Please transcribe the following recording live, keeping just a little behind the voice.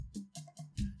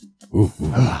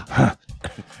Man-made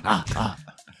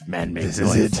This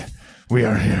noise. is it. We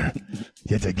are here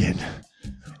yet again.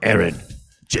 Aaron,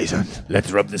 Jason.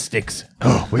 let's rub the sticks.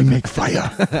 Oh, we make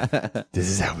fire. This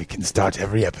is how we can start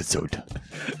every episode.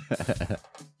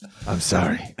 I'm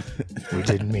sorry. We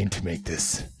didn't mean to make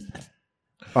this.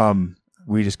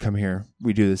 We just come here.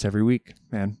 We do this every week,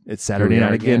 man. It's Saturday Here we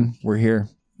night are again. again. We're here.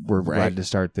 We're glad to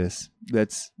start this. We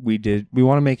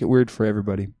want to make it weird for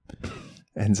everybody.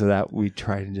 And so that we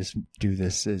try to just do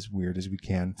this as weird as we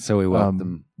can. So we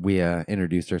welcome. We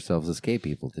introduced ourselves as gay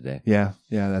people today. Yeah,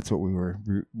 that's what we were.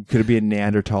 We could have been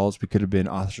Neanderthals. We could have been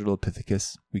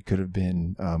Australopithecus. We could have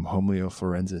been Homo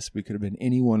florensis. We could have been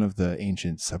any one of the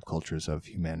ancient subcultures of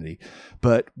humanity.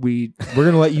 But we're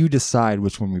going to let you decide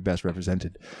which one we best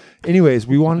represented. Anyways,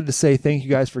 we wanted to say thank you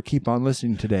guys for keep on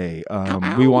listening today.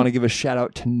 We want to give a shout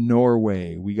out to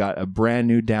Norway. We got a brand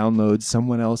new download.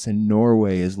 Someone else in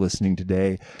Norway is listening today.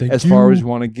 As far as we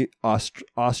want to get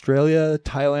Australia,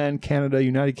 Thailand, Canada,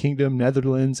 United Kingdom,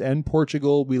 Netherlands, and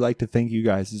Portugal, we like to thank you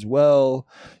guys as well.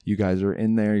 You guys are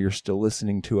in there. You're still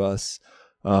listening to us.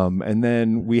 And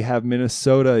then we have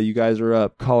Minnesota. You guys are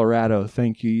up. Colorado,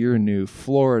 thank you. You're new.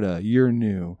 Florida, you're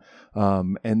new.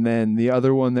 And then the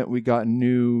other one that we got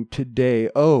new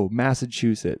today. Oh,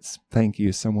 Massachusetts. Thank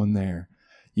you. Someone there.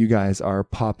 You guys are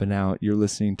popping out. You're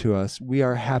listening to us. We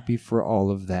are happy for all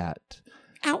of that.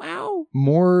 Ow, ow.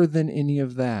 More than any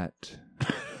of that.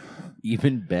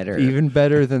 Even better. Even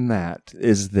better than that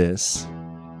is this.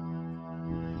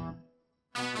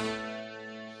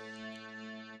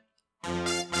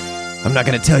 I'm not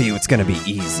going to tell you it's going to be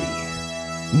easy.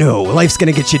 No, life's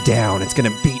going to get you down. It's going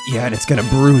to beat you and it's going to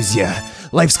bruise you.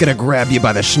 Life's going to grab you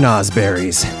by the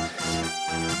schnozberries.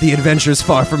 The adventure's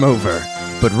far from over,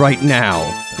 but right now,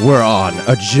 we're on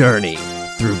a journey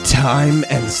through time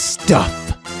and stuff.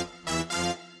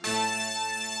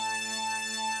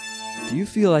 Do you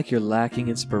feel like you're lacking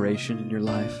inspiration in your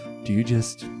life? Do you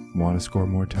just want to score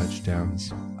more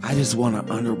touchdowns? I just want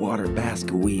to underwater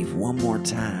basket weave one more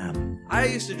time. I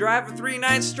used to drive for 3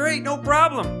 nights straight, no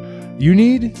problem. You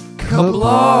need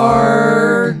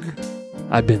Kablarg.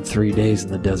 I've been 3 days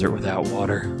in the desert without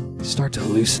water. You start to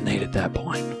hallucinate at that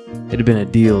point. It had been a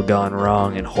deal gone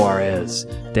wrong in Juarez,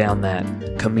 down that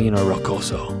Camino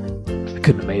Rocoso. I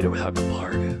couldn't have made it without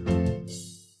Kablarg.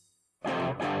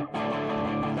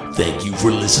 Thank you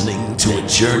for listening to A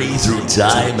Journey Through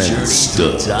Time and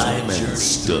Stuff.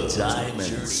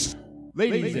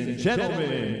 Ladies and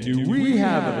gentlemen, do we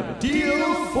have a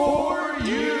deal for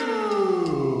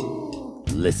you?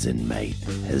 Listen, mate.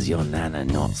 Has your nana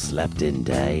not slept in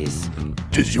days?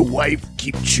 Does your wife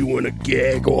keep chewing a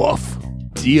gag off?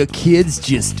 Do your kids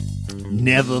just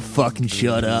never fucking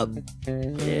shut up?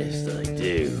 Yes, I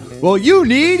do. Well, you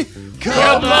need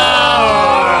Kablarg!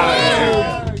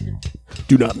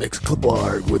 Do not mix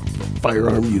Kablarg with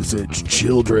firearm usage,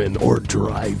 children, or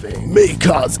driving. May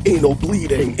cause anal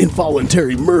bleeding,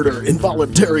 involuntary murder,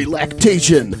 involuntary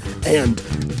lactation, and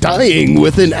dying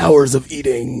within hours of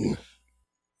eating.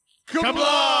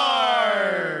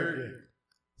 Kablarg!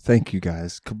 Thank you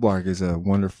guys. Kablarg is a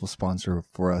wonderful sponsor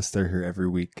for us. They're here every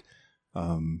week.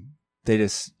 They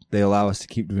allow us to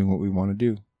keep doing what we want to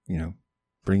do,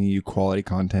 bringing you quality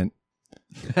content.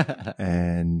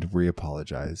 And we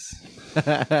apologize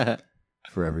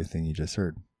for everything you just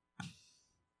heard.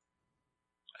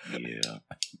 Yeah.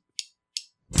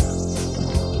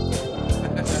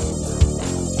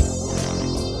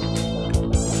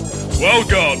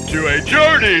 Welcome to A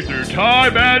Journey Through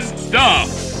Time and Stuff.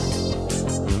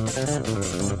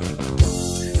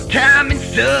 Time and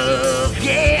stuff,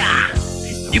 yeah.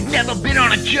 You've never been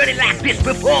on a journey like this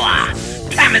before.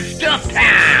 Time and stuff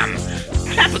time.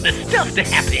 Time for the stuff to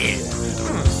happen.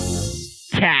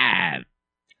 Time.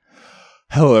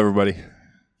 Hello, everybody.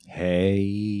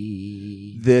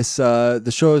 Hey. The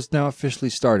show is now officially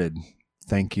started.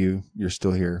 Thank you. You're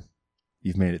still here.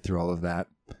 You've made it through all of that.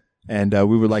 And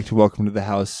we would like to welcome to the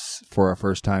house for our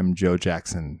first time, Joe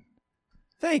Jackson.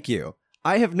 Thank you.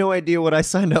 I have no idea what I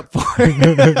signed up for.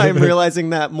 I'm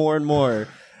realizing that more and more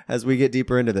as we get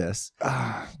deeper into this.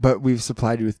 But we've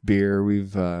supplied you with beer.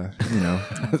 We've, you're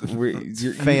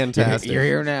fantastic. You're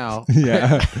here now.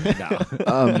 Yeah.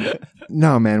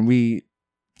 No, man.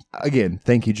 Again,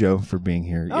 thank you, Joe, for being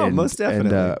here. Oh, most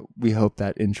definitely. And we hope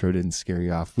that intro didn't scare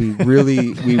you off. We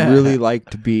really like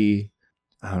to be.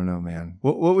 I don't know, man.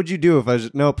 What would you do if I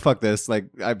just... Nope, fuck this. Like,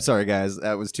 I'm sorry, guys.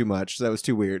 That was too much. That was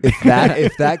too weird.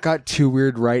 If that got too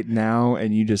weird right now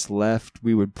and you just left,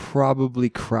 we would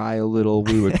probably cry a little.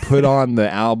 We would put on the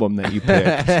album that you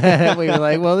picked. We were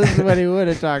like, well, this is what he would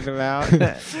have talked about.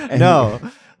 No.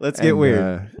 Let's get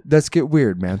weird. Let's get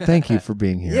weird, man. Thank you for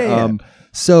being here. Yeah.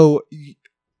 So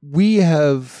we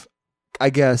have,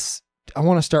 I guess, I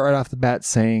want to start right off the bat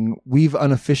saying we've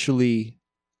unofficially,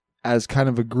 as kind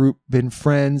of a group, been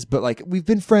friends, but like we've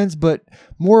been friends, but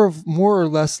more or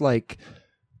less like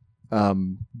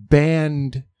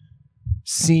band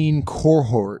scene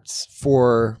cohorts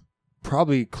for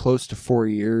probably close to 4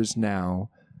 years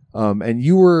now. And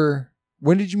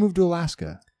when did you move to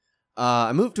Alaska?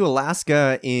 I moved to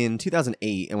Alaska in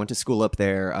 2008 and went to school up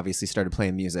there. Obviously started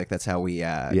playing music. That's how we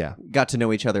got to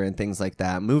know each other and things like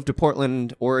that. Moved to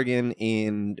Portland, Oregon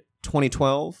in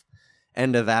 2012.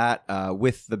 End of that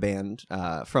with the band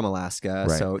from Alaska.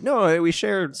 Right. So, no, we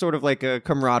shared sort of like a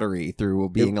camaraderie through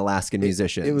being Alaskan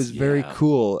musicians. It was very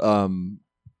cool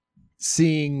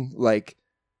seeing like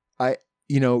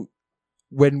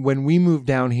when we moved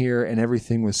down here and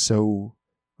everything was so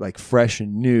like fresh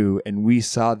and new, and we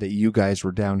saw that you guys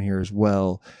were down here as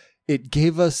well, it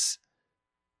gave us,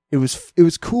 it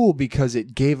was cool because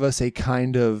it gave us a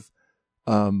kind of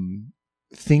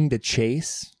thing to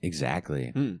chase.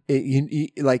 Exactly.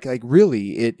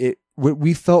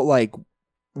 We felt like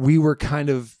we were kind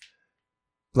of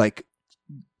like,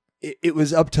 it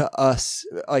was up to us,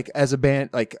 like as a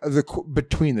band, like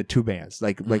between the two bands,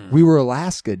 like we were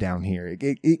Alaska down here.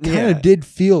 It kind of did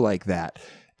feel like that.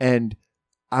 And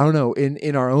I don't know,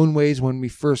 in our own ways, when we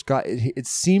first got it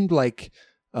seemed like,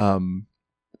 I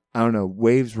don't know,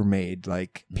 waves were made.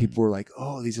 Like people were like,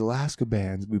 "Oh, these Alaska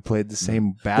bands." We played the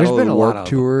same Battle of the Warp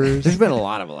tours. There's been a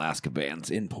lot of Alaska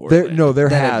bands in Portland. There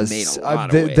that has. have made a lot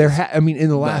of waves. I mean, in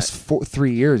the last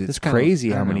 3 years, it's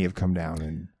crazy how many have come down.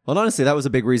 And well, honestly, that was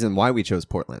a big reason why we chose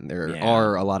Portland. There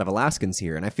are a lot of Alaskans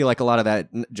here, and I feel like a lot of that,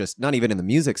 just not even in the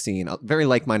music scene, very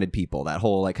like-minded people. That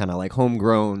whole like kind of like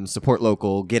homegrown, support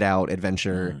local, get out,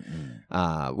 adventure,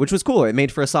 which was cool. It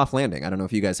made for a soft landing. I don't know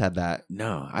if you guys had that.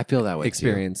 No, I feel that way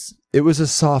experience. Too. It was a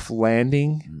soft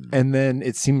landing, and then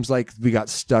it seems like we got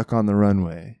stuck on the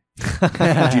runway. Do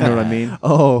you know what I mean?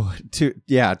 Oh, too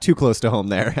close to home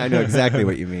there. I know exactly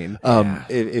what you mean.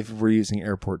 If we're using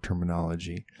airport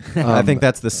terminology, I think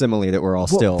that's the simile that we're all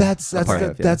still that's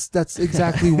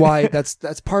exactly why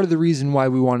that's part of the reason why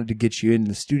we wanted to get you in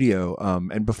the studio.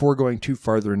 And before going too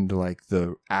farther into like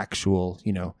the actual,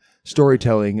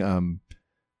 storytelling,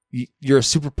 you're a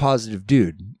super positive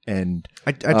dude, and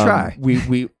I try.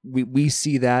 We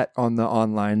see that on the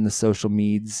online, the social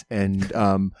medias,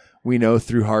 and we know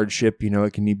through hardship,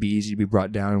 it can be easy to be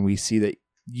brought down, and we see that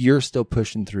you're still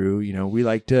pushing through. We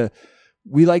like to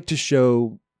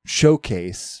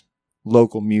showcase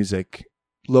local music,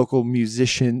 local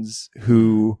musicians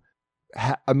who,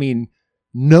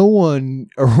 no one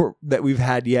that we've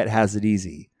had yet has it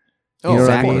easy. You know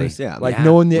what I mean? Yeah. Like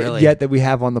no one yet that we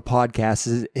have on the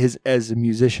podcast is as a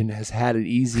musician has had it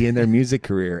easy in their music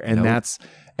career, and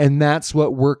that's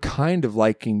what we're kind of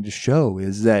liking to show,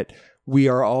 is that we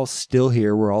are all still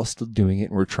here, we're all still doing it,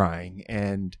 and we're trying,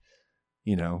 and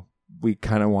we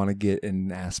kind of want to get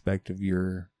an aspect of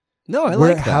your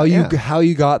how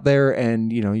you got there,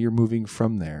 and you're moving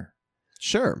from there.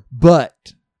 Sure,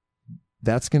 but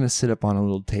that's gonna sit up on a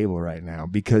little table right now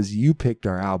because you picked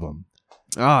our album.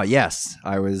 Oh, yes.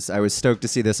 I was stoked to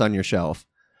see this on your shelf.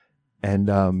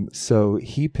 And so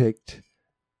he picked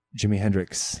Jimi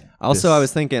Hendrix. Also, I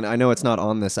was thinking, I know it's not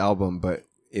on this album, but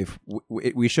if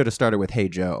we should have started with Hey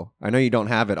Joe. I know you don't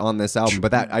have it on this album,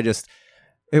 but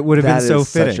it would have been so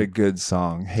fitting. That is such a good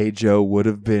song. Hey Joe would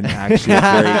have been actually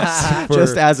great.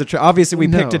 Just as obviously we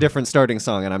picked a different starting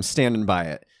song, and I'm standing by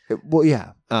it. Well,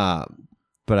 yeah.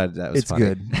 But that was funny.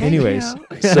 Good. Anyways,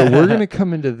 so we're going to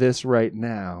come into this right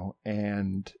now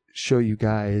and show you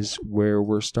guys where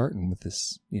we're starting with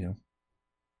this, the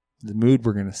mood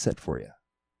we're going to set for you.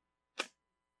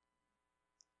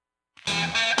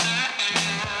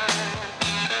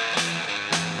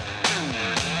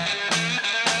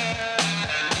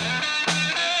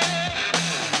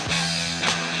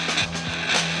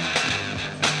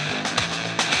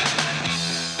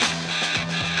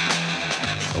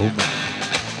 Oh my.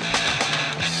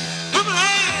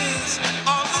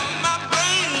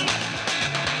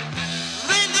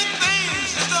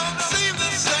 Don't seem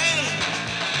the same.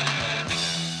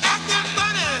 Acting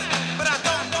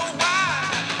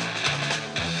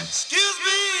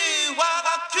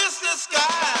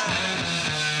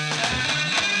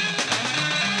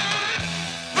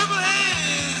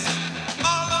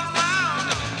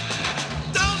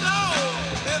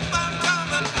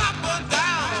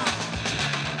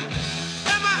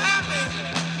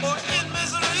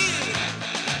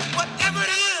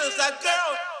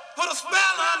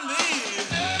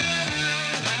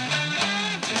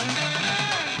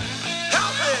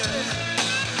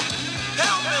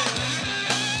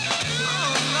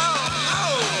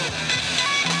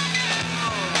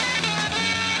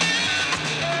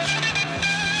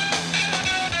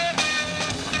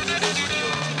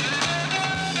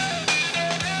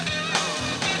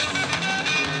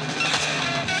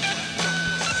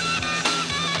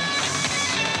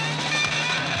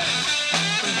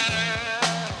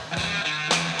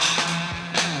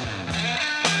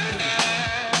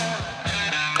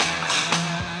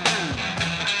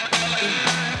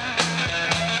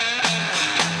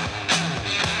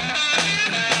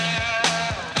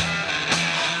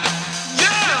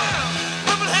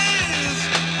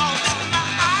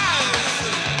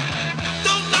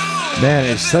Man,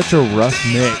 it's such a rough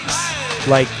mix.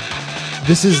 Like,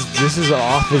 this is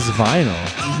off his vinyl.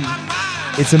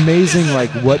 Mm-hmm. It's amazing, like,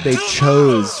 what they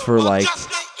chose for, like,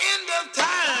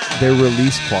 their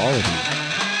release quality.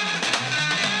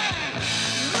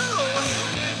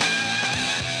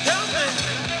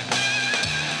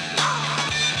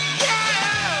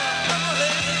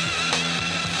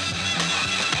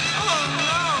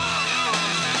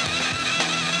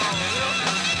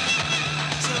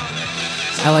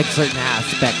 I like certain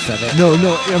aspects of it. No,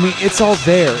 I mean, it's all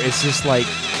there. It's just like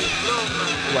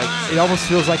it almost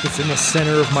feels like it's in the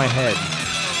center of my head.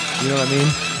 You know what I mean?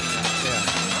 Yeah.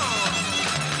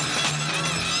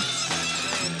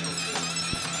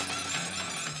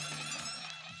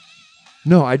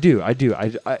 No, I do.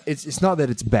 It's not that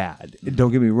it's bad.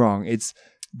 Don't get me wrong. It's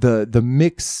the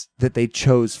mix that they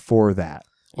chose for that.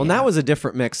 Well, that was a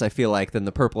different mix, I feel like, than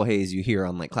the Purple Haze you hear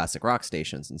on like classic rock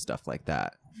stations and stuff like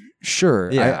that. Sure.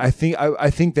 Yeah. I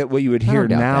think that what you would hear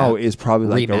now is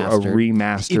probably like a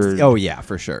remastered. Oh yeah,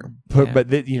 for sure. But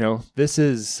this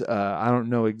is I don't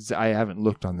know. I haven't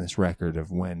looked on this record of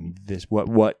when this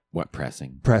what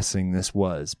pressing this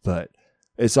was, but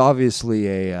it's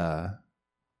obviously a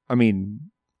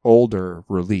older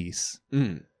release.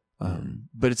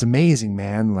 But it's amazing,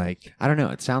 man. Like, I don't know.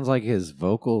 It sounds like his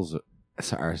vocals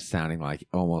are sounding like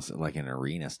almost like an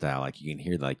arena style. Like you can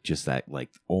hear like just that, like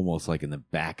almost like in the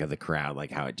back of the crowd, like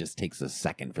how it just takes a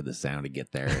second for the sound to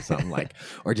get there or something like,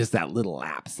 or just that little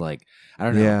lapse. Like, I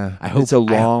don't know. Yeah. I hope it's a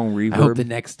long reverb. I hope the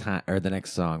next time or the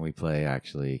next song we play,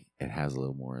 actually, it has a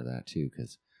little more of that too.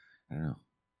 Cause I don't know.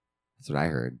 That's what I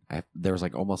heard. There was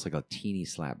like almost like a teeny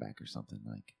slapback or something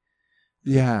like,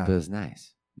 yeah, but it was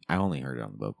nice. I only heard it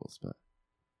on the vocals, but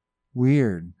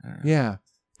weird. Yeah.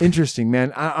 Interesting,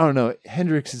 man. I don't know.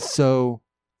 Hendrix is so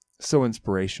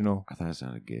inspirational. I thought it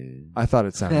sounded good. I thought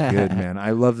it sounded good, man.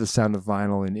 I love the sound of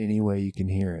vinyl in any way you can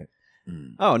hear it.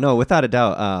 Oh no, without a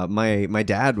doubt. My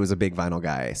dad was a big vinyl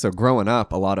guy, so growing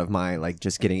up, a lot of my like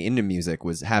just getting into music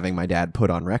was having my dad put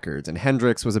on records, and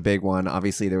Hendrix was a big one.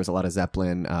 Obviously, there was a lot of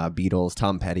Zeppelin, Beatles,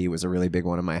 Tom Petty was a really big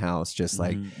one in my house. Just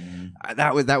like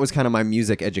that was kind of my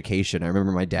music education. I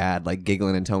remember my dad like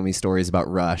giggling and telling me stories about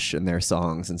Rush and their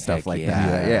songs and stuff like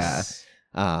that. Yeah.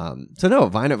 So no,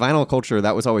 vinyl culture,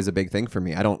 that was always a big thing for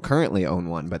me. I don't currently own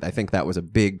one, but I think that was a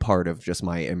big part of just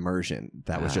my immersion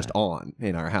that was just on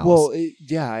in our house. Well,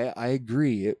 I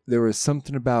agree. There was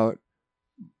something about,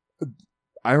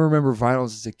 I remember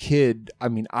vinyls as a kid. I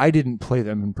mean, I didn't play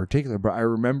them in particular, but I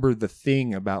remember the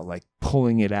thing about like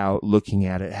pulling it out, looking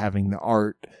at it, having the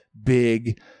art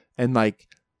big, and like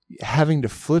having to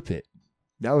flip it.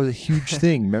 That was a huge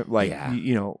thing. Like,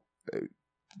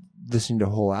 listening to a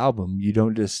whole album,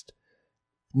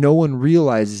 no one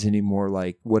realizes anymore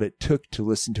like what it took to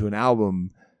listen to an album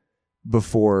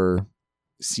before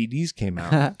CDs came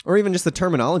out. Or even just the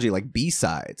terminology like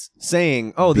B-sides,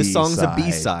 saying, oh, this song's a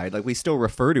B-side. Like we still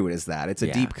refer to it as that. It's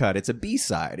a deep cut. It's a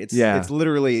B-side. It's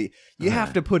literally, you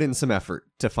have to put in some effort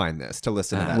to find this, to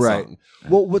listen to that song.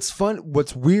 Well,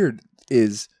 what's weird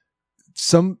is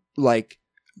some, like,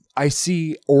 I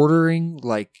see ordering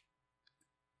like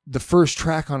the first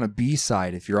track on a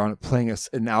B-side, if you're playing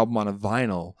an album on a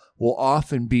vinyl, will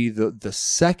often be the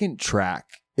second track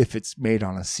if it's made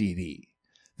on a CD.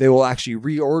 They will actually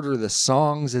reorder the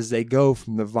songs as they go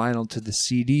from the vinyl to the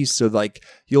CD. So like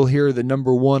you'll hear the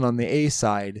number one on the A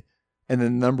side and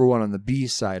then the number one on the B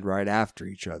side right after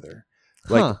each other.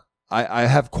 Like I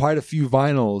have quite a few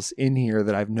vinyls in here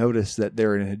that I've noticed that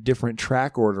they're in a different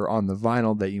track order on the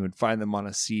vinyl that you would find them on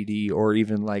a CD or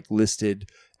even like listed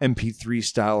MP3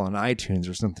 style on iTunes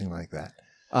or something like that.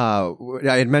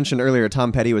 I had mentioned earlier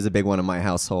Tom Petty was a big one in my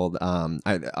household. I'm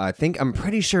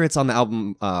pretty sure it's on the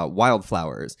album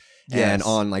Wildflowers. Yes. And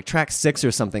on like track 6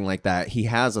 or something like that, he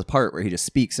has a part where he just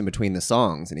speaks in between the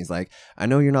songs and he's like, I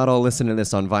know you're not all listening to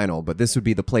this on vinyl, but this would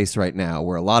be the place right now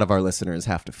where a lot of our listeners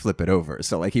have to flip it over.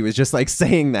 So like he was just like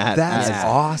saying that. That's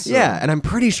awesome. Yeah, and I'm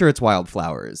pretty sure it's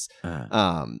Wildflowers.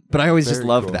 But I always just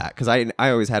loved that because I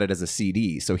always had it as a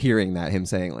CD. So hearing that, him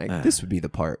saying like, this would be the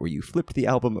part where you flipped the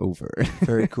album over.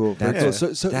 Very cool.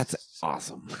 So that's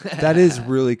awesome. That is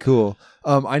really cool.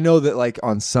 I know that like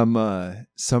on some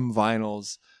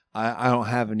vinyls, I don't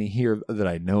have any here that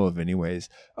I know of anyways,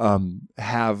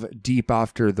 have deep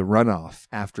after the runoff,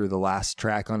 after the last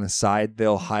track on the side,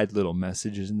 they'll hide little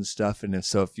messages and stuff. And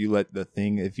if you let the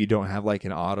thing, if you don't have like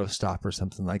an auto stop or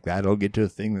something like that, it'll get to a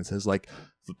thing that says like,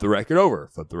 flip the record over,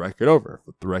 flip the record over,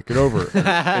 flip the record over.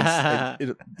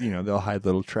 They'll hide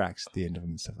little tracks at the end of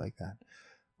them and stuff like that,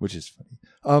 which is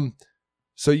funny.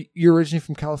 So you're originally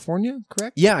from California,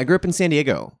 correct? Yeah, I grew up in San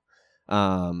Diego.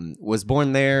 Was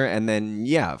born there, and then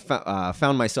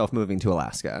found myself moving to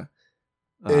Alaska.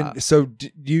 And so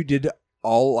you did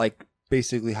all like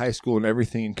basically high school and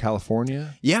everything in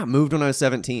California? Yeah, moved when I was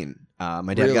 17.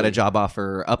 My dad got a job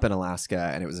offer up in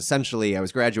Alaska, and it was essentially, I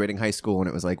was graduating high school, and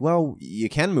it was like, well, you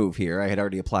can move here. I had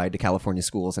already applied to California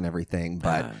schools and everything,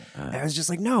 but I was just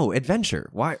like, no, adventure.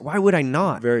 Why would I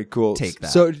not? Very cool. Take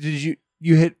that. So did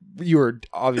you were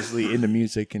obviously into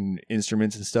music and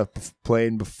instruments and stuff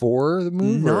playing before the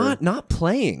move? Not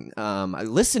playing. I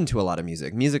listened to a lot of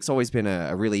music. Music's always been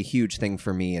a really huge thing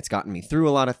for me. It's gotten me through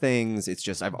a lot of things. It's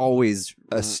just, I've always...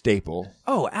 A staple.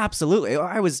 Oh, absolutely.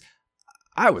 I was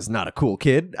not a cool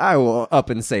kid. I will up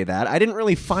and say that. I didn't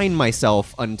really find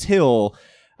myself until...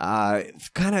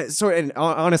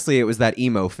 honestly, it was that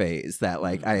emo phase that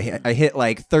like I hit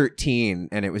like 13,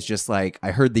 and it was just like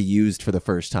I heard the Used for the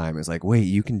first time. It was like, wait,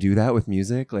 you can do that with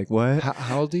music? Like what?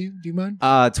 How old are you? Do you mind?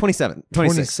 27,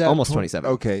 26, almost 27.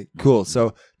 Okay, cool.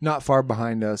 So not far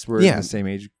behind us. We're in the same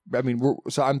age. I mean,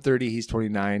 so I'm 30, he's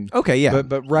 29. Okay, yeah,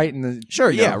 but right in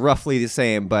the roughly the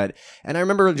same. And I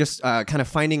remember just kind of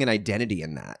finding an identity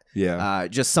in that. Yeah,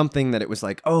 just something that it was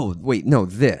like, oh wait, no,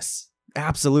 this.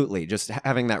 Absolutely. Just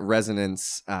having that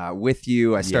resonance with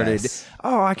you. I started,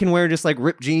 I can wear just like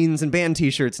ripped jeans and band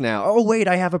t-shirts now. Oh, wait,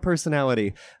 I have a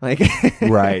personality. Like,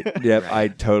 right. Yep. Right. I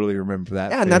totally remember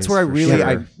that. Yeah, and that's where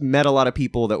I met a lot of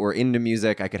people that were into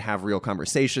music. I could have real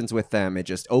conversations with them. It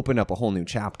just opened up a whole new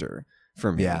chapter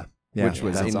for me, which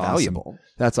was invaluable. Awesome.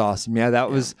 That's awesome. Yeah,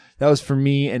 that was for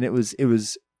me, and it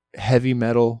was heavy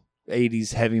metal.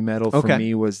 80s heavy metal for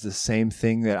me was the same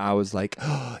thing that I was like,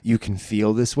 oh, you can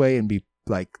feel this way and be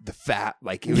like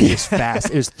like it was just fast.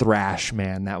 It was thrash,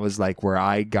 man. That was like where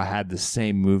I had the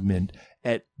same movement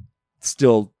at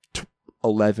still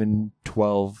 11,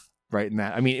 12, right in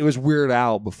that. I mean, it was Weird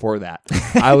Al before that.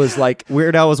 I was like,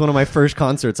 Weird Al was one of my first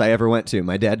concerts I ever went to.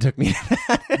 My dad took me to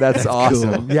that. That's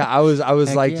awesome. Cool. Yeah, I was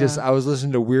like, I was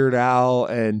listening to Weird Al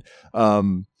and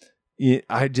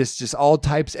I just all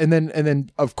types, and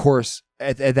then of course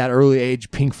at that early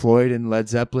age, Pink Floyd and Led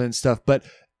Zeppelin and stuff. But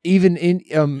even in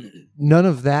none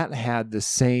of that had the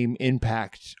same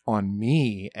impact on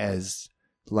me as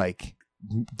like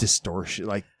distortion,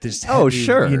 like this. Heavy,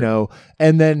 sure, you know.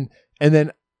 And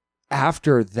then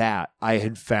after that, I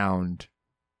had found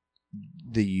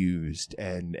the Used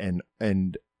and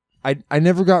I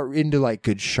never got into like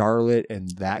Good Charlotte and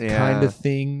that kind of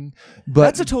thing, but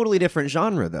that's a totally different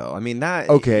genre, though. I mean,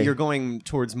 you're going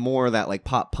towards more that like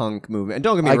pop punk movement. And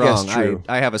don't get me wrong,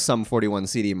 I have a Sum 41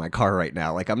 CD in my car right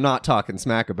now. Like I'm not talking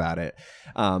smack about it,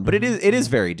 but it is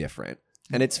very different,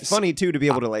 and it's funny too to be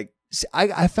able to like.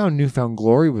 I found Newfound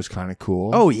Glory was kind of cool.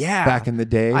 Oh yeah, back in the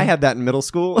day, I had that in middle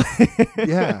school.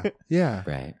 yeah,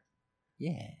 right,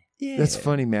 yeah. That's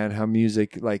funny, man. How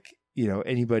music like. You know,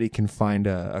 anybody can find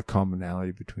a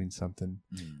commonality between something.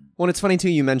 Well, it's funny, too,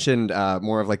 you mentioned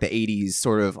more of like the 80s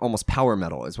sort of almost power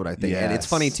metal is what I think. Yes. And it's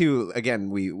funny, too, again,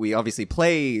 we obviously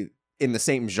play in the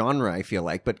same genre, I feel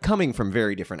like, but coming from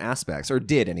very different aspects, or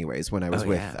did anyways, when I was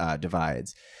with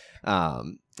Divides.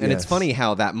 And it's funny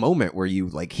how that moment where you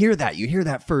like you hear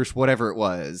that first whatever it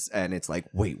was, and it's like,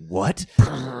 wait, what?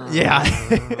 Yeah.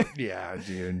 Yeah,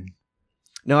 dude.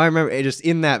 No, I remember just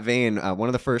in that vein, one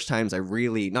of the first times I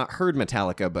really not heard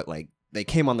Metallica, but like they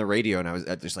came on the radio and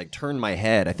I just like turned my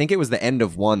head. I think it was the end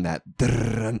of one, that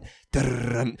and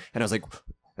I was like,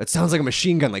 that sounds like a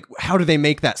machine gun. Like, how do they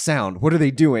make that sound? What are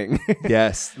they doing?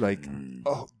 Yes, like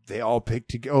they all picked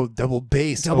together. Oh, double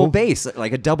bass,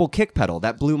 like a double kick pedal.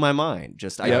 That blew my mind.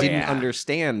 Just I didn't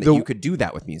understand that you could do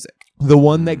that with music. The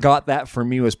one that got that for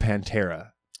me was Pantera.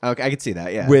 Okay, I could see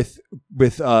that. Yeah, with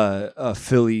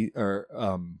Philly or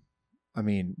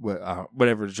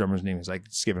whatever the drummer's name is, like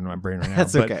skipping my brain right now.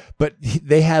 That's okay. But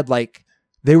they had like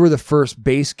they were the first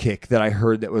bass kick that I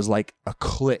heard that was like a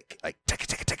click, like tick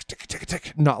tick tick tick tick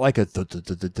tick, not like a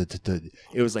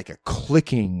it was like a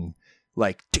clicking,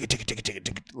 like tick tick tick tick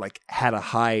tick, like had a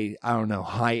high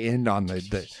end on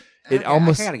the. It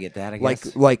almost I gotta get that. I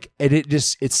guess. Like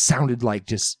it sounded like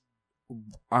just.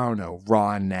 I don't know,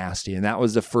 raw and nasty, and that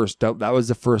was the first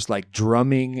like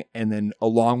drumming, and then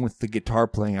along with the guitar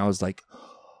playing, I was like,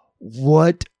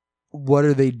 what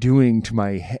are they doing to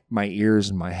my ears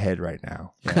and my head right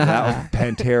now? Yeah,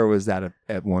 Pantera was that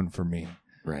at one for me,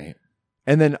 right?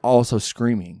 And then also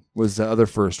Screaming was the other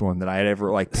first one that I had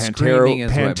ever like. Pantera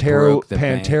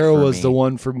was the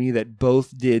one for me that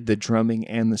both did the drumming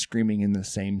and the screaming in the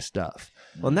same stuff.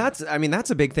 Well, and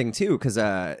that's a big thing too, because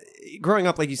growing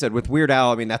up, like you said, with Weird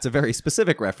Al, I mean, that's a very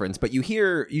specific reference, but you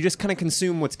just kind of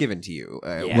consume what's given to you,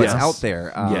 what's out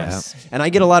there. And I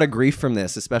get a lot of grief from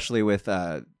this, especially with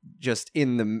just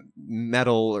in the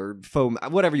metal or foam,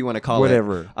 whatever you want to call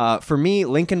it. For me,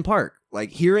 Linkin Park.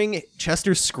 Like hearing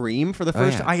Chester scream for the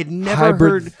first time, I had never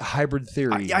heard Hybrid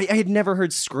Theory. I had never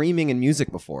heard screaming in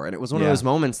music before, and it was one of those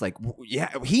moments. Like,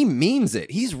 he means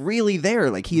it. He's really there.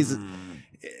 Like he's.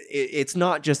 It's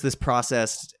not just this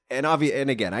processed and obvious. And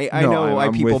again, I know why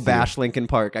people bash Linkin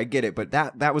Park. I get it, but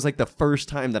that was like the first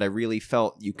time that I really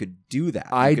felt you could do that.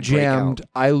 I jammed.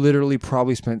 I literally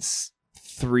probably spent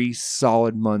 3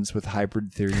 solid months with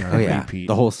Hybrid Theory on repeat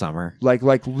the whole summer.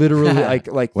 Like literally,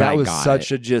 like that was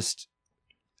such a just.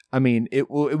 I mean, it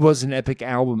was an epic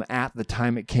album at the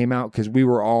time it came out because we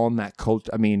were all in that cult.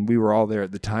 I mean, we were all there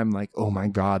at the time. Like, oh my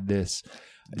god, this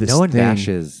no one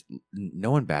bashes.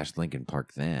 No one bashed Linkin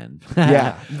Park then.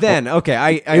 Yeah, then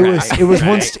okay.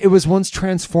 It was once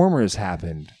Transformers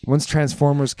happened. Once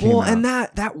Transformers came out, and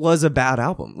that was a bad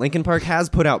album. Linkin Park has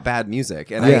put out bad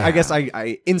music, and I guess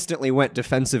I instantly went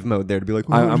defensive mode there to be like,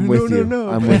 I'm with you.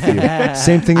 I'm with you.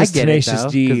 Same thing as Tenacious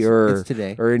D or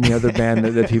any other band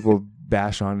that people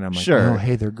bash on, and I'm like, oh,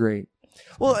 hey, they're great.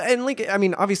 Well,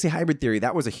 and obviously Hybrid Theory,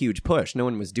 that was a huge push. No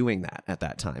one was doing that at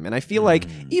that time. And I feel like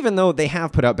even though they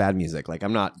have put out bad music, like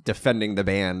I'm not defending the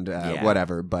band,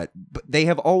 whatever, but they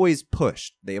have always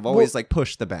pushed. They have always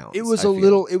pushed the bounds. It was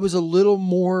a little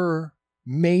more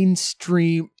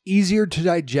mainstream, easier to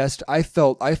digest. I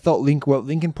felt what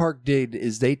Linkin Park did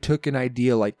is they took an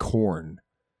idea like Korn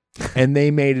and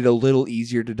they made it a little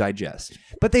easier to digest.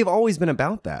 But they've always been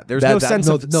about that. There's no sense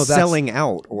of selling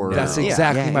out. That's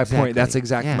exactly my point. That's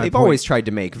exactly my point. They've always tried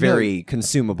to make very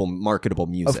consumable, marketable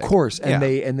music. Of course, and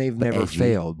they've never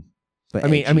failed. But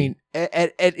I mean,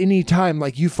 at any time,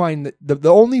 like you find that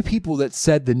the only people that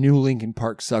said the new Linkin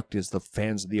Park sucked is the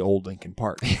fans of the old Linkin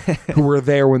Park who were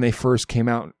there when they first came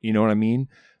out. You know what I mean?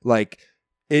 Like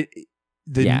people,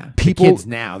 the kids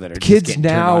now that are kids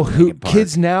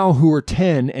now who are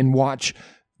 10 and watch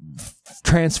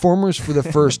Transformers for the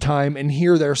first time and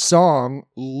hear their song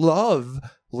love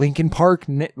Linkin Park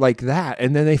like that,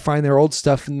 and then they find their old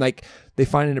stuff and like they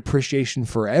find an appreciation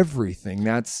for everything.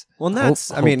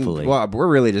 We're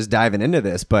really just diving into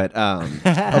this, but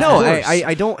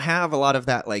I don't have a lot of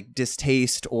that like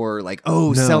distaste or like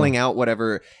selling out,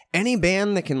 whatever. Any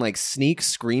band that can like sneak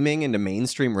screaming into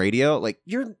mainstream radio, like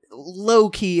you're low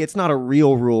key. It's not a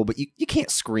real rule, but you can't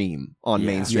scream on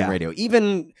mainstream radio,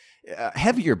 even.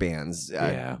 Heavier bands,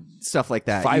 stuff like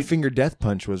that. Five Finger Death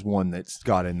Punch was one that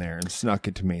got in there and snuck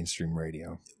into mainstream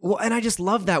radio. Well, and I just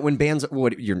love that when bands,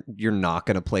 you're not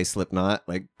going to play Slipknot,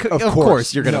 like of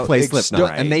course you're going to play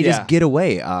Slipknot, and they just get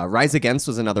away. Rise Against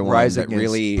was another one that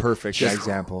really perfect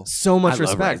example. So much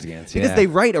respect because they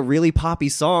write a really poppy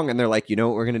song, and they're like, you know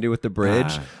what we're going to do with the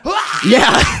bridge?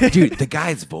 Dude, the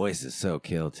guy's voice is so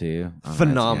kill too.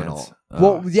 Phenomenal.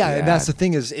 And that's the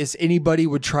thing is anybody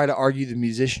would try to argue the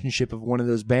musicianship of one of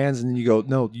those bands, and then you go,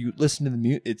 no, you listen to the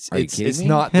music. It's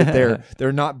not that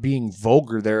they're not being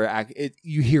vulgar.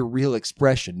 You hear real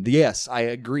expression. Yes, I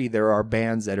agree. There are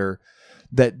bands that are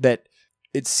that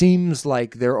it seems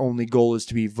like their only goal is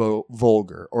to be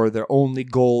vulgar, or their only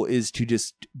goal is to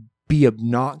just be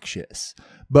obnoxious.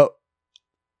 But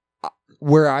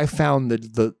where I found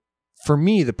for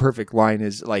me the perfect line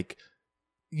is like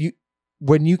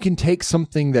when you can take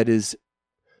something that is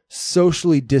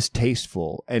socially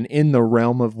distasteful and in the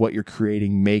realm of what you're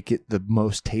creating, make it the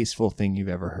most tasteful thing you've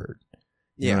ever heard.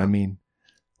 You know what I mean?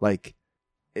 Like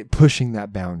pushing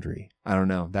that boundary. I don't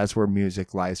know. That's where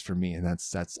music lies for me, and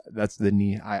that's the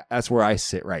need. That's where I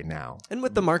sit right now. And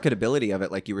with the marketability of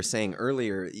it, like you were saying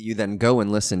earlier, you then go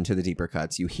and listen to the deeper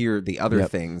cuts. You hear the other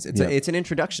things. It's an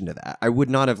introduction to that. I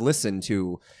would not have listened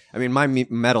to. I mean, my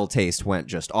metal taste went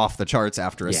just off the charts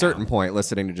after a certain point,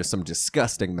 listening to just some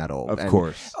disgusting metal. Of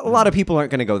course, a lot of people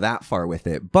aren't going to go that far with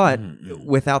it, but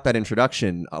without that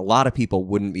introduction, a lot of people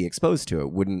wouldn't be exposed to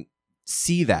it. Wouldn't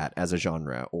see that as a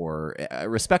genre or a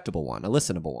respectable one, a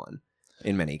listenable one.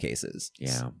 In many cases.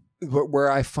 Yeah. Where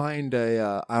I find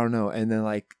I don't know. And then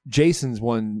like Jason's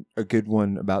a good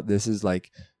one about this is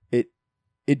like,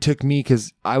 it took me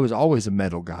cause I was always a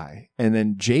metal guy. And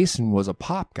then Jason was a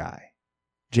pop guy.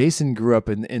 Jason grew up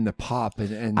in the pop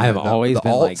and I've always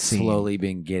been like scene. Slowly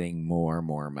been getting more and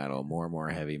more metal, more and more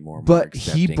heavy, more. But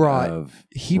he brought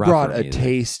a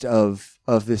taste of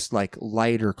this like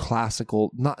lighter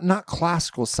classical, not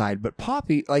classical side, but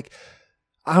poppy, like,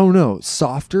 I don't know,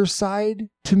 softer side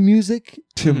to music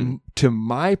to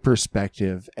my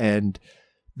perspective. And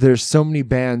there's so many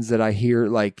bands that I hear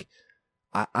like,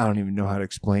 I don't even know how to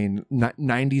explain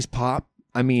 90s pop.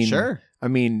 I mean, sure. I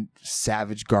mean,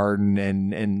 Savage Garden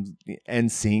and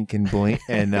NSYNC and Blink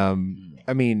and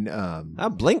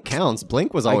Blink counts.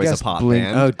 Blink was always a pop Blink,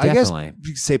 band. Oh, I guess definitely.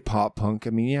 you could say pop punk. I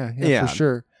mean, Yeah. for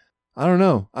sure. I don't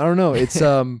know. It's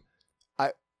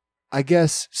I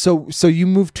guess so. You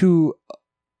moved to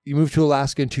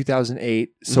Alaska in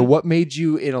 2008. So what made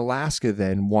you in Alaska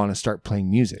then want to start playing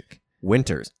music?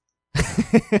 Winters.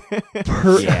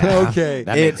 Okay.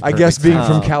 That makes I guess perfect being sense.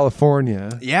 from California.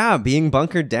 Yeah, being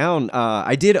bunkered down.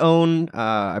 I did own.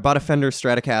 I bought a Fender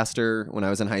Stratocaster when I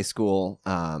was in high school.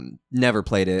 Never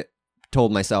played it.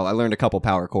 Told myself I learned a couple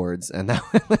power chords, and that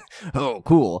oh,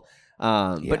 cool.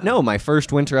 But no, my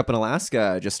first winter up in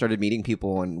Alaska, I just started meeting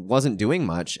people and wasn't doing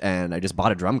much, and I just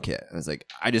bought a drum kit. I was like,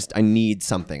 I need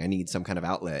something. I need some kind of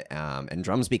outlet, and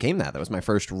drums became that. That was my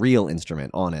first real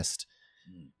instrument. Honest.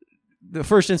 The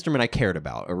first instrument I cared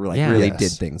about or really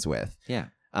did things with. Yeah.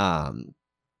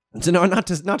 So no, not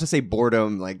to say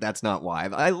boredom, like that's not why.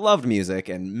 I loved music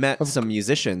and met some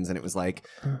musicians, and it was like,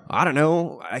 I don't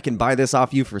know, I can buy this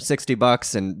off you for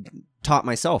 $60 and taught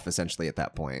myself essentially at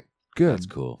that point. Good. That's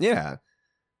cool. Yeah.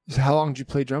 So how long did you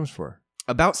play drums for?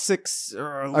 About 6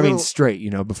 I mean, straight,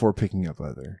 before picking up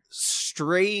other.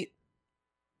 Straight.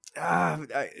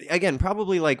 Again,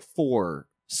 probably like 4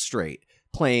 straight.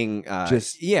 Playing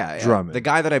drumming. The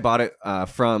guy that I bought it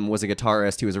from was a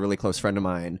guitarist. He was a really close friend of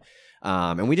mine,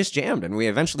 and we just jammed, and we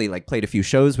eventually like played a few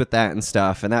shows with that and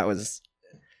stuff. And that was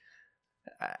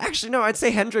actually no, I'd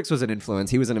say Hendrix was an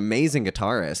influence. He was an amazing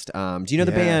guitarist. Do you know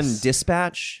the band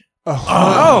Dispatch? Oh,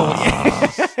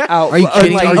 Are you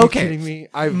kidding me? Are you Okay. kidding me?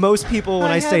 Most people when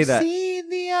I say that,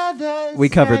 we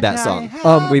covered that song.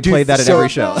 We Dude, played that at every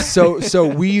show. So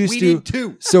we used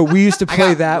to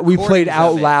play that. We played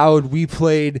Out Loud. We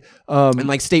played in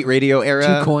like state radio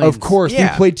era. 2 Coins. Of course,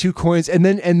 Yeah. we played 2 Coins, and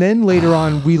then later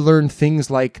on we learned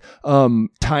things like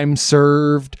Time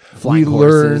Served. Flying we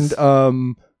Horses.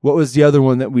 learned what was the other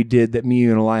one that we did that me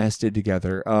and Elias did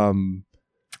together?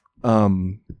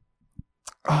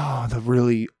 The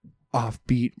really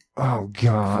offbeat. Oh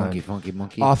God, Funky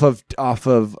Monkey. off of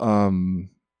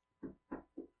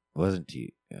Wasn't you?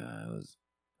 It was.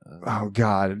 Oh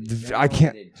God, I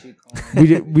can't.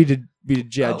 We did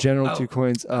General 2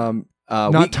 Coins.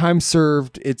 Not Time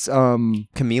Served. It's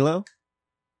Camilo.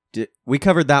 We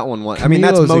covered that one once. I mean,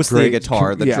 that's Camilo's a mostly a great-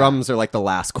 guitar. The yeah. drums are like the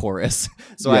last chorus.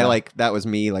 So Yeah. that was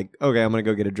me. Like, okay, I'm gonna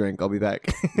go get a drink. I'll be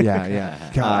back.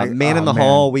 yeah. God, Man in the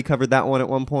Hall. We covered that one at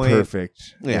one point.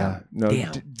 Perfect. Yeah. No,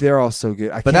 Damn. they're all so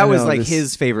good. But that was like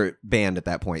his favorite band at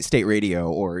that point, State Radio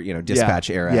or Dispatch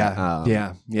era.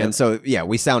 Yeah. And so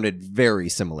we sounded very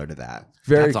similar to that.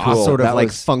 Very That's cool. awesome. Sort of That like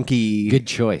was- funky. Good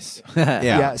choice.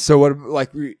 Yeah. So what?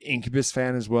 Like, were you Incubus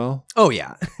fan as well? Oh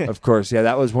yeah. Of course. Yeah.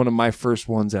 That was one of my first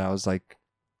ones that I was like,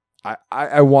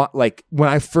 I want, like, when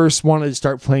I first wanted to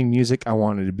start playing music, I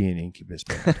wanted to be an Incubus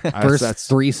band. First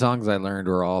 3 songs I learned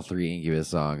were all 3 Incubus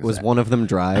songs. Was one of them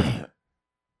Drive?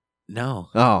 No.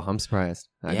 Oh, I'm surprised.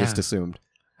 I Yeah. just assumed.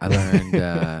 I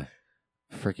learned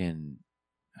freaking.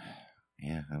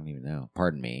 Yeah, I don't even know.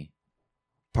 Pardon me.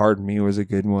 Pardon Me was a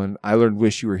good one. I learned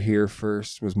Wish You Were Here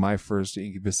first. Was my first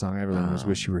Incubus song I ever learned was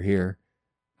Wish You Were Here.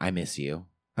 I Miss You.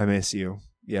 I Miss You.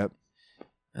 Yep.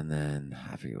 And then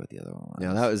I forget what the other one was.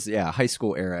 Yeah, that was high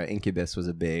school era. Incubus was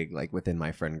a big within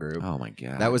my friend group. Oh my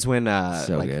god. That was when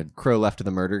So good. Crow Left of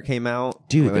the Murder came out.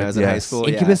 Dude, when I was in high yes. school.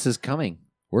 Incubus is coming.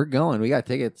 We're going. We got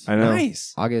tickets. I know.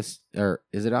 Nice. August, or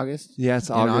is it August? Yeah, it's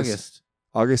In August.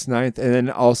 August 9th. And then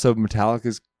also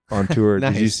Metallica's on tour.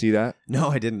 Did you Nice. see that? No,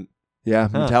 I didn't. Yeah,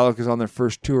 Huh. Metallica's on their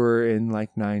first tour in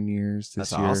like 9 years this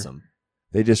That's year. awesome.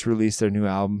 They just released their new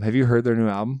album. Have you heard their new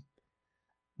album?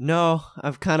 No,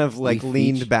 I've kind of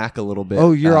leaned back a little bit.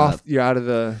 Oh, you're off. You're out of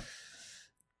the.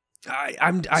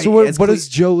 So what does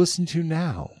Joe listen to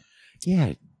now?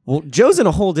 Yeah. Well, Joe's in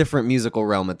a whole different musical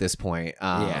realm at this point.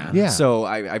 Yeah. So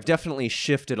I've definitely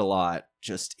shifted a lot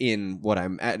just in what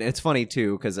I'm at. And it's funny,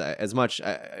 too, because as much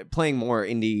playing more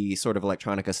indie sort of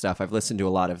electronica stuff, I've listened to a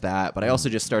lot of that. But I also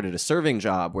just started a serving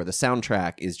job where the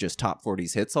soundtrack is just top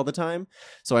 40s hits all the time.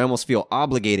 So I almost feel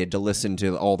obligated to listen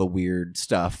to all the weird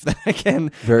stuff that I can.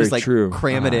 Very just, true.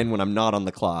 Cram it in when I'm not on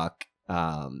the clock.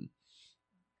 When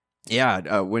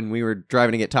we were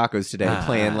driving to get tacos today,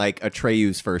 playing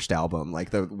Atreyu's first album,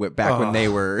 back when they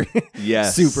were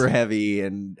Yes. super heavy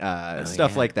and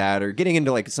stuff like that, or getting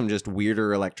into some just weirder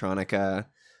electronica.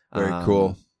 Very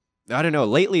cool. I don't know.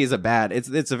 Lately is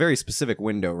it's a very specific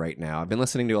window right now. I've been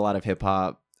listening to a lot of hip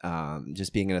hop,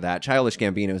 just being into that. Childish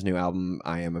Gambino's new album,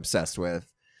 I am obsessed with,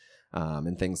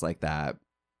 and things like that.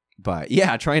 But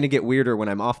yeah, trying to get weirder when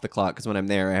I'm off the clock, because when I'm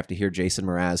there, I have to hear Jason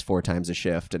Mraz 4 times a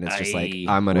shift, and it's just like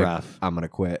I'm gonna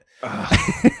quit. I'm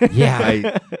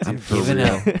giving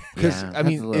up. Because Yeah, I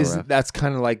mean, rough. that's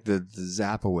kind of like the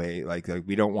Zappa way. Like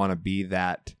we don't want to be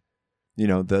that. You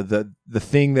know, the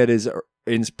thing that is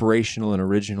inspirational and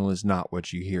original is not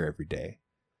what you hear every day.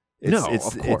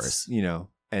 Of course. It's, you know,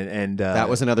 and that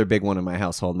was another big one in my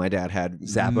household. My dad had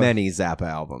Zappa. many Zappa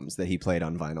albums that he played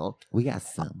on vinyl. We got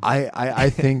some. I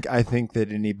think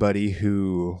that anybody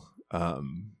who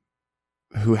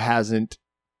hasn't,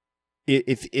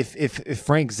 if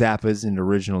Frank Zappa is an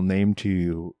original name to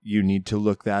you, you need to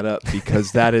look that up,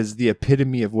 because that is the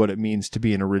epitome of what it means to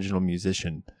be an original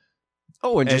musician.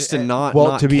 Oh, and just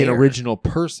to be an original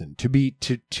person, to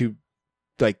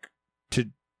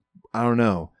I don't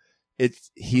know.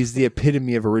 He's the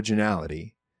epitome of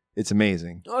originality. It's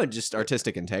amazing. Oh, just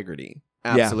artistic integrity.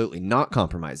 Absolutely. Not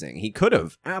compromising. He could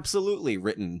have absolutely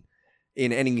written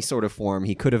in any sort of form.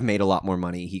 He could have made a lot more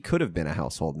money. He could have been a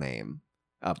household name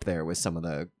up there with some of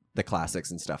the classics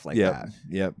and stuff like that.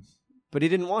 Yep. But he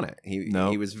didn't want it.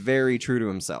 He was very true to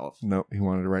himself. Nope. He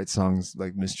wanted to write songs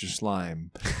like Mr.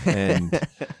 Slime and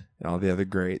all the other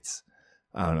greats.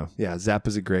 I don't know. Yeah,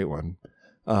 Zappa's a great one.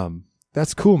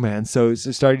 That's cool, man. So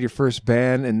started your first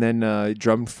band, and then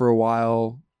drummed for a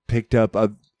while, picked up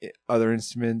other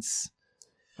instruments.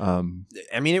 I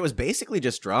mean, it was basically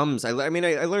just drums. I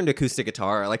learned acoustic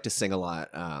guitar. I like to sing a lot.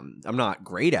 I'm not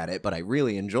great at it, but I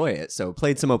really enjoy it. So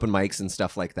played some open mics and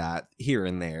stuff like that here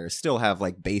and there. Still have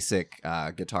like basic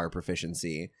guitar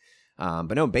proficiency.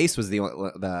 But no, bass was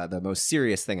the most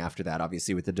serious thing after that,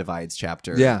 obviously, with the Divides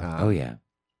chapter. Yeah.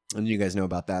 And you guys know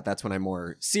about that. That's when I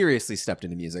more seriously stepped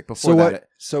into music. Before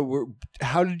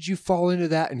how did you fall into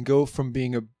that and go from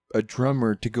being a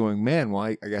drummer to going, man, well,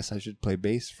 I guess I should play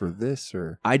bass for this?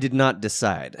 Or I did not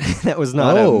decide. That was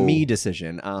not a me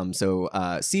decision. So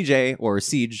CJ, or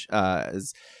Siege,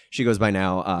 as she goes by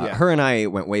now, her and I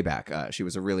went way back. She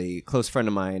was a really close friend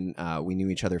of mine. We knew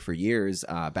each other for years,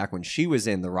 back when she was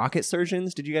in the Rocket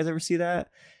Surgeons. Did you guys ever see that?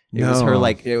 It was her,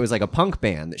 like, it was like a punk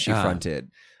band that she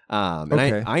fronted. And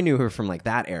I knew her from like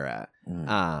that era.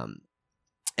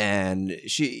 And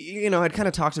she, had kind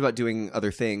of talked about doing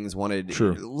other things,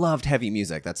 loved heavy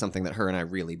music. That's something that her and I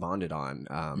really bonded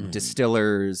on.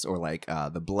 Distillers, or like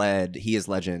The Bled, He Is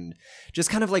Legend, just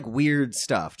kind of like weird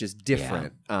stuff, just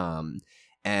different. Yeah.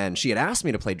 And she had asked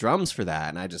me to play drums for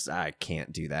that, and I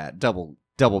can't do that.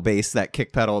 Double bass, that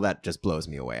kick pedal, that just blows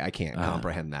me away. I can't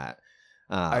comprehend that.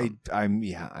 I don't.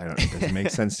 It doesn't make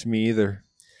sense to me either.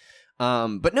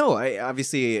 But no, I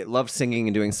obviously loved singing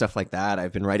and doing stuff like that.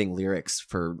 I've been writing lyrics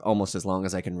for almost as long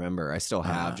as I can remember. I still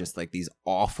have just like these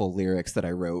awful lyrics that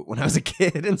I wrote when I was a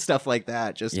kid and stuff like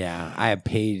that. I have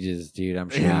pages, dude.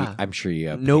 I'm sure you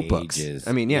have notebooks. Pages.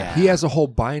 I mean, he has a whole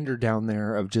binder down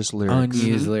there of just lyrics,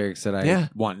 unused lyrics that I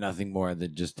want nothing more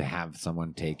than just to have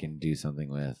someone take and do something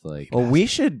with. Like, well, we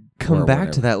should come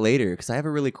back to that later, because I have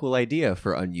a really cool idea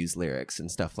for unused lyrics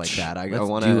and stuff like that. I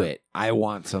want to do it. I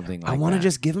want something. I want to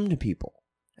just give them to people.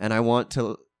 And I want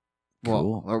to,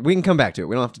 or we can come back to it.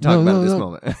 We don't have to talk about it this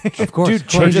moment. Of course.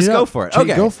 Dude, just go for it.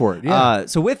 Okay. Go for it. Yeah.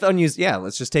 So with unused,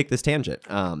 let's just take this tangent.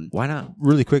 Why not?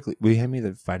 Really quickly, will you hand me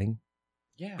the fighting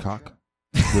cock?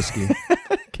 Whiskey.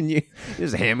 Can you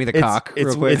just hand me the cock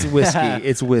real quick? It's whiskey.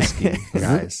 It's whiskey,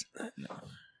 guys.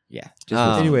 Yeah.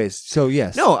 Anyways, so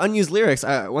yes. No, unused lyrics.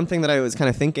 One thing that I was kind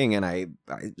of thinking, and I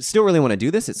still really want to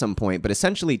do this at some point, but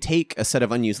essentially take a set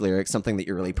of unused lyrics, something that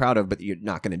you're really proud of, but that you're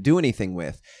not going to do anything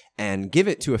with, and give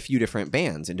it to a few different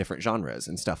bands in different genres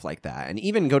and stuff like that. And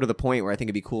even go to the point where I think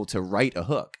it'd be cool to write a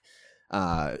hook,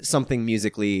 something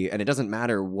musically, and it doesn't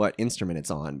matter what instrument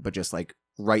it's on, but just like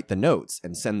write the notes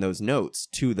and send those notes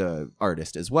to the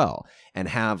artist as well, and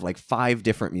have like 5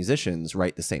 different musicians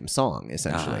write the same song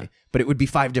essentially. But it would be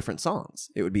 5 different songs.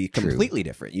 It would be completely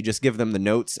different. You just give them the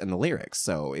notes and the lyrics.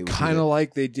 So it would kind of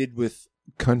like they did with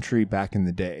country back in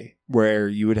the day, where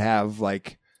you would have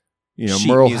like,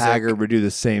 Merle Haggard would do the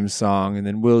same song, and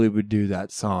then Willie would do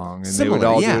that song, and they would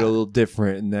all do it a little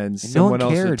different, and then someone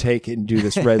else would take it and do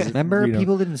this. Remember,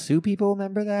 people didn't sue people.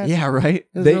 Remember that? Yeah, right.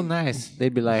 It was real nice.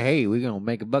 They'd be like, "Hey, we're gonna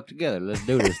make a buck together. Let's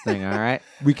do this thing. All right,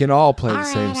 we can all play the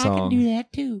same song. I can do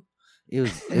that too." It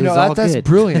was that's good.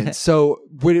 Brilliant. So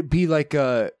would it be like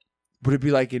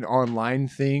an online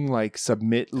thing, like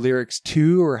submit lyrics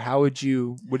to, or how would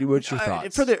you? What's your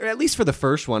thoughts? At least for the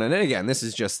first one, and then again, this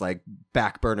is just like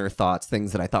back burner thoughts,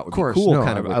 things that I thought would be cool.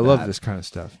 I love this kind of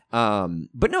stuff.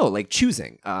 But no, like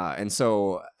choosing, and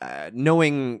so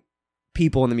knowing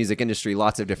people in the music industry,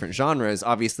 lots of different genres.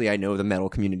 Obviously, I know the metal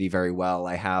community very well.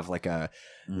 I have like a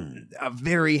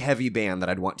very heavy band that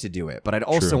I'd want to do it, but I'd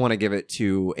also want to give it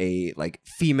to a like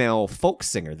female folk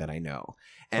singer that I know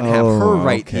and have her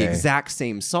write the exact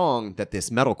same song that this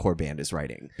metalcore band is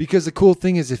writing. Because the cool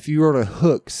thing is, if you wrote a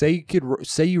hook, say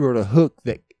you wrote a hook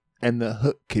and the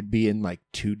hook could be in like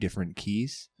 2 different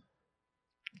keys,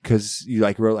 because you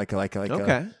like wrote like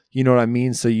a, you know what I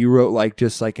mean? So you wrote like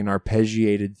just like an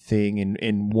arpeggiated thing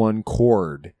in one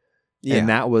chord. Yeah. And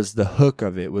that was the hook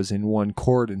of it, was in one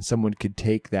chord, and someone could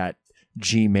take that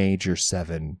G major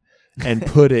 7 and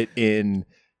put it in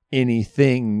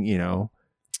anything, you know.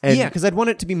 And yeah, because I'd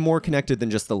want it to be more connected than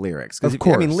just the lyrics. Of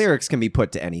course. I mean, lyrics can be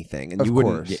put to anything, and you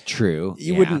wouldn't get true.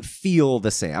 You wouldn't feel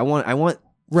the same. I want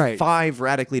 5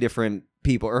 radically different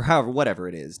people, or whatever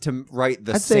it is, to write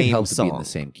the same song. To be in the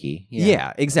same key.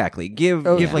 Yeah, exactly. Give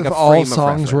like a frame if all of songs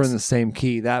reference. were in the same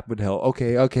key, that would help.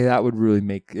 Okay, that would really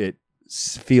make it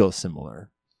feel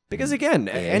similar. Because again,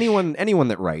 anyone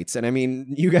that writes, and I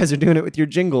mean, you guys are doing it with your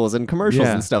jingles and commercials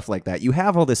and stuff like that. You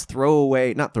have all this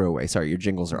not throwaway. Sorry, your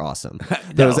jingles are awesome.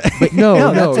 No,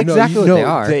 that's exactly what they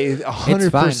are. They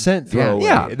 100% throwaway.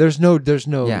 Yeah. There's no,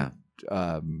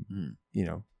 you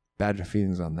know, bad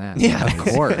feelings on that. Yeah, of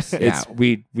course. It's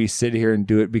we sit here and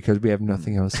do it because we have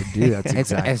nothing else to do. That's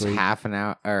exactly. It's half an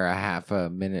hour or a half a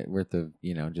minute worth of,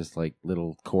 you know, just like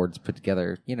little chords put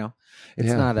together. You know,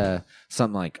 it's not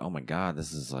something like, oh my God,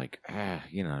 this is like,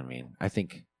 you know what I mean? I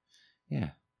think,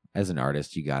 as an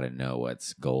artist, you got to know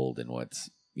what's gold and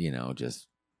what's, you know, just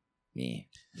me.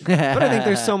 But I think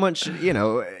there's so much, you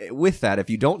know, with that. If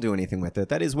you don't do anything with it,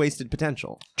 that is wasted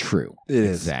potential. True. It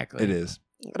is. Exactly. It is.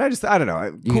 But I don't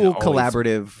know. Cool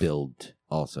collaborative build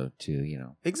also too, you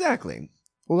know. Exactly.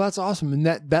 Well, that's awesome. And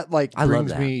that like I brings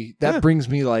love that. me brings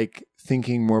me like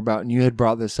thinking more about, and you had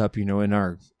brought this up, you know, in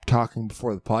our talking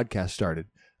before the podcast started,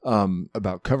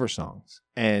 about cover songs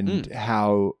and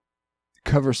how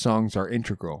cover songs are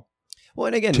integral. Well,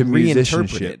 and again, to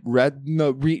reinterpreted.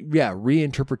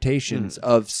 Reinterpretations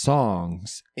of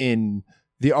songs in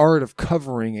the art of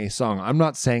covering a song. I'm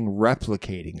not saying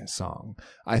replicating a song.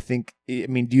 I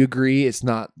mean, do you agree it's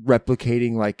not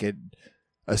replicating like a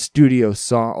studio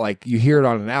song, like you hear it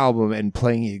on an album and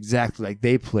playing it exactly like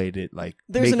they played it, like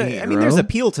there's there's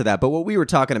appeal to that, but what we were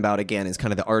talking about again is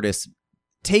kind of the artists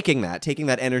taking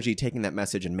that energy, taking that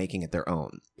message and making it their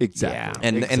own. Exactly.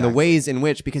 And the ways in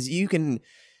which, because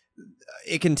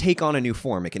it can take on a new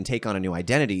form. It can take on a new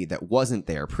identity that wasn't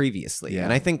there previously. Yeah.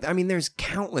 And I mean, there's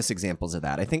countless examples of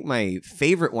that. I think my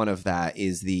favorite one of that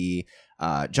is the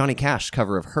Johnny Cash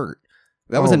cover of Hurt.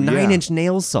 That was a 9 Inch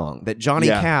Nails song that Johnny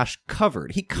Cash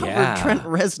covered. He covered Trent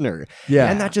Reznor. Yeah.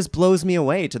 And that just blows me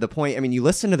away to the point. I mean, you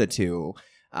listen to the two.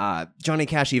 Johnny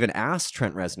Cash even asked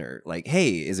Trent Reznor, like,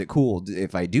 hey, is it cool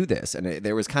if I do this? And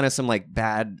there was kind of some like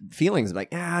bad feelings,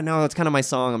 like, no, it's kind of my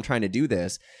song. I'm trying to do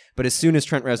this. But as soon as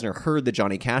Trent Reznor heard the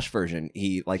Johnny Cash version,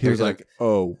 he was like,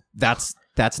 oh, that's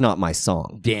not my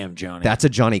song. Damn, Johnny. That's a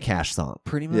Johnny Cash song.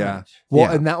 Pretty much. Yeah. Well,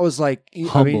 and that was like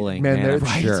humbling, man.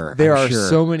 There are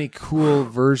so many cool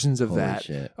versions of that.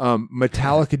 Shit.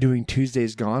 Metallica doing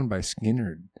Tuesdays Gone by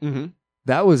Skynyrd. Mm-hmm.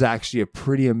 That was actually a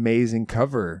pretty amazing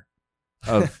cover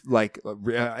of like,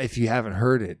 if you haven't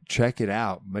heard it, check it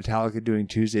out. Metallica doing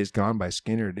Tuesdays Gone by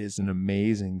Skynyrd is an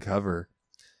amazing cover.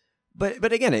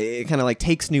 But again, it kind of like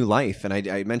takes new life. And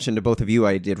I mentioned to both of you,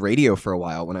 I did radio for a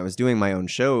while. When I was doing my own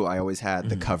show, I always had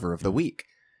the cover of the week.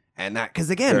 And that, because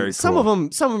again, some of them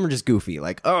are just goofy.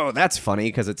 Like, oh, that's funny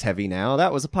because it's heavy now.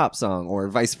 That was a pop song, or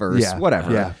vice versa,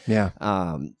 whatever. Yeah.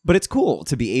 But it's cool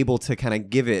to be able to kind of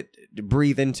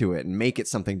breathe into it and make it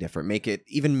something different, make it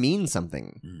even mean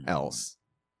something else.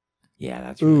 Yeah,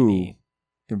 that's really neat.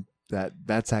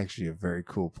 That's actually a very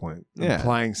cool point. Yeah.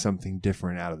 Applying something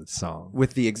different out of the song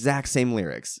with the exact same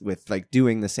lyrics, with like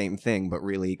doing the same thing, but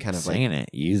really kind of singing it,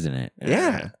 using it.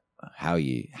 Yeah, how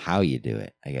you do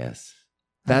it, I guess.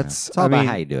 It's all about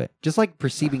how you do it. Just like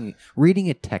reading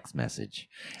a text message,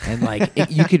 and like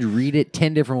you could read it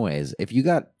 10 different ways. If you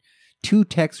got 2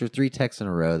 texts or 3 texts in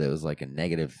a row that was like a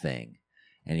negative thing,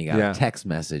 and you got a text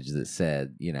message that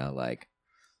said, you know, like,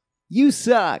 you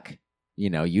suck. You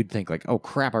know, you'd think like, oh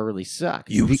crap, I really suck.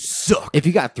 You suck. If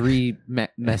you got 3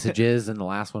 messages and the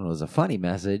last one was a funny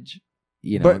message,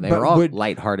 you know, and they were all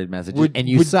lighthearted messages, and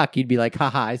you suck, you'd be like,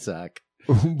 haha, I suck.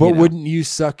 But wouldn't you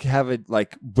suck have it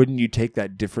like, wouldn't you take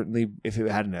that differently if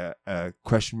it had a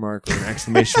question mark or an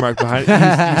exclamation mark behind it?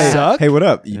 You suck? Hey, what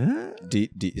up? Do you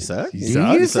suck?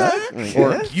 You suck?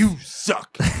 Or you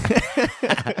suck.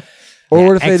 Or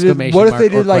what if they did? What if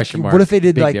they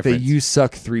did like the "you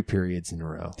suck" 3 periods in a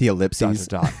row? The ellipses.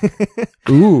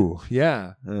 Ooh,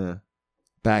 yeah.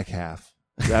 Back half.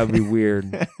 That would be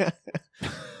weird.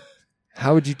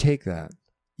 How would you take that?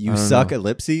 You suck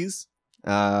ellipses?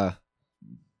 What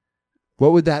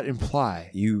would that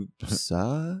imply? You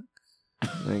suck?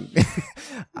 Like,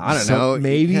 I don't know.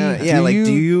 Maybe.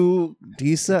 Do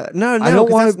you suck? No, I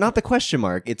don't want that's not the question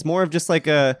mark. It's more of just like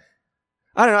I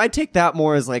don't know. I take that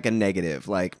more as like a negative.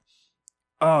 Like,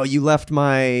 oh, you left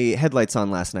my headlights on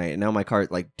last night, and now my car.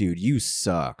 Like, dude, you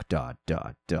suck. ...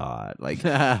 Like,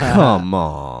 come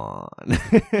on.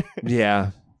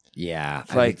 Yeah. Yeah,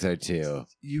 I Like, think so too.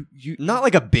 You not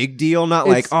like a big deal. Not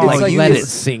It's- like, oh, it's Like, like let you- it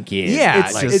sink in. Yeah,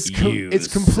 it's like, it's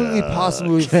completely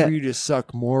possible for you to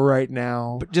suck more right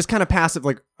now. but just kind of passive,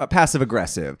 like passive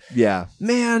aggressive. Yeah.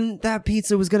 Man, that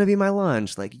pizza was gonna be my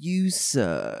lunch. Like, you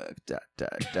suck. ...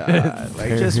 Like,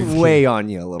 just weigh on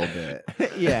you a little bit.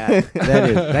 Yeah,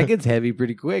 that gets heavy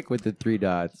pretty quick with the 3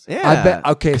 dots. Yeah, I bet.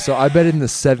 Okay, so I bet in the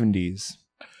 70s.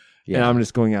 Yeah. And I'm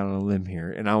just going out on a limb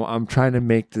here, and I'm trying to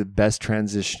make the best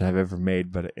transition I've ever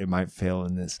made, but it might fail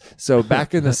in this. So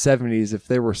back in the 70s, if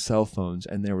there were cell phones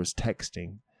and there was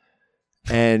texting,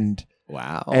 and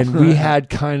Wow. and we had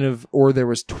kind of, or there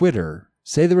was Twitter.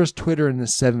 Say there was Twitter in the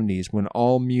 70s when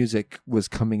all music was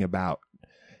coming about,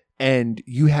 and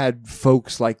you had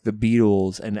folks like the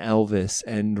Beatles and Elvis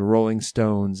and Rolling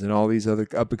Stones and all these other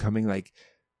up and coming, like,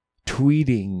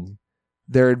 tweeting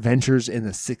their adventures in the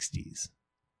 60s.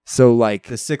 So, like,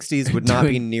 the 60s would not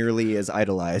be nearly as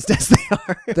idolized as they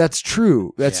are. that's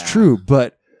true. That's true.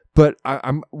 But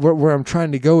I'm where I'm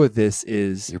trying to go with this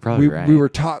is You're probably right. we're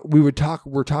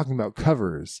talking about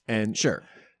covers, and Sure.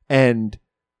 and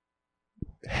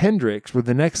Hendrix, with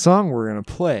the next song we're gonna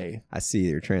play, I see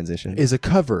your transition. is a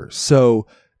cover. So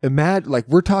imagine, like,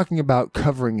 we're talking about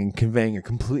covering and conveying a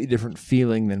completely different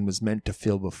feeling than was meant to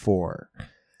feel before,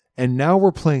 and now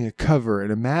we're playing a cover.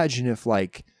 And imagine if,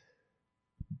 like,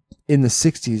 in the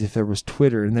 60s, if there was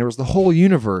Twitter and there was the whole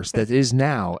universe that is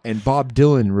now, and Bob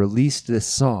Dylan released this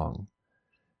song,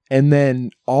 and then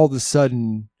all of a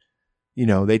sudden, you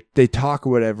know, they talk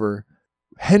or whatever,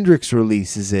 Hendrix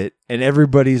releases it, and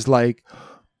everybody's like,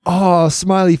 oh,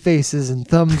 smiley faces and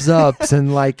thumbs ups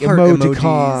and like Heart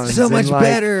emoticons. so and, much like,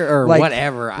 better or like-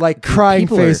 whatever. Like crying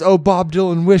People face. are- Oh, Bob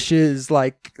Dylan wishes.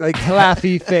 Like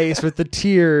laughy face with the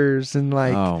tears and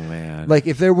like. oh man. Like,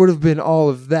 if there would have been all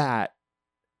of that,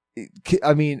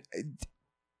 I mean,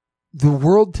 the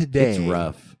world today it's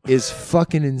rough. is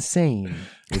fucking insane.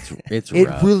 It's It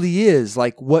rough. really is.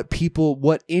 Like, what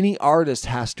any artist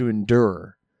has to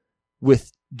endure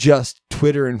with just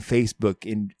Twitter and Facebook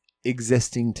in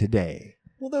existing today.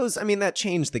 Well, that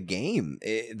changed the game.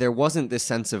 There wasn't this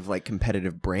sense of like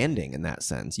competitive branding in that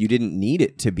sense. You didn't need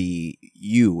it to be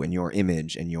you and your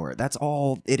image and that's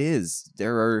all it is.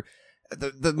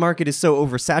 The market is so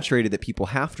oversaturated that people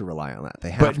have to rely on that.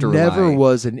 They have to rely. Never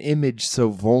was an image so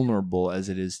vulnerable as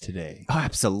it is today. Oh,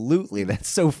 absolutely. That's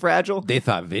so fragile. They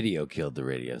thought video killed the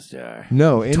radio star.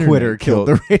 No, internet Twitter killed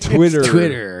the radio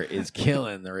Twitter is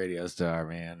killing the radio star,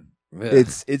 man. Ugh.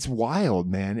 It's wild,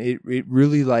 man. It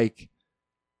really, like,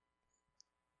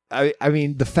 I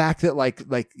mean, the fact that like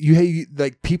you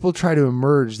like people try to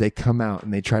emerge, they come out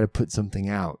and they try to put something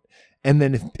out, and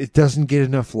then if it doesn't get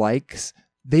enough likes,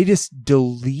 they just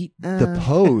delete the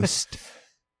post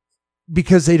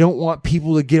because they don't want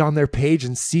people to get on their page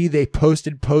and see they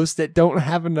posted posts that don't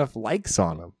have enough likes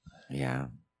on them. Yeah.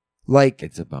 Like,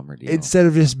 It's a bummer deal. instead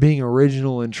of just being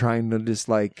original and trying to just,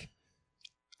 like,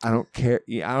 I don't care.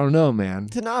 I don't know, man.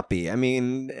 To not be. I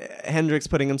mean, Hendrix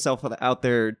putting himself out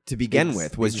there to begin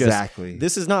with was exactly. just,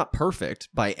 this is not perfect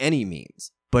by any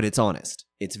means, but it's honest.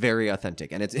 It's very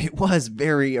authentic, and it was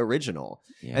very original.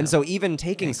 Yeah. And so even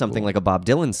taking something like a Bob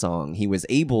Dylan song, he was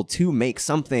able to make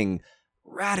something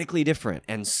radically different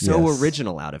and so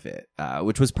original out of it,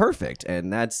 which was perfect.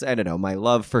 And that's, I don't know, my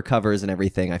love for covers and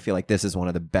everything. I feel like this is one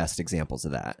of the best examples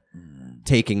of that.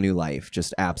 Taking new life,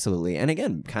 just absolutely. And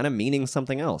again, kind of meaning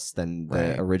something else than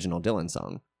the original Dylan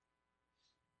song.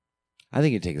 I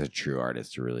think it takes a true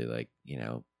artist to really, like, you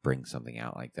know, bring something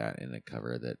out like that in a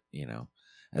cover that, you know,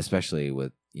 especially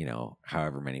with, you know,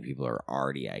 however many people are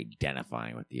already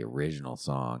identifying with the original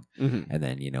song, and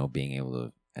then, you know, being able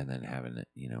to, and then having it,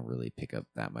 you know, really pick up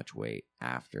that much weight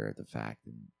after the fact.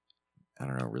 And I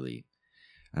don't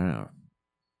know.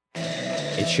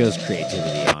 It shows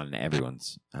creativity on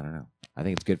everyone's, I don't know. I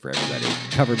think it's good for everybody.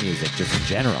 Cover music, just in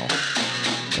general.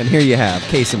 And here you have,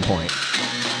 case in point.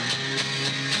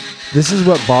 This is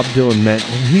what Bob Dylan meant,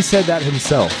 and he said that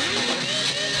himself.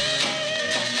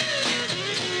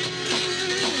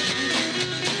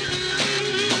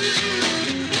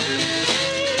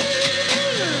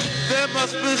 There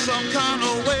must be some kind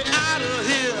of way out of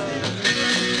here.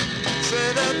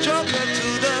 Say the joker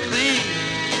to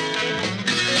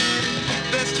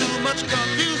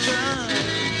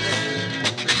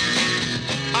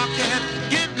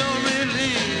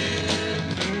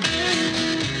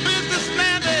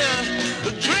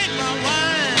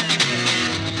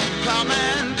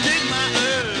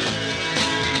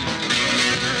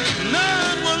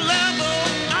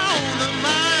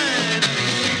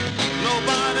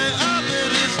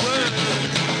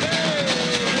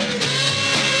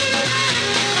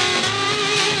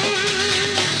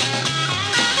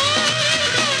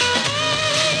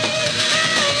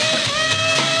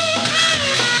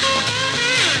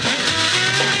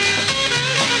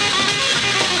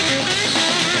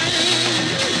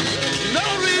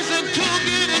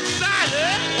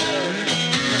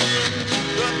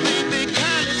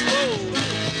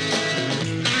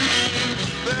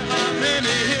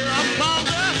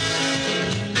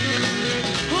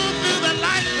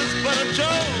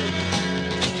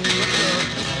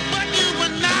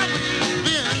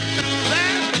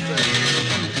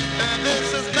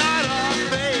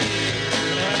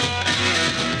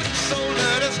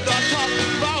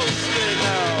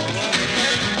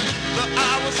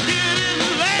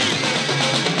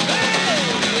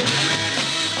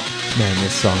Man,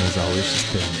 this song has always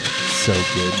just been so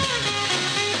good.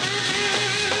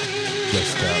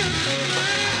 Just,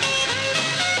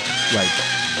 like,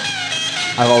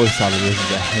 I've always thought of this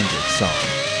as a Hendrix song.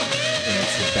 And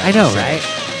it's a bad I know, song. right?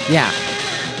 Yeah.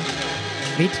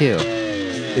 Me too.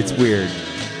 It's weird.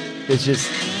 It's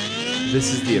just,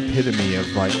 this is the epitome of,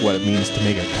 like, what it means to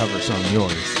make a cover song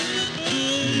yours.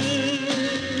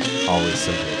 Always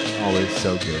so good. Always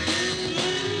so good.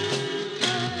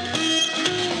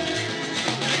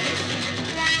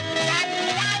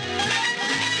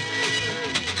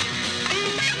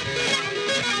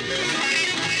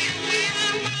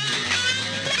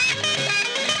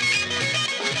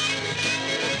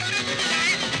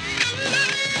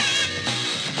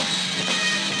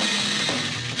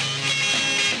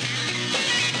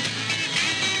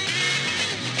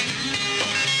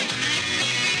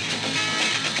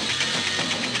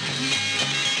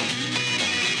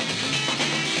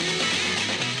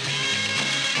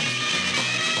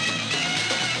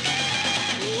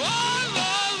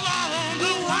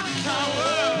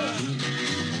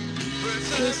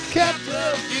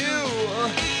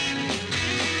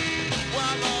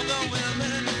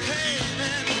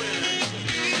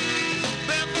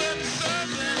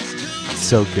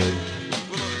 So good.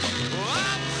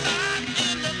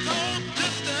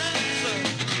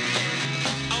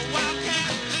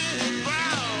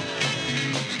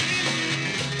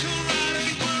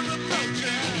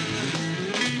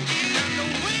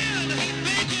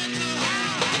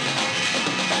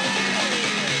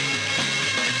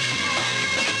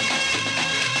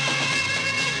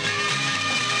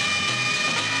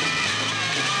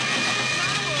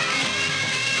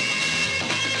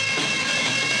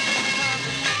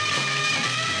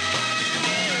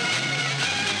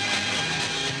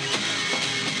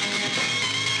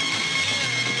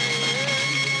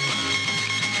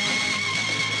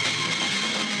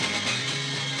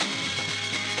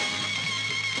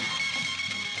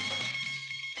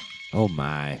 Oh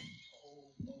my.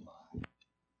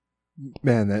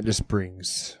 Man, that just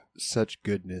brings such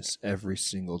goodness every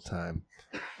single time.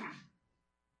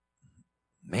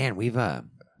 Man, we've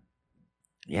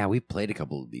played a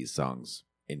couple of these songs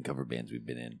in cover bands we've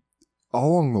been in.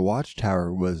 All Along the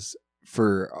Watchtower was,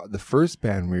 for the first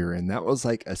band we were in, that was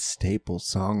like a staple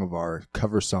song of our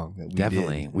cover song that we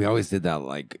Definitely. did. We always did that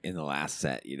like in the last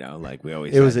set, you know, like we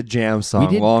always It was a jam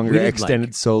song, longer,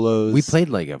 extended solos. We played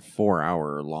like a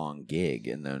 4-hour long gig,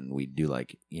 and then we'd do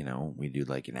like, you know, we do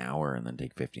like an hour and then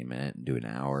take 15 minutes and do an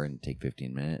hour and take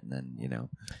 15 minutes and then, you know,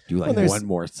 do like one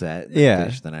more set and then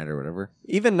finish the night or whatever.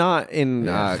 Even not in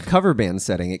cover band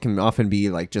setting, it can often be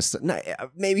like just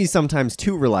maybe sometimes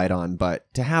too relied on,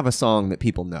 but to have a song that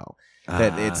people know.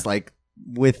 That it's like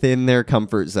within their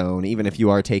comfort zone, even if you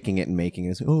are taking it and making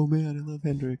it. Oh man, I love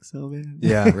Hendrix. Oh man,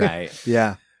 yeah, right,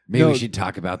 yeah. Maybe we should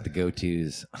talk about the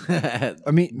go-tos. I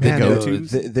mean, the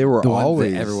go-tos. They were the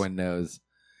always ones that everyone knows.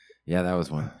 Yeah, that was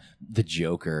one. The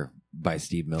Joker by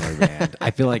Steve Miller Band.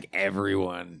 I feel like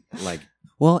everyone, like,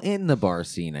 well, in the bar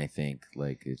scene, I think,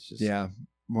 like, it's just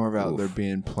more about there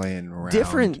being playing around.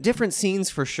 Different scenes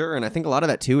for sure, and I think a lot of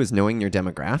that too is knowing your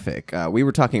demographic. We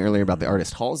were talking earlier about the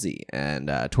artist Halsey, and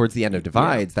towards the end of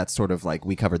Divides, that's sort of like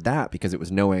we covered that because it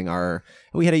was knowing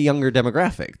we had a younger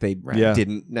demographic. They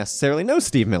didn't necessarily know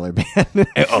Steve Miller Band.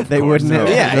 They wouldn't. No,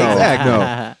 exactly.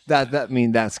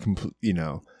 No, that's complete. You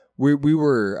know, we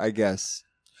were, I guess.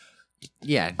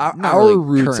 Yeah, our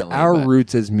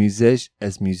roots as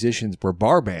musicians were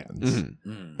bar bands,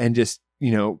 and just,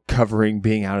 you know, covering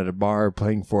being out at a bar,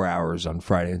 playing 4 hours on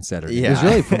Friday and Saturday. Yeah. It was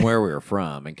really from where we were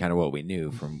from and kind of what we knew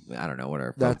from, I don't know, what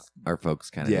our folks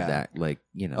kind of did that, like,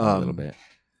 you know, a little bit.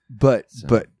 But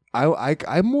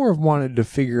I more wanted to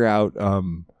figure out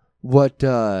what.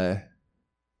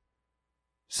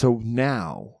 So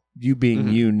now, you being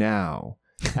you now,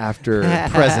 after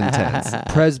present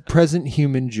tense, present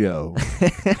human Joe,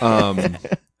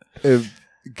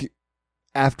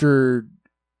 after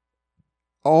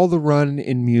all the run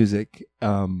in music,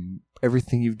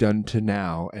 everything you've done to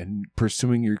now, and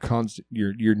pursuing your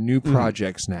new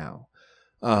projects now,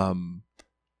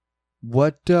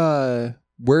 where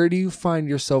do you find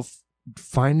yourself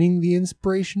finding the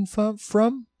inspiration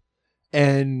from,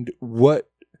 and what,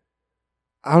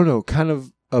 I don't know, kind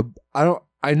of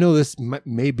I know this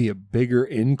may be a bigger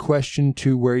in question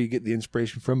to where you get the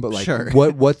inspiration from, but like,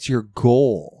 what's your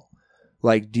goal?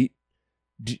 Like,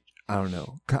 I don't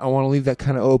know. I want to leave that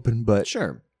kind of open, but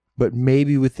but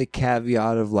maybe with the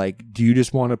caveat of like, do you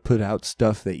just want to put out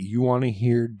stuff that you want to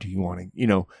hear? Do you want to,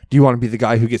 do you want to be the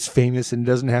guy who gets famous and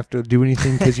doesn't have to do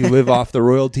anything because you live off the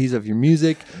royalties of your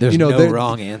music? There's no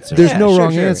wrong answer. There's no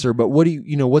wrong answer, but what do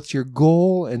you, what's your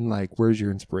goal and like, where's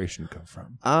your inspiration come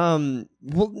from?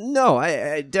 Well, no,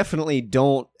 I definitely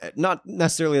don't, not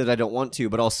necessarily that I don't want to,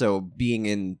 but also being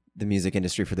in the music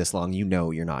industry for this long,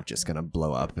 you're not just going to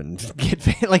blow up and get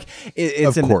like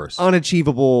it's an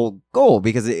unachievable goal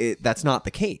because that's not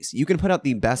the case. You can put out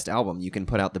the best album, you can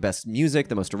put out the best music,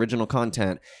 the most original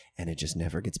content, and it just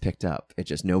never gets picked up. It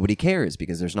just nobody cares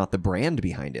because there's not the brand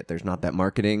behind it. There's not that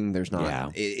marketing. There's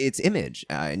not it's image,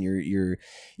 and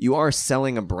you are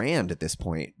selling a brand at this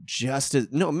point.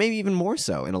 Maybe even more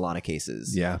so in a lot of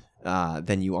cases. Yeah.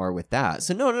 Than you are with that.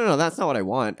 So no, that's not what I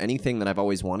want. Anything that I've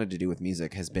always wanted to do with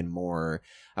music has been more,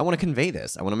 I want to convey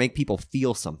this. I want to make people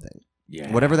feel something.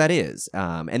 Yeah. Whatever that is.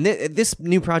 And this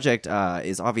new project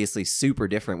is obviously super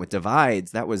different. With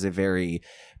Divides, that was a very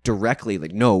directly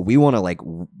like, no, we want to like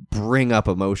bring up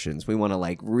emotions. We want to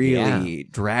like really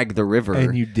drag the river.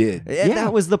 And you did. And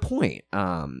that was the point.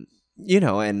 And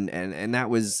that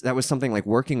was something like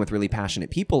working with really passionate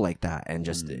people like that and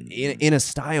just in a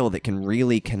style that can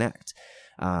really connect.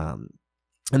 And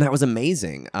that was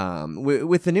amazing.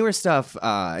 With the newer stuff,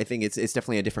 I think it's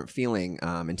definitely a different feeling.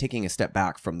 And taking a step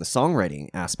back from the songwriting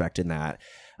aspect in that,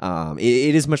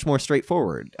 it is much more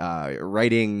straightforward.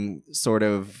 Writing sort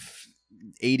of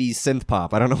 80s synth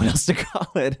pop. I don't know what else to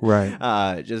call it.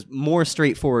 Right. Just more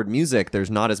straightforward music.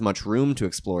 There's not as much room to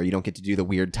explore. You don't get to do the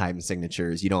weird time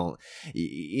signatures.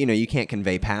 You can't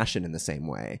convey passion in the same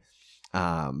way.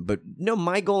 But no,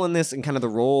 my goal in this and kind of the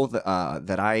role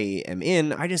that I am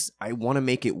in, I want to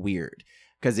make it weird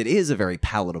because it is a very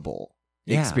palatable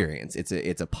experience.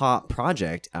 It's a pop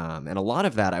project. And a lot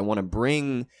of that, I want to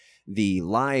bring the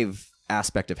live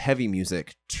aspect of heavy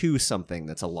music to something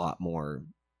that's a lot more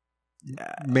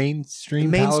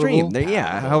mainstream,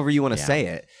 however you want to say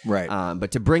it, right?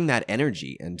 But to bring that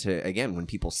energy and to, again, when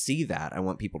people see that, I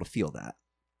want people to feel that.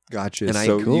 Gotcha. And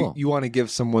so you want to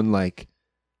give someone like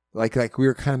we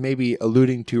were kind of maybe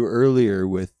alluding to earlier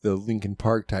with the Linkin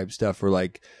Park type stuff, where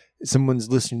like someone's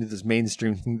listening to this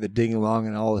mainstream thing, they're digging along,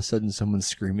 and all of a sudden someone's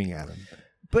screaming at them.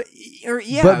 But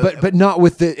not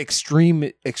with the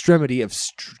extremity of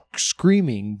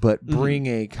screaming, but bring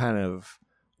a kind of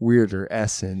weirder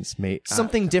essence,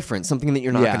 something different, something that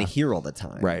you're not going to hear all the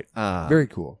time. Right. Very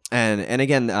cool. And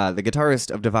again, the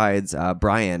guitarist of Divides,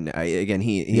 Brian, again,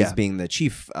 he's being the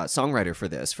chief songwriter for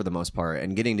this for the most part,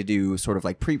 and getting to do sort of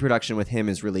like pre-production with him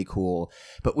is really cool.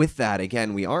 But with that,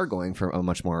 again, we are going for a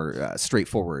much more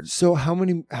straightforward. So how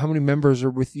many members are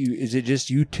with you? Is it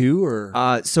just you two, or?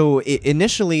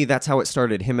 Initially, that's how it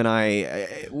started. Him and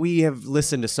I, we have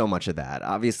listened to so much of that.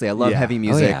 Obviously, I love heavy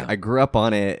music. I grew up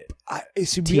on it.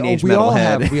 We all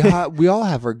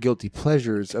have our guilty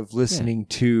pleasures of listening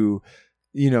to,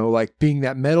 like being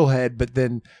that metalhead. But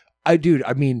then,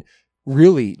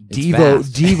 really,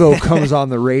 Devo comes on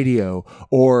the radio,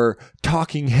 or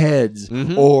Talking Heads,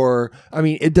 or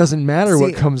it doesn't matter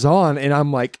what comes on, and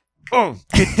I'm like, oh,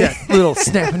 get that little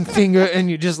snapping finger, and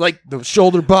you just like the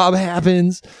shoulder bob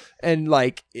happens. And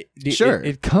like,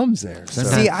 it comes there. So.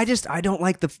 See, I don't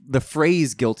like the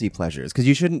phrase guilty pleasures, because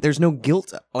you shouldn't. There's no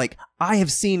guilt. Like, I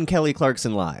have seen Kelly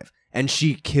Clarkson live, and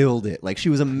she killed it. Like, she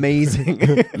was amazing.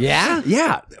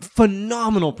 Yeah,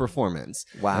 phenomenal performance.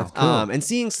 Wow, cool. And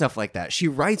seeing stuff like that, she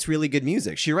writes really good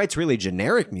music. She writes really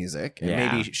generic music, and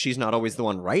maybe she's not always the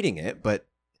one writing it, but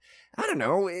I don't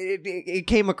know. It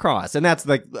came across, and that's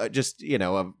like just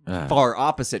a far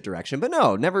opposite direction. But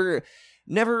no,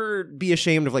 never be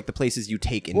ashamed of like the places you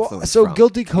take influence from.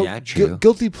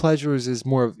 Guilty pleasures is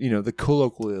more of the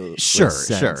colloquial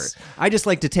sense. I just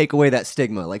like to take away that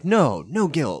stigma. Like, no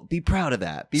guilt. Be proud of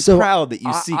that. Be proud that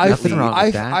you see nothing wrong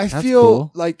with that. I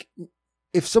feel like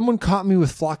if someone caught me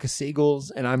with Flock of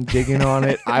Seagulls and I'm digging on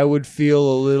it, I would feel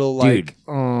a little like,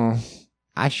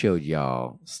 I showed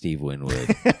y'all Steve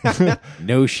Winwood.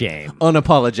 No shame.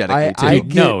 Unapologetically, too.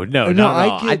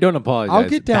 I don't apologize. I'll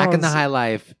get down back in the high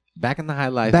life. Back in the high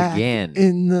life again.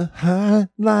 In the high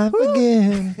life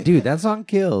again. Dude, that song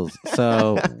kills.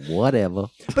 So, whatever.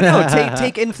 But no,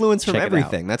 take influence from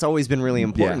everything. That's always been really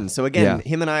important. Yeah. So again,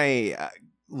 him and I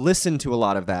listened to a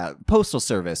lot of that. Postal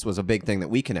Service was a big thing that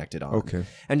we connected on. Okay.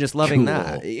 And just loving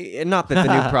that. And not that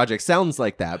the new project sounds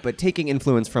like that, but taking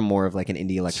influence from more of like an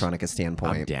indie electronica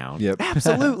standpoint. I'm down. Yep.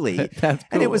 Absolutely. That's cool.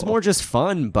 And it was more just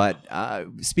fun. But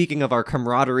speaking of our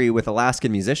camaraderie with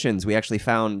Alaskan musicians, we actually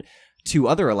found 2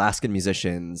 other Alaskan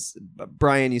musicians.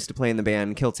 Brian used to play in the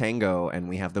band Kill Tango, and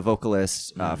we have the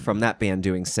vocalist from that band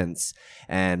doing synths.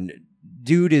 And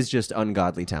dude is just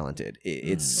ungodly talented.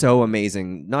 It's so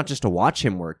amazing, not just to watch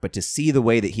him work, but to see the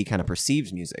way that he kind of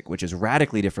perceives music, which is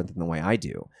radically different than the way I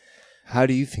do. How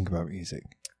do you think about music?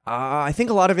 I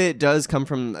think a lot of it does come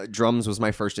from drums was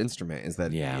my first instrument, is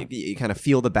that you kind of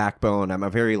feel the backbone. I'm a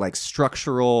very like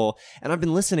structural, and I've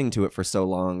been listening to it for so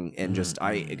long, and just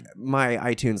my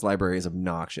iTunes library is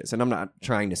obnoxious, and I'm not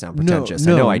trying to sound pretentious.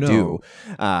 I know I do.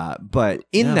 But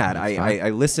in that,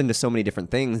 I listen to so many different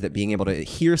things that being able to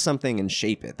hear something and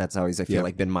shape it, that's always, I feel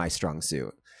like, been my strong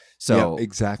suit. So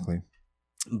exactly.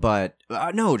 But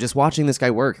no, just watching this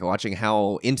guy work, watching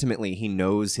how intimately he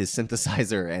knows his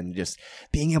synthesizer, and just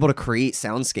being able to create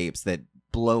soundscapes that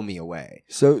blow me away.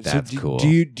 So cool. Do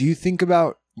you think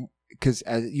about, because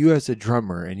as a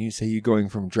drummer, and you say you going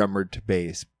from drummer to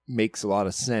bass makes a lot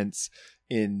of sense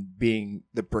in being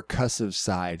the percussive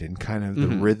side and kind of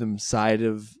the rhythm side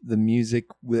of the music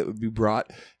that would be brought.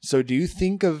 So do you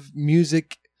think of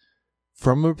music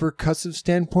from a percussive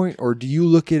standpoint, or do you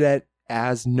look at it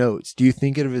as notes? Do you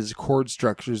think of it as chord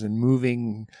structures and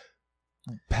moving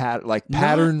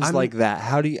patterns like that?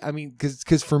 How do you, I mean,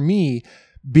 because for me,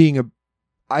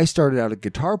 I started out a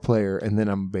guitar player and then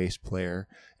I'm a bass player.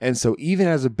 And so even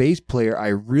as a bass player, I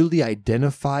really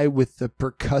identify with the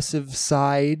percussive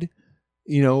side,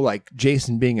 like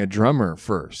Jason being a drummer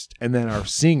first and then our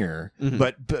singer,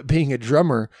 but being a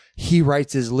drummer, he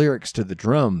writes his lyrics to the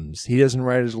drums. He doesn't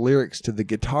write his lyrics to the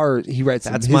guitar. He writes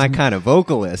my kind of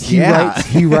vocalist. He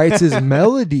writes his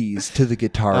melodies to the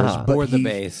guitars, or the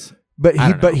bass.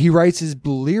 But he writes his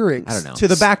lyrics to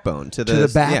the backbone, to the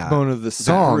backbone of the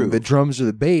song. The drums are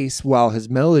the bass, while his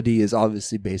melody is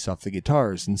obviously based off the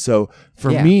guitars. And so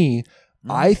for me,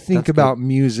 I think about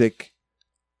music.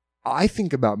 I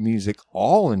think about music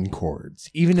all in chords,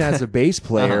 even as a bass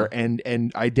player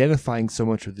and identifying so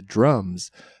much with the drums.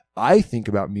 I think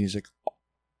about music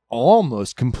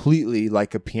almost completely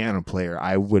like a piano player.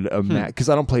 I would imagine, because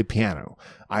I don't play piano.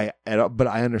 But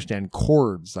I understand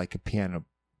chords like a piano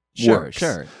works.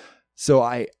 Sure. So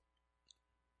I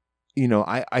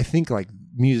think like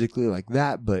musically like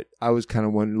that. But I was kind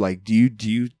of wondering, like, do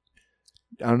you?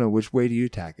 I don't know, which way do you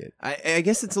attack it? I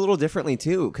guess it's a little differently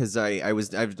too, because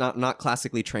I've not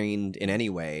classically trained in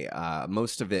any way.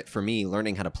 Most of it for me,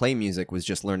 learning how to play music was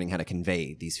just learning how to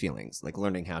convey these feelings, like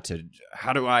learning how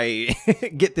do I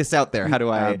get this out there? How do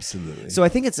I? Absolutely. So I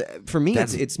think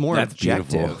it's more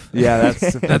objective. Beautiful. Yeah,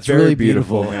 that's very really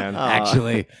beautiful, man.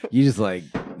 Actually, you just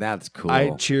that's cool.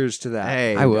 I cheers to that.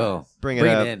 Hey, I will bring it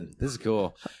up. in. This is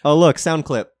cool. Oh look, sound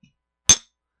clip.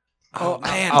 Oh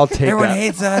man, I'll take everyone that.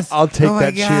 hates us. I'll take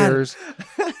that. God. Cheers.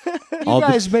 You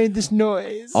guys made this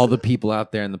noise. All the people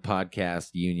out there in the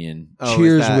podcast union.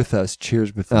 Cheers with us.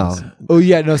 Cheers with us. Oh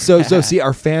yeah, no. So see,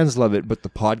 our fans love it, but the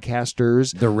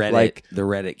podcasters, the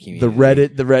Reddit community,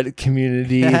 the Reddit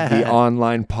community, the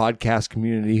online podcast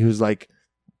community, who's like,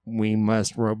 we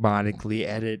must robotically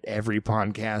edit every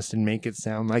podcast and make it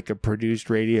sound like a produced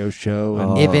radio show.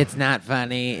 And if it's not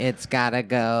funny, it's gotta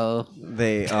go.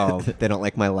 They don't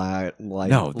like my live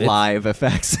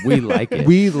effects. We like it.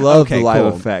 We love the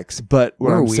live effects, but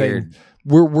what I'm saying,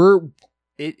 we're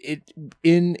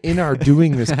in our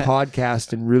doing this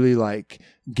podcast and really like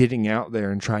getting out there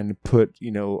and trying to put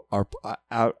our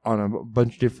out on a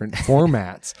bunch of different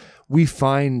formats. We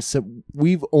find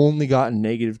we've only gotten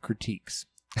negative critiques.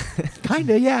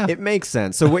 Kinda, yeah. It makes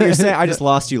sense. So what you're saying, I just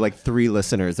lost you like 3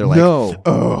 listeners. They're like, no.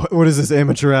 Oh, what is this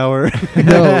amateur hour?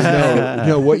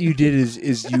 No. What you did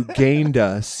is you gained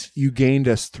us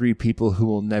 3 people who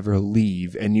will never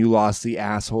leave, and you lost the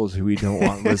assholes who we don't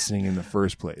want listening in the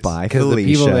first place. Bye, because the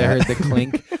people that heard the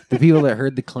clink, the people that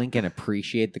heard the clink and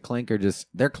appreciate the clink are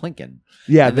they're clinking.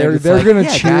 Yeah, they're like, gonna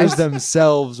cheers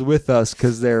themselves with us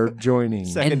because they're joining.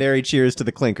 Secondary cheers to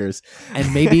the clinkers.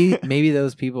 And maybe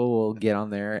those people will get on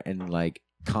there and like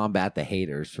combat the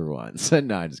haters for once.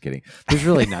 No, I'm just kidding. There's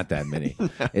really not that many.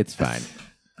 It's fine.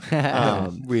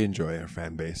 We enjoy our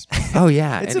fan base. Oh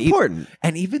yeah, it's important.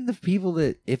 And even the people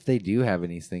that, if they do have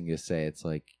anything to say, it's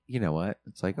like, you know what?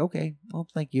 It's like, okay, well,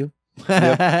 thank you.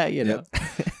 Yep. Yep.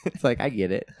 It's like, I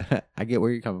get it. I get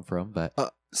where you're coming from, but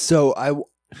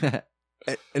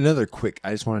another quick,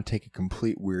 I just want to take a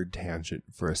complete weird tangent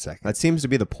for a second. That seems to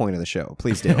be the point of the show.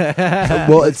 Please do.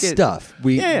 Well, it's stuff.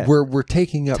 We're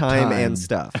taking up time and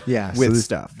stuff. Yeah, with so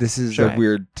stuff. This is the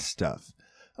weird stuff.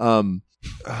 Do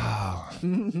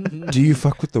you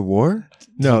fuck with the war?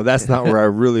 No, that's not where I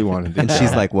really wanted to. And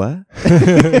she's like, what?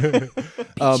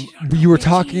 You were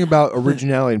talking about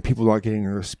originality and people not getting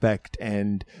respect,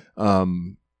 and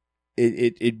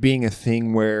it being a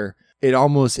thing where it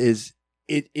almost is.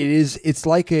 It's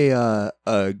like an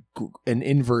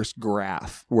inverse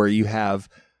graph where you have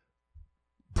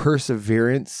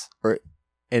perseverance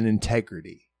and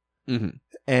integrity. Mm-hmm.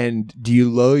 And do you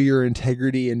lower your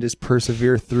integrity and just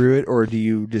persevere through it, or do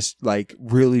you just like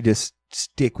really just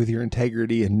stick with your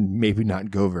integrity and maybe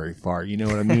not go very far? You know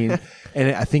what I mean?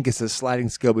 And I think it's a sliding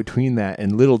scale between that.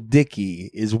 And Little Dicky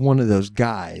is one of those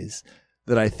guys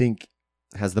that I think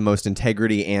has the most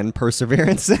integrity and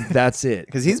perseverance. That's it.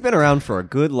 Because he's been around for a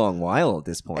good long while at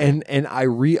this point. And I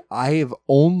have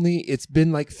only, it's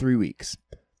been like 3 weeks.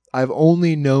 I've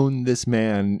only known this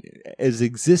man has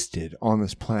existed on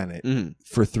this planet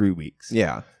for 3 weeks.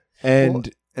 Yeah. And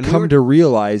come to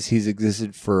realize he's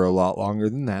existed for a lot longer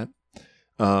than that.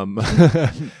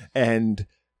 And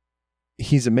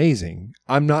he's amazing.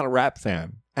 I'm not a rap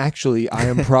fan. Actually, I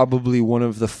am probably one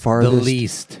of the farthest. The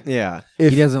least. Yeah.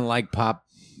 He doesn't like pop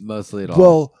mostly at all.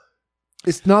 Well,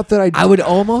 it's not that I would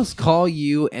almost call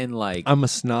you and like... I'm a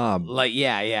snob. Like,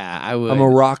 yeah, I would. I'm a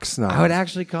rock snob. I would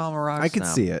actually call him a rock snob. I could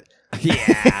see it.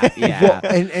 Yeah. Well,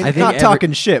 and I think not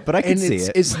talking shit, but I can see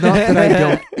it. It's not that I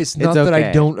don't. It's not that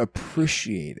I don't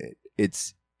appreciate it.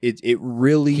 It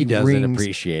really he doesn't rings.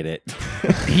 appreciate it.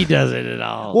 He doesn't at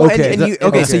all. Well,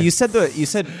 so you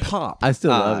said pop. I still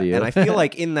love you, and I feel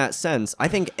like in that sense, I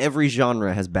think every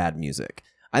genre has bad music.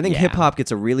 I think hip hop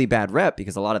gets a really bad rep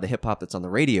because a lot of the hip hop that's on the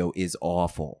radio is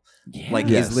awful. Yeah.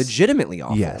 Is legitimately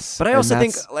awful. Yes. But I also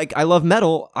think, like, I love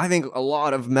metal. I think a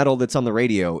lot of metal that's on the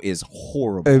radio is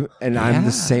horrible. And I'm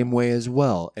the same way as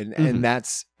well. And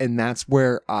that's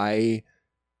where I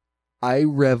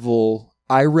revel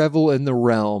in the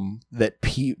realm that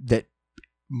that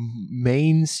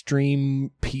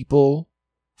mainstream people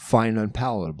find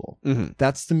unpalatable. Mm-hmm.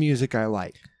 That's the music I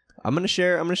like. I'm gonna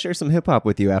share some hip hop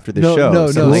with you after the show.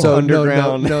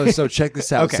 So check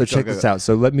this out. Okay, check this out.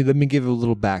 So let me give a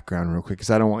little background real quick,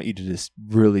 because I don't want you to just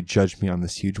really judge me on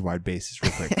this huge wide basis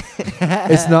real quick.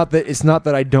 It's not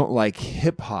that I don't like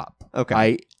hip hop.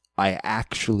 Okay. I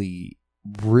actually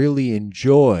really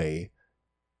enjoy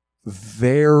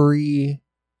very,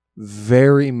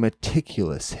 very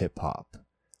meticulous hip hop.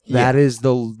 That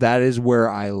is where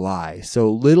I lie. So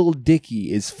Little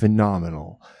Dicky is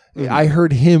phenomenal. Mm-hmm. I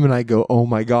heard him and I go, oh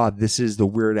my God, this is the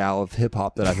Weird Al of hip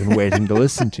hop that I've been waiting to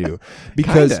listen to,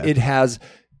 because it has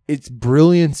its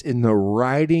brilliance in the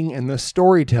writing and the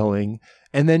storytelling.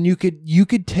 And then you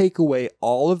could take away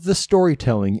all of the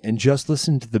storytelling and just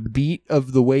listen to the beat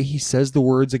of the way he says the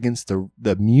words against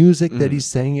the music that he's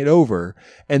saying it over.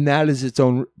 And that is its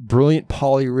own brilliant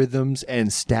polyrhythms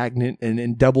and stagnant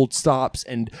and doubled stops.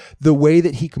 And the way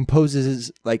that he composes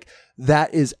is like,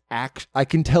 that is I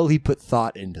can tell he put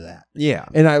thought into that. Yeah.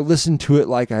 And I listen to it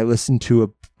like I listen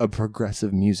to a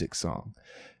progressive music song.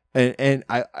 And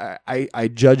I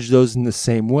judge those in the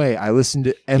same way. I listen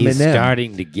to Eminem. He's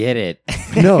starting to get it.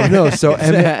 No. So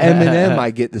Eminem,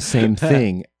 I get the same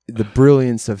thing. The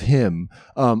brilliance of him.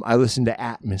 I listen to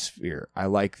Atmosphere. I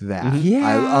like that.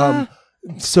 Yeah.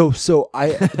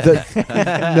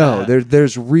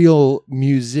 There's real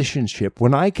musicianship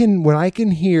when I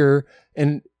can hear,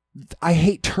 and I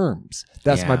hate terms.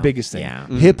 That's my biggest thing. Yeah.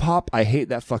 Hip hop, I hate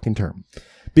that fucking term.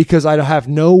 Because I have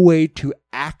no way to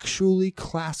actually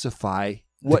classify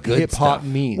what hip hop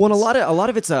means. Well, a lot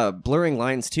of it's blurring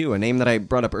lines too. A name that I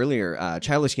brought up earlier,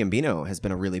 Childish Gambino, has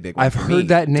been a really big one. I've heard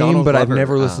that name, Donald but Glover, I've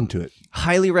never listened to it.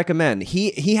 Highly recommend.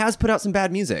 He has put out some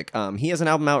bad music. He has an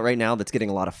album out right now that's getting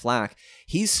a lot of flack.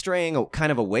 He's straying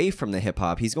kind of away from the hip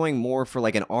hop. He's going more for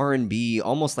like an R&B,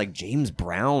 almost like James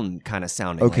Brown kind of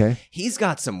sounding. Okay, like, he's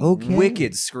got some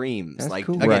wicked screams. That's like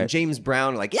cool. Again, Right. James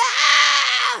Brown, like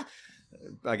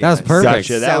That was perfect.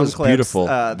 Gotcha. That was beautiful.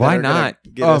 Why not?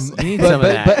 You need some of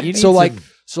that. You need so I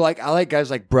like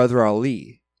guys like Brother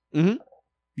Ali. Mm-hmm.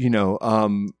 You know,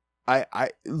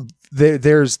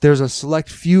 there's a select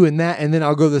few in that, and then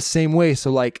I'll go the same way.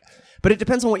 So like, but it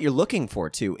depends on what you're looking for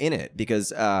too in it,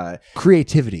 because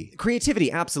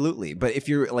creativity, absolutely. But if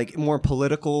you're like more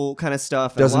political kind of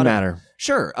stuff, doesn't matter.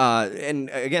 Sure.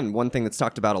 And again, one thing that's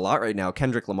talked about a lot right now,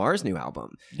 Kendrick Lamar's new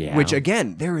album, which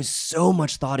again, there is so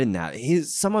much thought in that.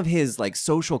 Some of his like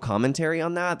social commentary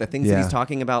on that, the things that he's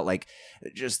talking about, like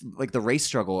just like the race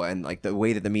struggle and like the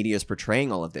way that the media is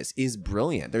portraying all of this is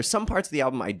brilliant. There's some parts of the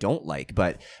album I don't like,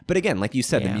 but again, like you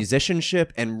said, the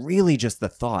musicianship and really just the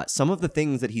thought, some of the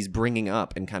things that he's bringing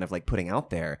up and kind of like putting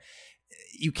out there,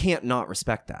 you can't not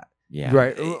respect that. Yeah.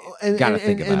 Right. And, gotta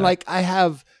think about it. Like I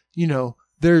have,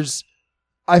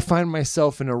 I find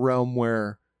myself in a realm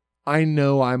where I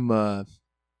know I'm a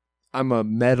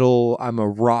metal, I'm a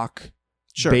rock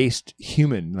based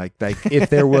human. Like if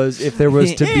there was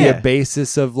to be a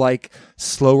basis of like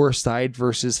slower side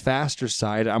versus faster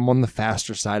side, I'm on the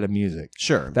faster side of music.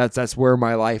 Sure. That's where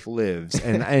my life lives.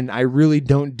 And I really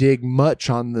don't dig much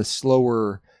on the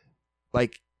slower,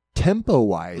 like tempo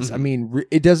wise. I mean,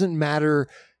 it doesn't matter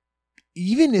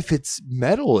even if it's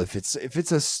metal, if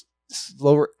it's a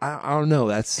slower, I don't know.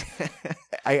 That's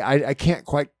I can't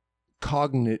quite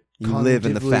cognate. You live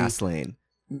in the fast lane.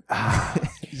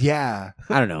 Yeah.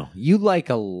 I don't know. You like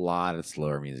a lot of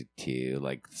slower music too,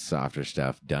 like softer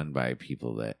stuff done by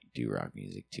people that do rock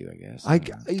music too, I guess. I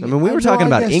mean, we were talking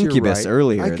about Incubus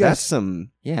earlier. That's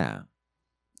some... Yeah.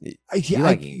 You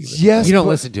like Incubus. Yes. You don't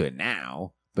listen to it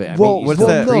now, but I well, mean, you still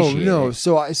appreciate no.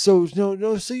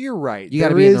 it. So you're right. You got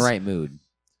to be in the right mood.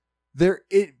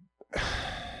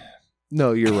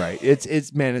 No, you're right.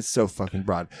 It's so fucking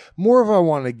broad. More of I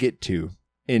want to get to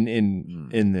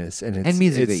in this, and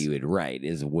music that you would write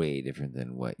is way different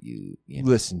than what you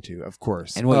listen to, of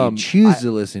course, and what you choose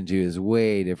to listen to is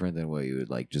way different than what you would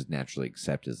like just naturally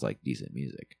accept as like decent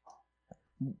music.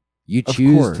 You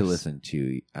choose to listen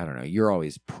to, I don't know. You're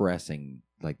always pressing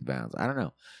like the bounds. I don't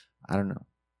know.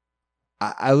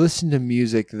 I listen to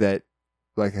music that,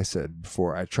 like I said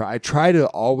before, I try to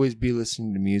always be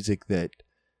listening to music that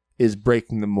is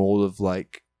breaking the mold of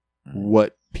like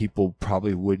what people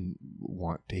probably wouldn't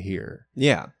want to hear.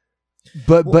 Yeah.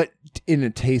 But in a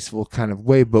tasteful kind of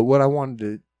way. But what I wanted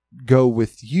to go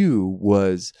with you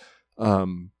was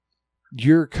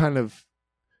you're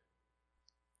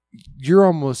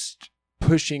almost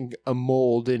pushing a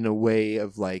mold in a way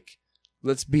of like,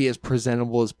 let's be as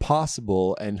presentable as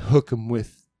possible and hook them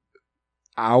with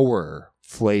our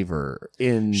flavor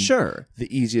in the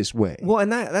easiest way. Well, and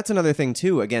that's another thing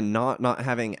too. Again, not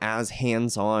having as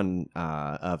hands-on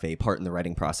of a part in the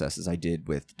writing process as I did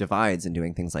with Divides and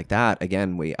doing things like that.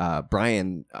 Again,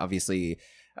 Brian obviously.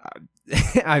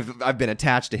 I've been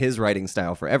attached to his writing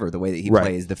style forever, the way that he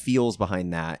plays, the feels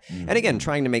behind that. Mm-hmm. And again,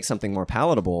 trying to make something more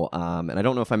palatable. And I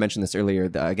don't know if I mentioned this earlier,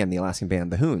 again, the Alaskan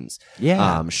band, The Hoons.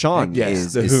 Yeah. Sean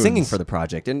is singing for the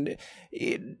project. And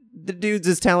the dude's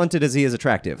as talented as he is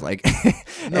attractive. Like,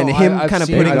 and him kind of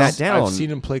putting that down. I've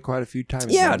seen him play quite a few times.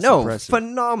 Yeah,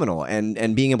 phenomenal.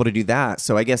 And being able to do that.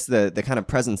 So I guess the kind of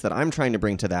presence that I'm trying to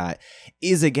bring to that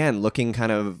is, again, looking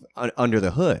kind of under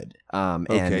the hood. And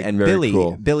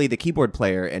Billy, the keyboard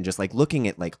player, and just like looking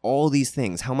at like all these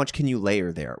things. How much can you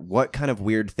layer there? What kind of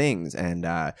weird things? And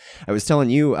I was telling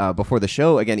you before the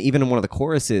show, again, even in one of the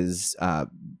choruses,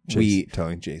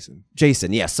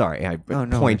 Jason. Yeah, sorry.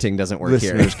 Pointing doesn't work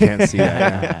Listeners here. Listeners can't see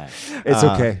that. Yeah. It's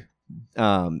okay.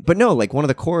 But no, like one of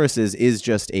the choruses is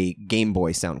just a Game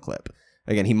Boy sound clip.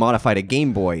 Again, he modified a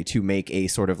Game Boy to make a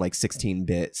sort of like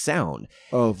 16-bit sound.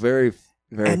 Oh, very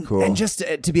cool. And just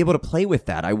to be able to play with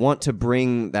that, I want to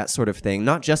bring that sort of thing,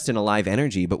 not just in a live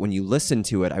energy, but when you listen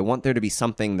to it, I want there to be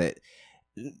something that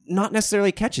not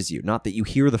necessarily catches you. Not that you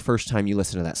hear the first time you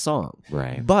listen to that song.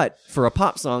 Right. But for a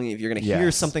pop song, if you're going to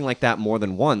hear something like that more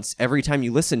than once, every time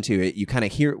you listen to it, you kind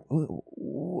of hear,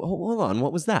 hold on,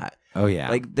 what was that? Oh, yeah.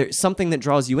 Like there's something that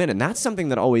draws you in. And that's something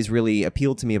that always really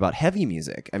appealed to me about heavy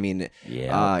music. I mean,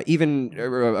 even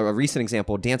a recent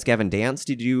example, Dance Gavin Dance.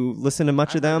 Did you listen to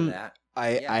much of them?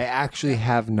 I actually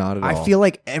have not at all. I feel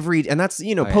like and that's,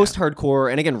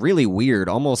 post-hardcore, and again, really weird.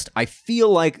 Almost, I feel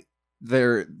like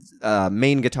their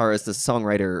main guitarist, the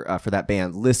songwriter for that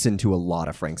band, listened to a lot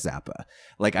of Frank Zappa.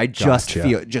 Like, I just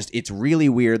feel, it's really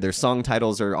weird. Their song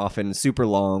titles are often super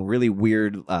long, really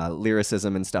weird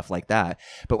lyricism and stuff like that.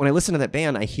 But when I listen to that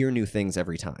band, I hear new things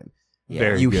every time.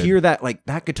 Yeah. You hear that, like,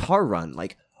 that guitar run,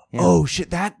 like, oh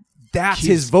shit, that's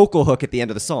his vocal hook at the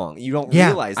end of the song. You don't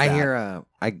realize that. I hear,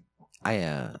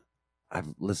 I've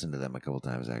listened to them a couple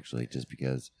times actually, just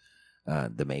because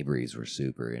the Mabrys were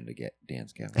super into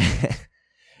Dance Gavin.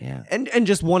 Yeah, and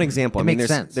just one example. It makes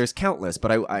sense. There's countless,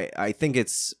 but I think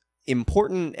it's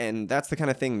important, and that's the kind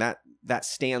of thing that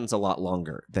stands a lot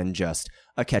longer than just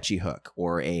a catchy hook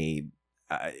or a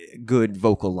good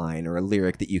vocal line or a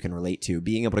lyric that you can relate to.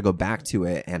 Being able to go back to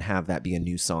it and have that be a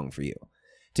new song for you.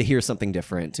 To hear something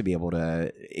different, to be able to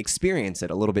experience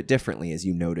it a little bit differently as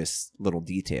you notice little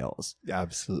details.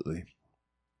 Absolutely.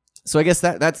 So I guess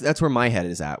that's where my head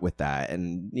is at with that.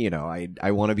 And,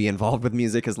 I want to be involved with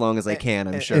music as long as I can,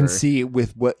 I'm sure. And see,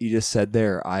 with what you just said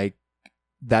there,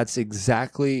 that's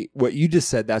exactly what you just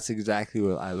said. That's exactly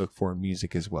what I look for in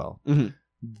music as well. Mm-hmm.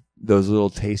 Those little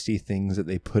tasty things that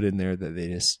they put in there that they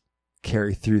just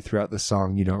carry throughout the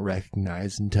song you don't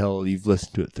recognize until you've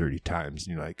listened to it 30 times.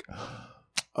 And you're like,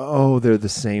 oh, they're the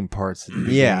same parts at the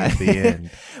beginning at the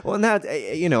end. Well, and that,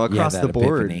 across the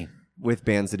board. with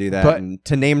bands to do that. But- And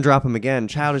to name drop them again,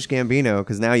 Childish Gambino,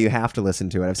 because now you have to listen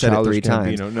to it. I've said Childish it 3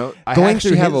 times. Gambino. No, I Going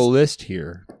actually through have a his- list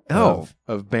here Oh.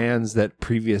 of bands that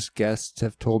previous guests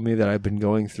have told me that I've been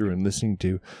going through and listening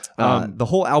to. The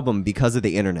whole album, Because of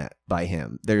the Internet, by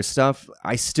him. There's stuff,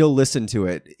 I still listen to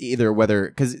it, either whether,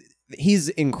 because he's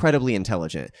incredibly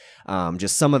intelligent.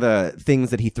 Just some of the things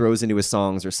that he throws into his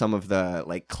songs or some of the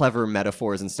like clever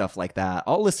metaphors and stuff like that.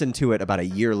 I'll listen to it about a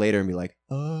year later and be like,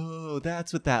 oh,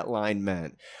 that's what that line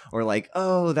meant. Or like,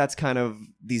 oh, that's kind of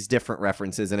these different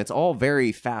references. And it's all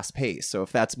very fast paced. So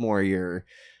if that's more your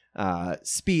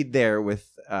speed there with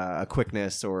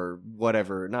quickness or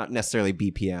whatever, not necessarily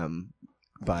BPM,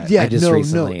 but yeah, I just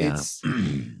recently,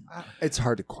 it's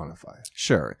hard to quantify.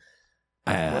 Sure.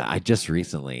 I just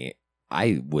recently,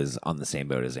 I was on the same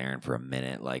boat as Aaron for a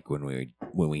minute, like when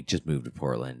we just moved to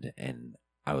Portland, and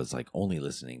I was like only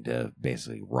listening to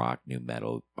basically rock, new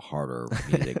metal, harder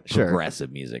music, Sure. progressive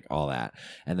music, all that.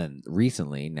 And then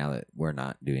recently, now that we're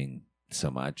not doing so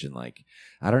much, and like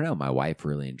I don't know, my wife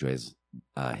really enjoys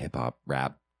hip hop,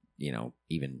 rap,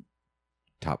 even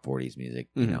top 40s music.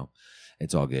 You know,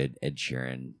 it's all good. Ed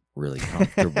Sheeran, really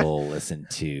comfortable. Listen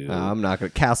to. I'm not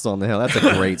going to Castle on the Hill. That's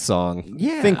a great song.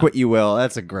 Yeah. Think what you will.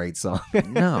 That's a great song.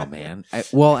 No, man.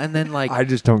 And then like I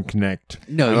just don't connect.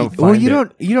 no, I don't you find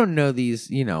you don't know these.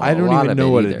 I don't even know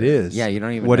what it is. Yeah, you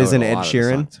don't even. What know is an a Ed lot of the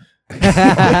Sheeran? songs.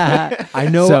 I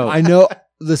know. So- I know.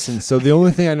 Listen. So the only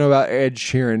thing I know about Ed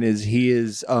Sheeran is he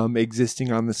is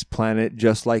existing on this planet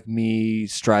just like me,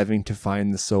 striving to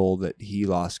find the soul that he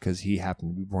lost because he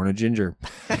happened to be born a ginger.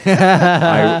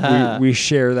 We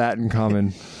share that in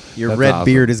common. Your That's red awesome.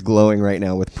 beard is glowing right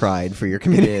now with pride for your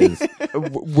community.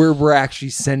 We're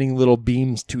actually sending little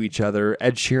beams to each other.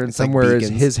 Ed Sheeran It's like somewhere is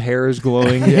beacons. his hair is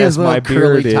glowing. His Yes, my little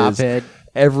curly beard top is. head.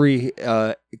 Every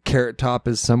carrot top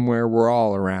is somewhere. We're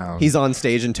all around. He's on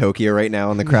stage in Tokyo right now,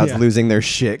 and the crowd's Yeah. losing their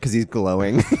shit because he's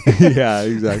glowing. Yeah,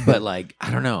 exactly. But like, I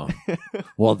don't know.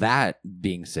 Well, that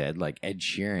being said, like Ed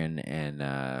Sheeran and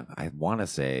I want to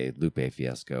say Lupe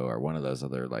Fiasco or one of those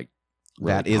other like.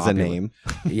 Really That is popular- a name.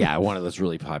 Yeah, one of those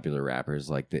really popular rappers.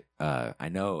 Like the, I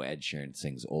know Ed Sheeran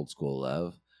sings "Old School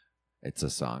Love." It's a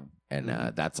song, and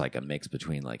that's like a mix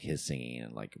between like his singing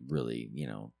and like really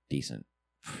decent,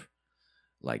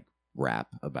 like rap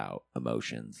about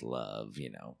emotions, love.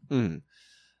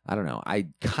 I don't know. I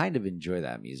kind of enjoy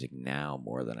that music now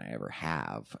more than I ever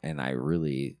have, and I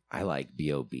like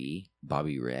B.O.B.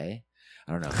 Bobby Ray.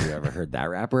 I don't know if you ever heard that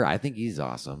rapper. I think he's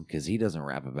awesome because he doesn't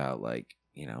rap about like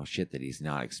shit that he's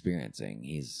not experiencing.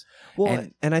 He's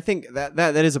And I think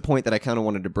that is a point that I kind of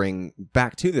wanted to bring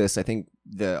back to this. I think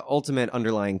the ultimate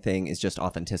underlying thing is just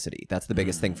authenticity. That's the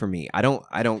biggest thing for me. I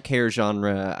don't care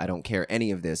genre. I don't care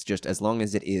any of this. Just as long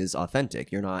as it is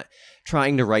authentic. You're not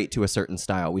trying to write to a certain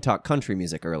style. We talked country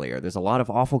music earlier. There's a lot of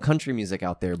awful country music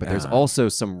out there, but there's also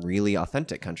some really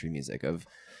authentic country music of.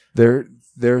 There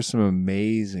are some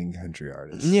amazing country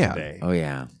artists today. Oh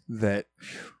yeah. That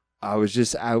I was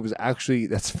actually,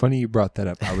 that's funny you brought that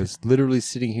up. I was literally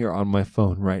sitting here on my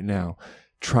phone right now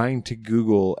trying to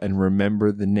Google and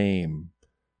remember the name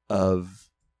of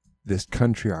this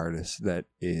country artist that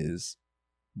is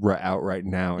out right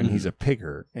now, and he's a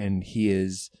pigger, and he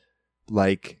is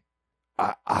like,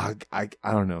 I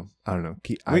don't know.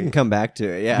 We can come back to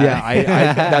it. Yeah. Yeah, I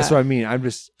that's what I mean.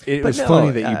 It was funny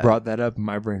that you yeah. brought that up.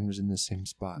 My brain was in the same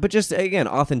spot. But just, again,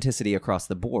 authenticity across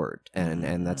the board.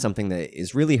 And that's something that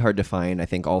is really hard to find. I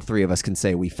think all three of us can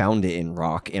say we found it in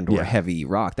rock and or heavy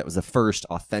rock. That was the first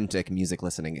authentic music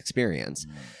listening experience.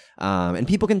 And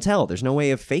people can tell. There's no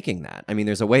way of faking that. I mean,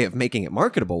 there's a way of making it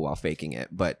marketable while faking it.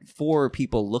 But for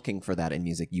people looking for that in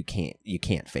music, you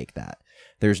can't fake that.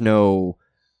 There's no...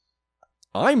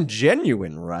 I'm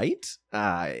genuine, right?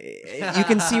 You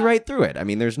can see right through it. I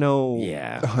mean, there's no...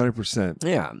 Yeah. 100%.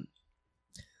 Yeah.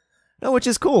 No, which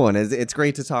is cool, and it's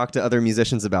great to talk to other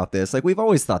musicians about this. Like, we've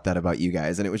always thought that about you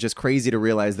guys, and it was just crazy to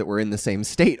realize that we're in the same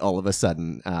state all of a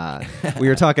sudden. We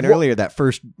were talking earlier, that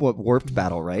first Warped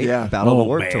battle, right? Yeah. Battle of the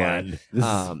Warped Tour.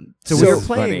 So we were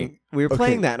playing... We were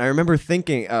playing that, and I remember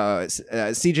thinking,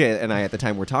 CJ and I at the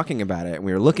time were talking about it, and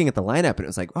we were looking at the lineup, and it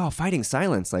was like, oh, Fighting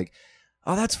Silence, like...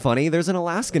 Oh, that's funny. There's an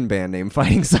Alaskan band named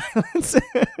Fighting Silence.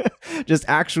 Just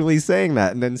actually saying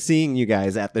that and then seeing you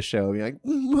guys at the show. You're like,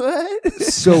 what?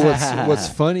 So what's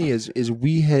funny is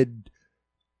we had,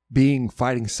 being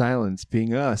Fighting Silence,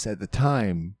 being us at the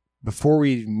time, before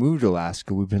we moved to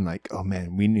Alaska, we've been like, oh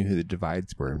man, we knew who the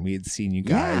Divides were, and we had seen you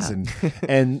guys, and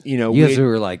you know, you guys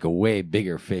were like a way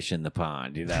bigger fish in the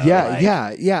pond, you know.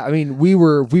 Yeah. I mean, we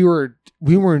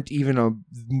weren't even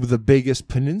the biggest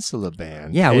peninsula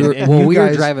band. Yeah, we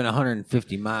were driving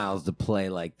 150 miles to play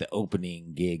like the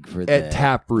opening gig at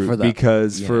Taproot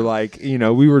because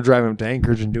we were driving up to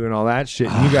Anchorage and doing all that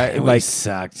shit. And you guys we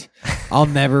sucked. I'll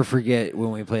never forget when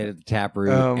we played at the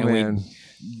Taproot. Oh man.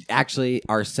 Actually,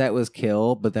 our set was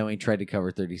Kill, but then we tried to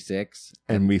cover 36.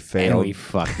 And we failed. And we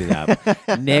fucked it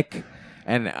up. Nick,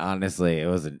 and honestly, it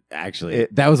wasn't actually,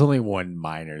 that was only one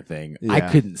minor thing. Yeah. I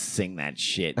couldn't sing that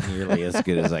shit nearly as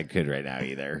good as I could right now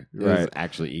either. It was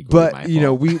actually equally my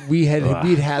fault.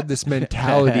 We'd had this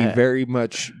mentality very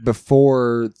much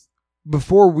before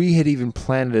we had even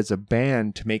planned as a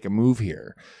band to make a move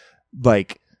here.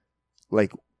 Like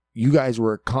you guys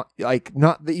were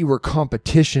not that you were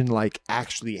competition, like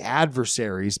actually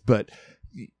adversaries, but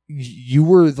you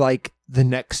were like the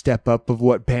next step up of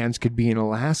what bands could be in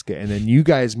Alaska. And then you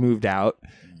guys moved out,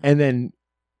 and then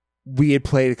we had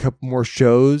played a couple more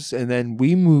shows, and then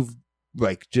we moved.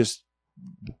 Very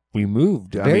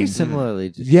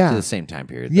similarly to the same time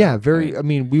period. Yeah, very. Right? I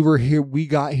mean, we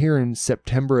got here in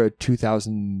September of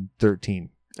 2013.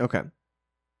 Okay.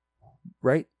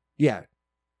 Right? Yeah.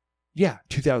 Yeah,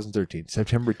 2013,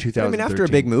 September 2013. I mean, after a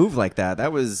big move like that,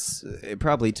 it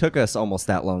probably took us almost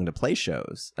that long to play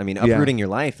shows. I mean, uprooting your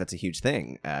life, that's a huge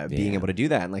thing. Being able to do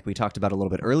that, and like we talked about a little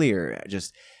bit earlier,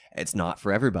 it's not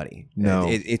for everybody. No.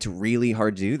 It's really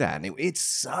hard to do that, and it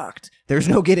sucked. There's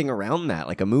no getting around that.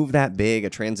 Like a move that big, a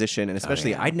transition, and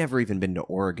especially I'd never even been to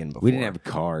Oregon before. We didn't have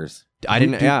cars.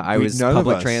 I was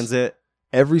public transit.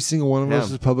 Every single one of us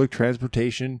was public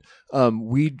transportation.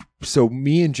 So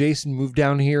me and Jason moved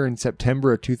down here in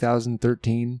September of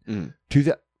 2013.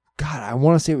 God, I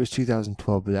want to say it was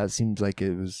 2012, but that seems like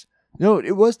it was. No,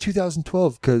 it was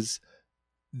 2012 because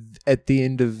at the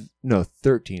end of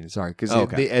 13. Sorry, because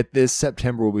at this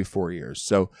September will be 4 years.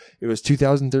 So it was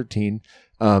 2013,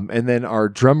 and then our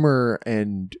drummer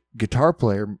and guitar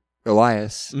player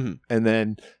Elias, and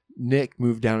then Nick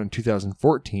moved down in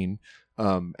 2014.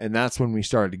 And that's when we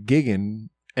started gigging,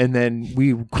 and then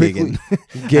we quickly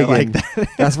gigging. I like that.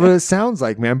 That's what it sounds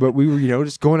like, man. But we were,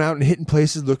 just going out and hitting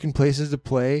places, looking places to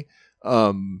play.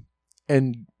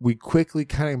 And we quickly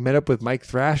kind of met up with Mike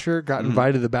Thrasher, got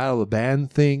invited to the Battle of the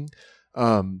Band thing.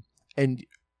 And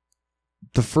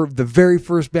the very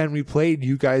first band we played,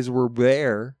 you guys were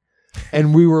there,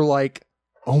 and we were like,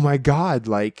 oh my God,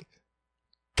 like,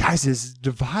 guys, this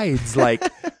Divides,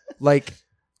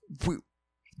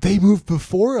 they moved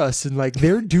before us, and like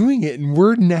they're doing it, and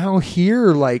we're now here.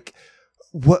 Like,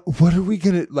 what are we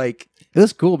gonna like? It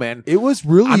was cool, man. It was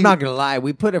really. I'm not gonna lie.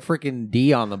 We put a freaking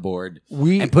D on the board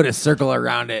and put a circle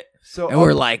around it, and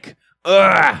we're like,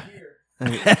 ugh.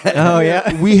 Oh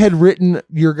yeah, we had written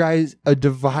your guys a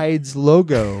Divides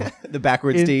logo, the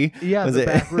backwards D. Yeah, was the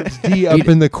backwards D up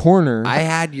in the corner. I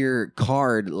had your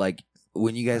card like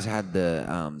when you guys had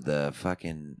the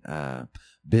fucking.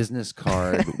 Business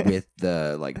card with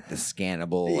the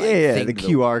scannable thing, the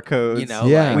QR codes.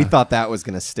 We thought that was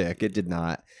gonna stick. It did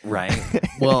not. Right.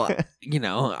 Well,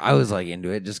 I was like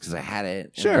into it just because I had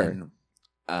it. Sure. And then,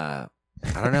 I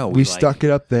don't know. We stuck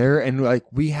it up there, and like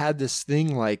we had this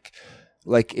thing like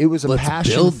it was a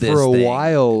passion for a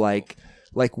while.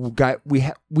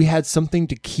 We had something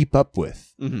to keep up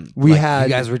with. Mm-hmm. You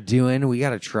guys were doing. We got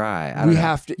to try. I don't know.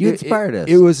 Have to. You inspired us.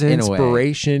 It was an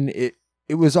inspiration.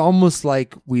 It was almost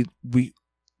like we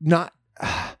not.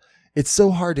 It's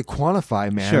so hard to quantify,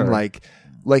 man. Sure. Like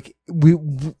we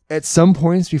at some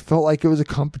points we felt like it was a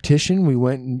competition. We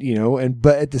went and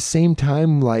but at the same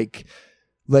time like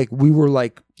we were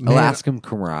like Alaskan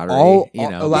camaraderie.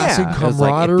 Alaskan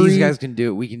camaraderie. Like, if these guys can do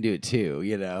it, we can do it too.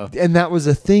 And that was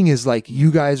the thing is like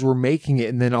you guys were making it,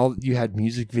 and then you had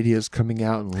music videos coming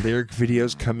out and lyric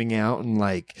videos coming out, and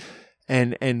like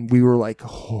and we were like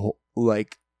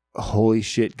holy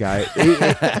shit, guy.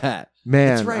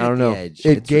 Man, right, I don't know.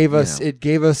 It gave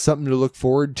us something to look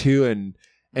forward to, and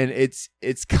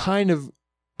it's kind of,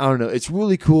 I don't know, it's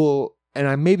really cool. And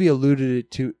I maybe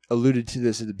alluded to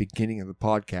this at the beginning of the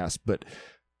podcast, but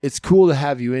it's cool to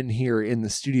have you in here in the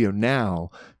studio now,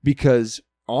 because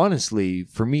honestly,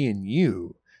 for me and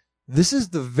you, this is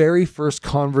the very first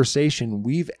conversation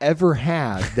we've ever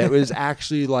had that was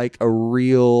actually like a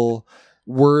real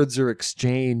words are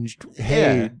exchanged.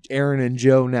 Hey, Aaron and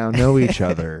Joe now know each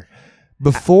other.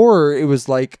 Before it was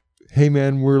like, hey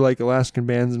man, we're like Alaskan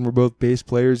bands and we're both bass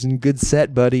players and good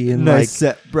set, buddy. And nice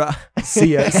set, bruh.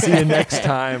 See ya next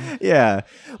time. Yeah.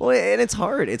 Well, and it's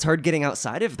hard. It's hard getting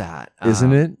outside of that.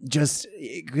 Isn't it? Just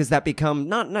because that become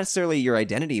not necessarily your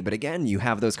identity, but again, you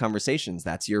have those conversations.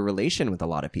 That's your relation with a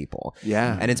lot of people.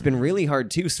 Yeah. And it's been really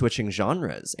hard too, switching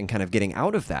genres and kind of getting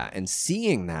out of that and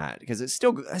seeing that, because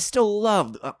I still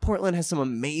love, Portland has some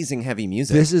amazing heavy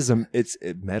music. This is it's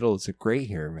metal. It's great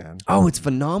here, man. Oh, it's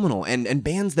phenomenal. And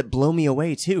bands that blow me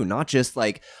away too. Not just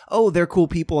like, oh, they're cool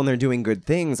people and they're doing good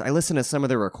things. I listen to some of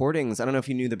their recordings. I don't know if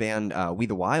you knew the band We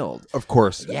the Wild. Of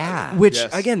course. Yeah. Which,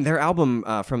 again, their album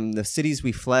From the Cities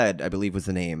We Fled, I believe was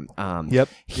the name.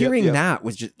 Hearing that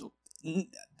was just...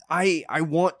 I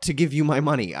want to give you my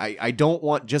money. I don't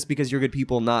want, just because you're good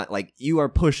people, not like, you are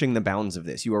pushing the bounds of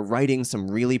this. You are writing some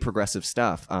really progressive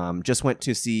stuff. Just went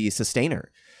to see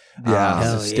Sustainer.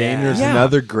 Sustainer's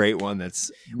another great one.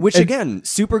 Again,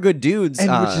 super good dudes. And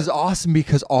which is awesome,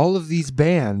 because all of these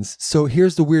bands, so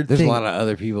here's the weird thing. There's a lot of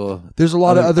other people. There's a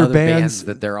lot of other bands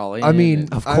that they're all in. I mean,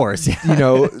 of course,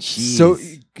 so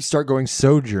you start going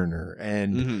Sojourner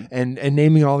and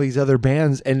naming all these other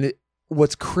bands. And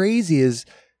what's crazy is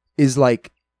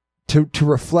like to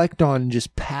reflect on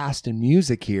just past and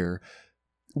music here.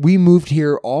 We moved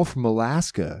here all from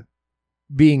Alaska,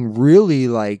 being really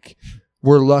like,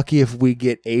 we're lucky if we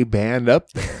get a band up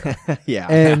there.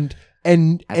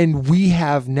 And we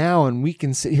have now, and we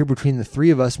can sit here between the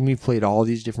three of us, and we've played all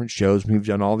these different shows, we've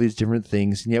done all these different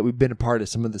things, and yet we've been a part of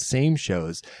some of the same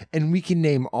shows, and we can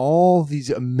name all these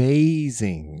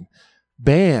amazing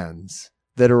bands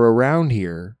that are around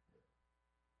here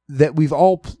that we've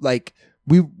all like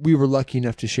we were lucky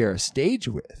enough to share a stage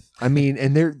with. I mean,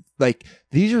 and they're like,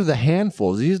 these are the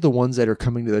handfuls, these are the ones that are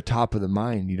coming to the top of the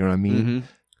mind, you know what I mean? Mm-hmm.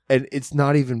 And it's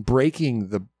not even breaking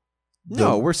the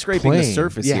No, we're scraping the plane.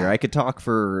 surface here. I could talk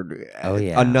for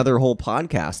another whole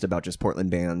podcast about just Portland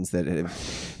bands that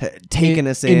have taken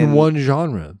us in one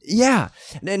genre. Yeah,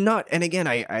 and again,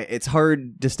 I it's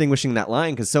hard distinguishing that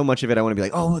line, because so much of it I want to be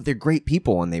like, oh, they're great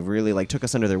people and they really like took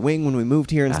us under their wing when we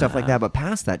moved here and stuff like that. But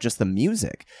past that, just the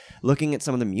music, looking at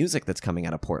some of the music that's coming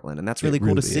out of Portland, and that's really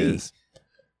cool to see.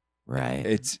 Right.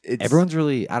 It's everyone's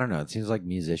really, I don't know. It seems like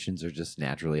musicians are just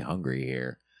naturally hungry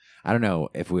here. I don't know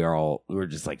if we're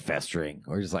just like festering.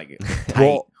 We're just like tight.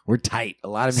 Well, we're tight. A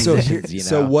lot of musicians,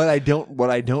 So what I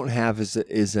don't have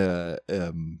is a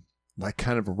like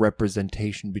kind of a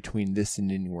representation between this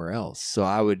and anywhere else. So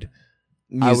I would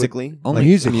musically only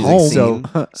music home.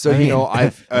 So you know,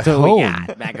 I've at home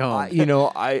back home.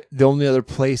 The only other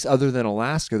place other than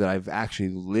Alaska that I've actually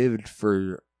lived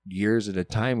for years at a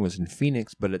time was in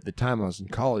Phoenix. But at the time I was in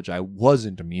college, I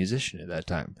wasn't a musician at that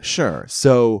time. Sure.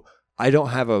 So I don't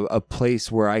have a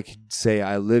place where I could say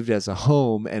I lived as a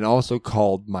home and also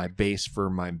called my base for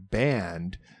my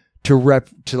band to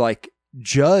like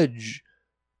judge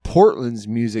Portland's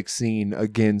music scene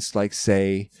against, like,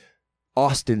 say,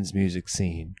 Austin's music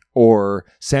scene or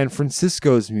San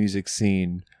Francisco's music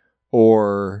scene,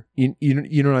 or you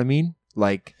know what I mean?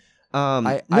 Like,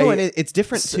 and it's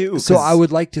different too. So I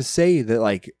would like to say that,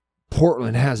 like,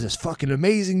 Portland has this fucking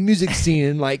amazing music scene,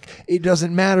 and like, it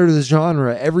doesn't matter the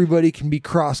genre. Everybody can be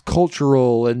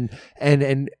cross-cultural,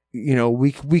 and you know,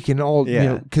 we can all, you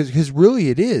know, because really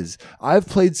it is. I've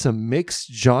played some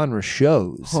mixed genre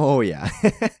shows. Oh yeah.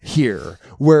 Here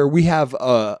where we have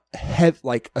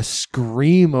like a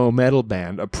screamo metal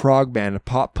band, a prog band, a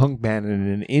pop punk band,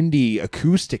 and an indie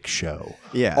acoustic show.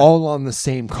 Yeah. All on the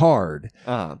same card.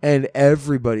 And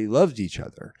everybody loved each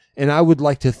other. And I would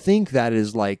like to think that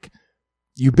is like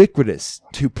ubiquitous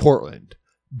to Portland,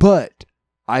 but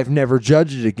I've never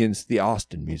judged it against the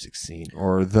Austin music scene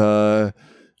or the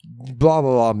blah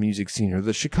blah blah music scene or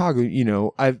the Chicago. You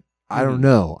know, I don't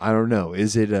know.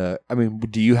 Is it I mean,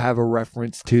 do you have a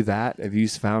reference to that? Have you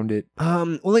found it?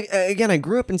 Well, like, again, I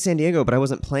grew up in San Diego, but I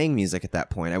wasn't playing music at that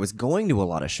point. I was going to a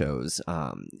lot of shows.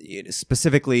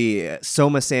 Specifically,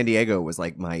 Soma San Diego was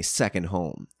like my second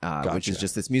home, which is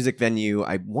just this music venue.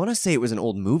 I want to say it was an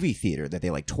old movie theater that they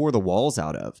like tore the walls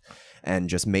out of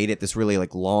and just made it this really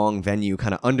like long venue,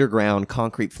 kind of underground,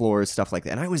 concrete floors, stuff like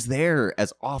that. And I was there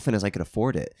as often as I could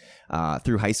afford it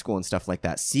through high school and stuff like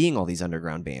that, seeing all these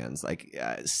underground bands, like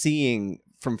seeing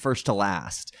From First to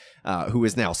Last, who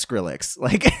is now Skrillex,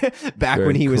 like back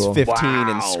when he was 15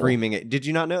 and screaming it. Did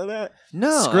you not know that?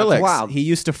 No, Skrillex. wow. He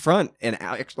used to front and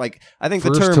like, I think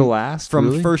First the term to Last, From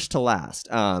really? First to Last,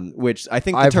 which I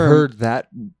think I've heard that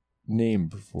name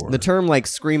before. The term like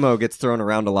screamo gets thrown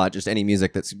around a lot. Just any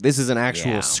music this is an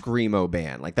actual screamo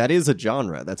band. Like that is a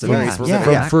genre. That's a very specific.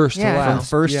 From first to last. From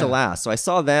first to last. So I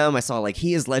saw them. I saw like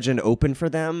He Is Legend open for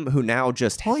them, who now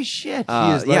just holy shit.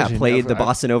 Played the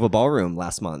Bossa Nova Ballroom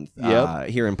last month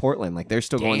here in Portland. Like they're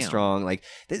still going strong. Like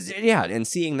and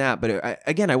seeing that. But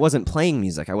I wasn't playing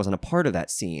music. I wasn't a part of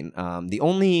that scene. The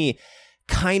only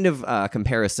kind of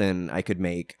comparison I could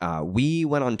make, we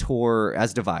went on tour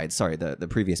as Divide, the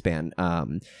previous band.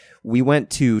 We went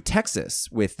to Texas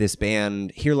with this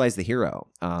band, Here Lies the Hero,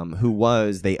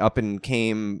 they up and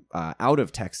came out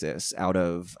of Texas, out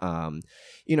of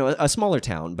a smaller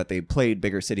town, but they played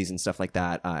bigger cities and stuff like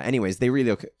that. Anyways, they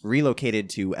relocated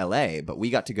to LA, but we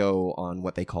got to go on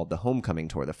what they called the homecoming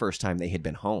tour, the first time they had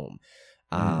been home.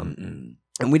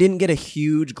 And we didn't get a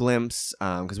huge glimpse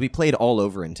because we played all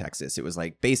over in Texas. It was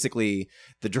like basically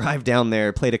the drive down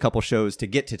there, played a couple shows to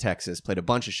get to Texas, played a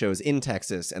bunch of shows in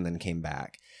Texas, and then came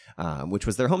back, which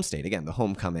was their home state. Again, the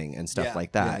homecoming and stuff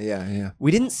like that. Yeah.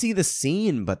 We didn't see the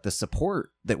scene, but the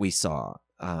support that we saw,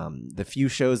 the few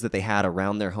shows that they had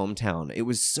around their hometown, it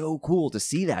was so cool to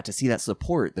see that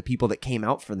support, the people that came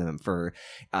out for them. For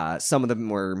some of them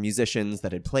were musicians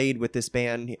that had played with this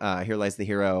band, Here Lies the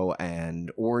Hero,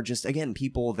 or just again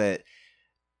people that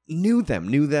knew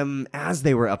them as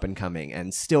they were up and coming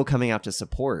and still coming out to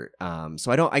support.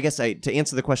 So to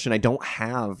answer the question, I don't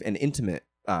have an intimate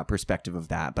perspective of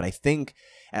that, but I think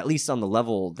at least on the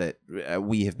level that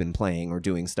we have been playing or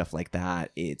doing stuff like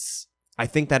that, I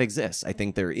think that exists. I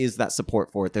think there is that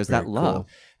support for it. There's that love. Cool.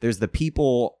 There's the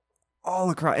people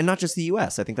all across, and not just the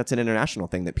U.S. I think that's an international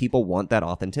thing, that people want that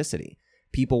authenticity.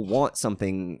 People want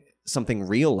something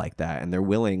real like that, and they're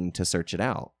willing to search it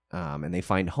out. And they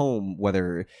find home,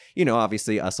 whether,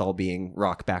 obviously us all being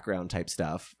rock background type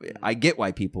stuff. I get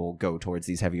why people go towards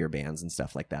these heavier bands and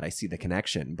stuff like that. I see the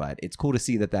connection, but it's cool to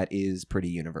see that is pretty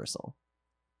universal.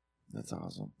 That's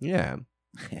awesome. Yeah.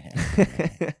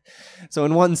 So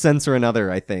in one sense or another,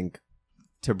 I think,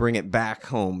 to bring it back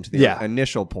home to the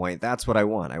initial point, that's what I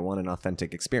want. I want an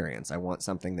authentic experience. I want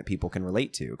something that people can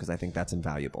relate to, because I think that's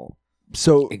invaluable.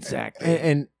 So exactly.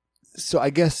 And so I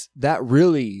guess that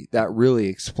really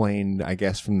explained, I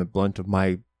guess, from the blunt of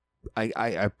my,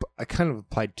 I kind of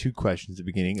applied two questions at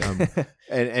the beginning,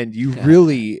 and you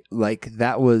really, like,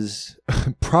 that was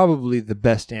probably the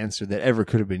best answer that ever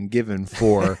could have been given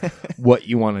for what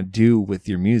you want to do with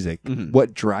your music. Mm-hmm.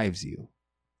 What drives you?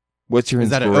 What's your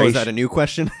inspiration? Is that a new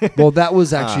question? Well, that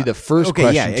was actually the first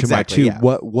question to my two. Yeah.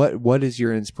 What is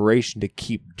your inspiration to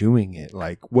keep doing it?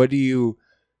 Like, what do you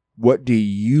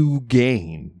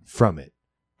gain from it?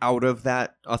 Out of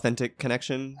that authentic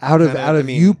connection, out of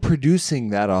you producing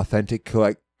that authentic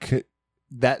out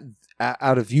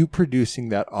of you producing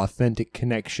that authentic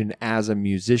connection as a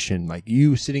musician, like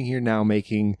you sitting here now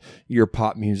making your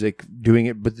pop music, doing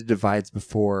it, but the Divides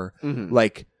before,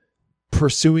 like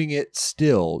pursuing it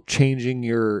still, changing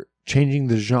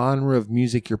the genre of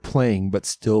music you're playing, but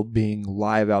still being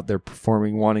live out there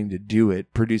performing, wanting to do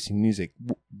it, producing music.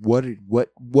 What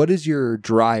is your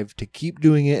drive to keep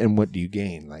doing it, and what do you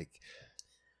gain? Like,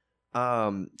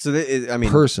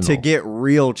 personal. To get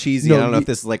real cheesy, I don't know if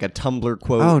this is like a Tumblr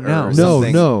quote. Oh no, or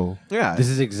something. No. Yeah, this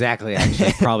is exactly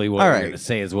actually probably what we're going to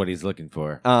say is what he's looking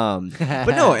for. But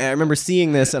no, I remember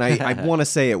seeing this, and I want to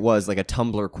say it was like a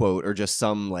Tumblr quote or just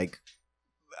some like.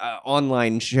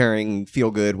 Online sharing, feel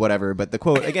good, whatever. But the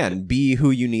quote again: "Be who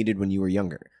you needed when you were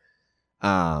younger."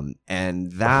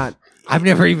 And that I've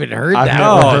never even heard that.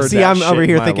 No, see, I'm over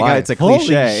here thinking it's a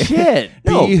cliche. Holy shit!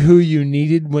 No. Be who you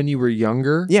needed when you were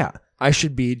younger. Yeah, I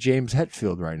should be James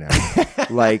Hetfield right now.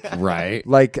 Like, right?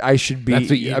 Like I should be. That's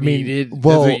what you needed.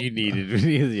 Well, that's what you needed when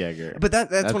he was younger. But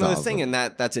that's one of those things, and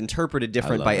that's interpreted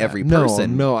different by every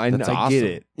person. No, I awesome. get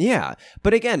it. Yeah,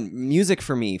 but again, music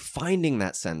for me, finding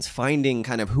that sense, finding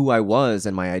kind of who I was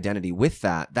and my identity with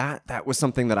that was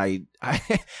something that I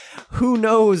who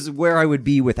knows where I would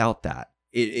be without that.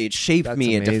 It shaped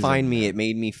me, it defined me, it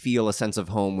made me feel a sense of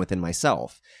home within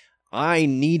myself. I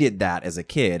needed that as a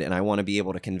kid, and I want to be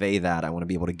able to convey that. I want to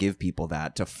be able to give people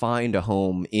that, to find a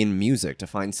home in music, to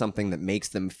find something that makes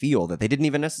them feel that they didn't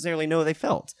even necessarily know they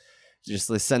felt. Just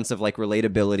this sense of like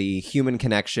relatability, human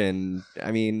connection.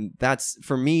 I mean,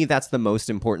 for me, that's the most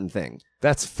important thing.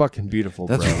 That's fucking beautiful,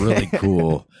 bro. That's really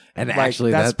cool. And like, actually,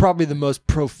 that's probably the most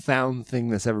profound thing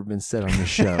that's ever been said on the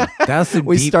show.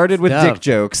 We started with dick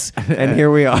jokes, and here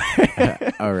we are.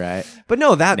 All right. But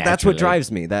no, that's what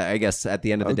drives me. That, I guess, at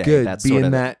the end of the day, good. That's being sort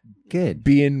of that good.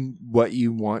 Being what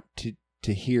you want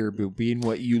to hear, but being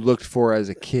what you looked for as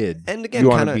a kid. And again, you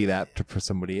want to kinda- be that for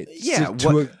somebody. Yeah,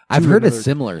 I've heard a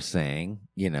similar saying,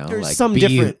 There's like some be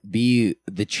different- be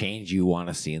the change you want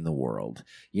to see in the world,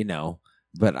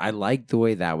 But I like the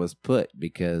way that was put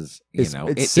because it's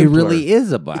it simpler. really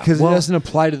is about because it doesn't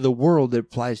apply to the world; it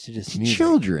applies to just music.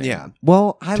 children. Yeah.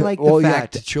 Well, I like the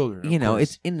fact to children. of course.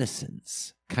 it's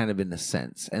innocence, kind of in a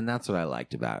sense, and that's what I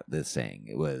liked about this saying.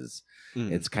 It was,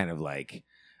 it's kind of like,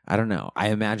 I don't know.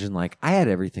 I imagine like I had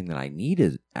everything that I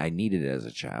needed. I needed as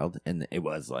a child, and it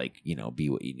was like be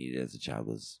what you needed as a child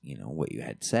was what you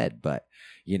had said. But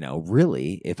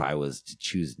really, if I was to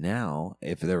choose now,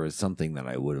 if there was something that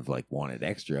I would have like wanted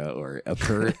extra, or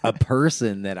a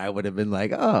person that I would have been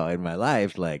like, oh, in my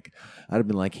life, like I'd have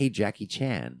been like, hey, Jackie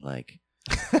Chan, like.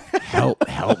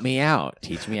 help me out,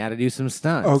 teach me how to do some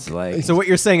stunts. Okay. Like, So what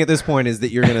you're saying at this point is that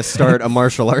you're going to start a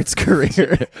martial arts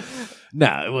career.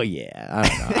 no, well, yeah, I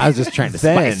don't know. I was just trying to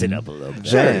spice it up a little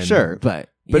bit. Sure. But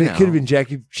it could have been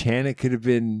Jackie Chan. It could have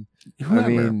been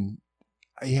whoever.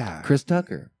 Chris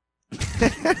Tucker.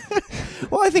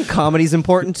 Well, I think comedy's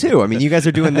important too. I mean, you guys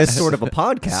are doing this sort of a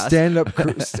podcast. Stand-up.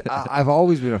 I've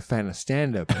always been a fan of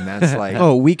stand-up, and that's like,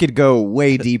 Oh, we could go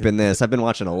way deep in this. I've been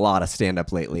watching a lot of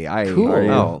stand-up lately. Cool.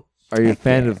 Are you a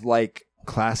fan of like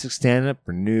classic stand-up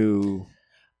or new?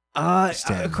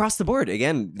 Across the board.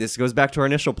 Again, this goes back to our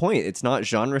initial point. It's not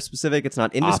genre specific. It's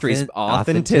not industry.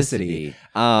 Authenticity.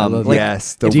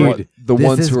 Yes, the this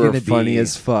ones is who are gonna funny be-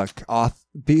 as fuck.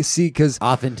 See, because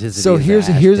Authenticity. so is here's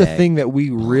the a hashtag. thing that we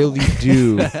really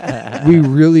do. We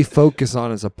really focus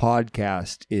on as a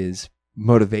podcast is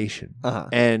motivation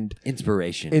and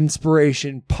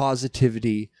inspiration,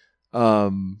 positivity.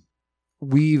 And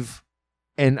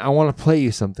I want to play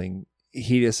you something.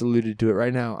 He just alluded to it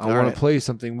right now. I want to play you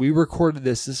something. We recorded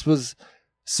this. This was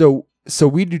so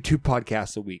we do 2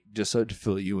 podcasts a week, just so to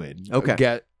fill you in.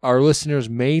 Okay. Our listeners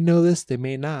may know this, they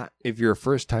may not. If you're a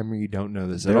first timer, you don't know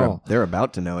this at all. They're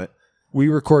about to know it. We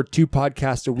record 2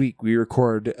 podcasts a week. We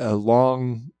record a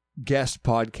long guest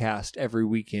podcast every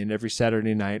weekend, every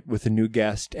Saturday night with a new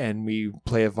guest, and we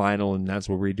play a vinyl, and that's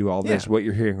where we do all this, what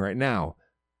you're hearing right now.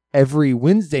 Every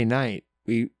Wednesday night,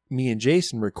 me and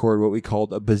Jason record what we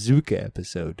called a bazooka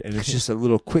episode, and it's just a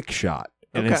little quick shot,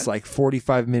 and it's like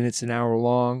 45 minutes, an hour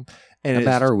long. And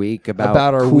about our week, about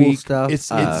our cool week stuff,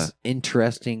 It's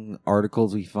interesting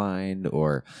articles we find,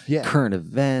 or current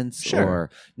events, or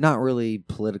not really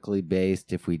politically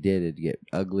based. If we did, it'd get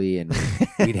ugly, and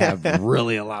we'd have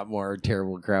really a lot more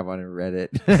terrible crap on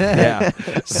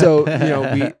Reddit. So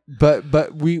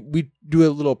we do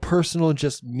a little personal,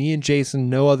 just me and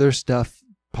Jason, no other stuff.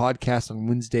 Podcast on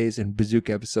Wednesdays and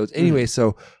bazooka episodes. Anyway,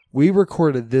 so we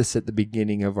recorded this at the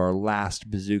beginning of our last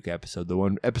bazooka episode,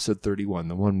 episode 31,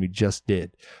 the one we just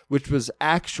did, which was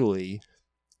actually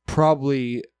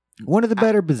probably one of the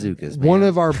better bazookas. Man. One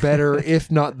of our better,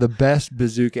 if not the best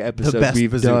bazooka episode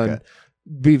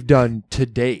we've done to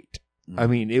date. I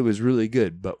mean, it was really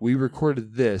good, but we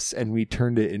recorded this and we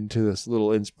turned it into this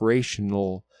little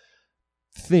inspirational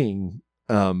thing.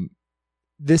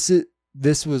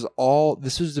 This was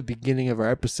the beginning of our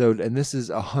episode, and this is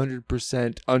 100%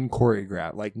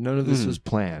 unchoreographed. Like none of this was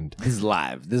planned. This is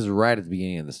live. This is right at the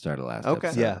beginning of the start of last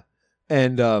episode. Yeah.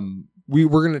 And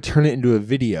we're going to turn it into a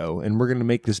video, and we're going to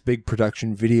make this big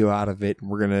production video out of it, and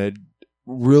we're going to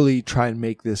really try and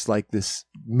make this like this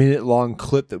minute-long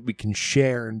clip that we can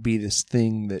share and be this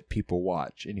thing that people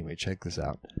watch. Anyway, check this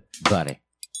out. Buddy.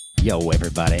 Yo,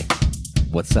 everybody.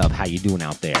 What's up? How you doing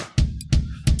out there?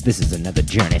 This is another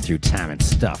journey through time and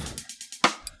stuff.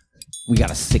 We got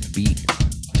a sick beat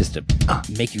just to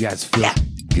make you guys feel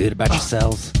good about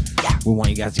yourselves. We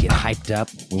want you guys to get hyped up.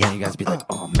 We want you guys to be like,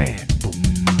 oh man,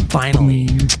 finally.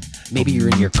 Maybe you're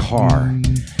in your car,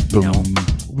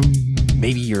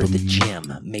 maybe you're at the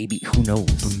gym, maybe, who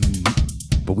knows.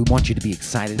 But we want you to be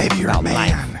excited about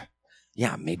life.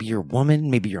 Yeah, maybe you're a woman,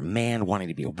 maybe you're a man wanting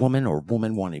to be a woman, or a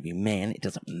woman wanting to be a man. It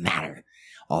doesn't matter.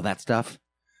 All that stuff.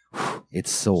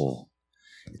 It's soul.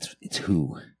 It's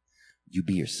who. You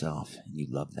be yourself, and you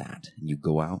love that, and you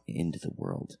go out into the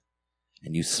world,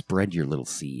 and you spread your little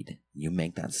seed. You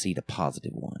make that seed a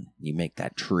positive one. You make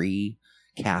that tree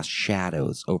cast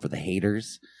shadows over the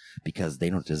haters because they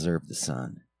don't deserve the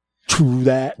sun. True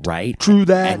that. Right? True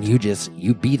that. And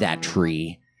you be that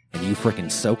tree, and you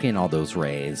freaking soak in all those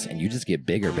rays, and you just get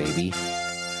bigger, baby.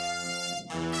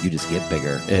 You just get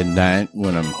bigger. At night,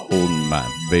 when I'm holding my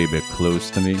baby close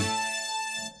to me,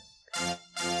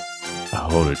 I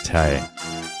hold her tight.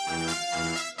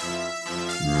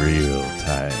 Real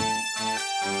tight.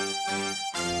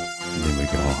 And then we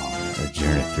go on a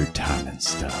journey through time and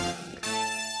stuff.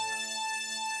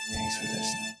 Thanks for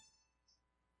listening.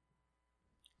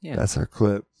 Yeah. That's our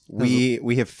clip.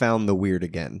 We have found the weird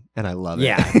again, and I love it.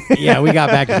 Yeah, we got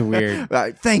back to the weird.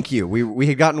 Thank you. We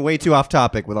had gotten way too off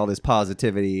topic with all this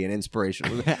positivity and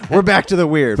inspiration. We're back to the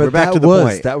weird. But we're back to the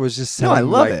point. That was just I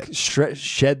love like it.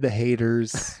 Shed the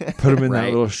haters, put them in that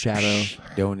little shadow.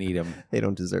 Don't need them. They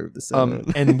don't deserve the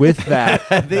sun. And with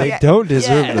that, they don't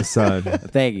deserve the sun.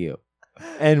 Thank you.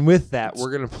 And with that,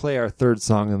 we're gonna play our third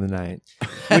song of the night,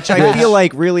 which I feel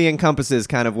like really encompasses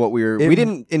kind of what we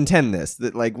didn't intend this.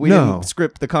 That like we didn't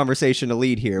script the conversation to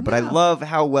lead here, but I love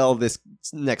how well this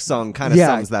next song kind of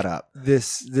sums that up.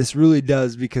 This really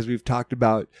does, because we've talked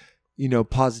about,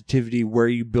 positivity, where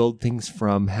you build things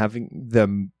from, having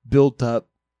them built up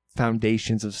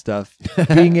foundations of stuff,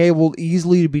 being able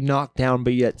easily to be knocked down,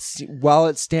 but yet while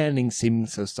it's standing, seeming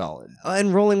so solid,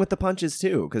 and rolling with the punches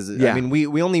too. Because I mean,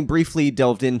 we only briefly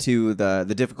delved into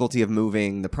the difficulty of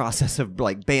moving, the process of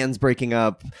like bands breaking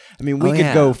up. I mean, we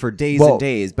could go for days and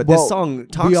days, but this song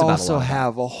talks we about. We also a lot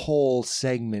have a whole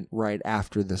segment right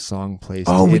after the song plays.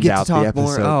 Oh, to we end get out to talk the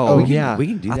episode. more. We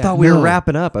can do that. I thought we were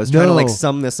wrapping up. I was trying to like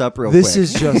sum this up real quick. This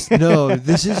is just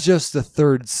this is just the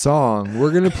third song.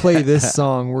 We're gonna play this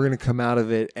song. We're gonna come out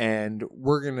of it. And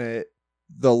the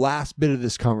last bit of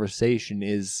this conversation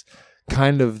is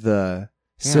kind of the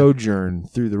sojourn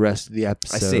through the rest of the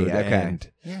episode. I see. Okay.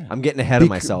 I'm getting ahead of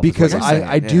myself. Because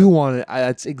I do want to,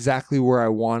 that's exactly where I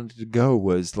wanted to go,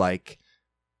 was like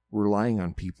relying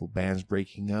on people, bands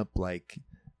breaking up, like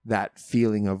that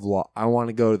feeling of I want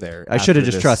to go there. I should have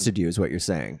just trusted you is what you're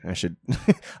saying.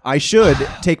 I should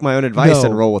take my own advice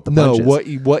and roll with the punches.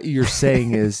 No, what you're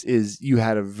saying is you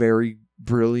had a very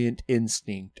brilliant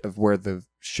instinct of where the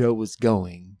show was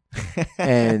going,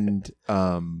 and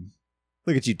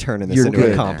look at you turning this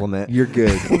into a compliment. You're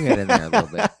good. We'll get in there a little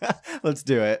bit. Let's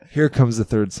do it. Here comes the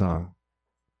third song.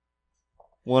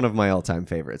 One of my all-time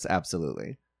favorites,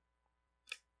 absolutely.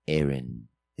 Aaron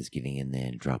is getting in there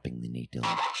and dropping the needle.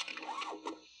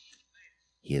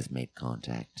 He has made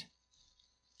contact.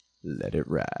 Let it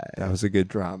ride. That was a good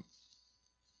drop.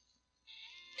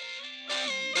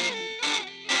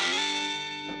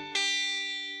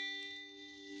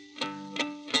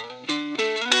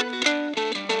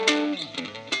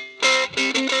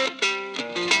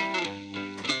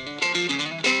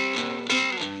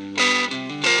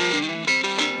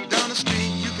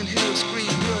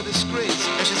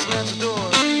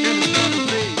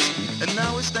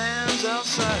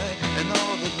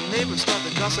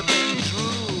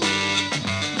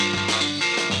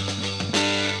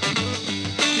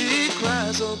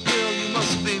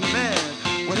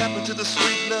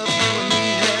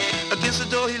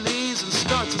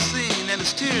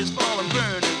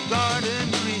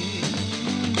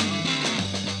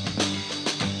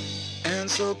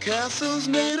 Castles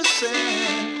made of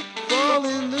sand fall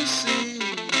in the sea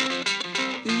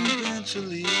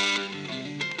eventually.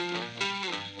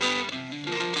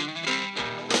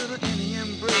 Little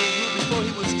Indian brave who before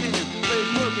he was 10 played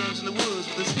war games in the woods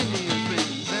with his Indian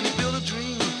friends, and he built a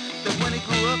dream that when he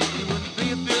grew up he would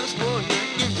be a fearless warrior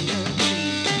Indian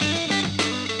chief.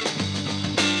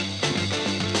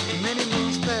 Many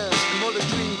moons passed and more the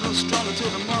dream grew stronger till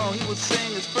tomorrow he would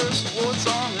sing his first war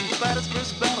song and fight his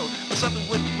first battle. Something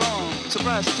went wrong.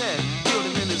 Surprise attack killed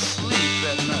him in his sleep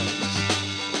that night.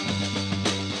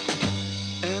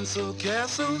 And so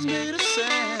castles made of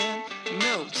sand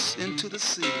melts into the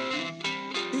sea.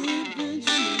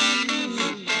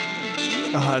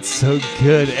 Oh, it's so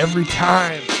good every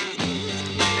time.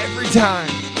 Every time.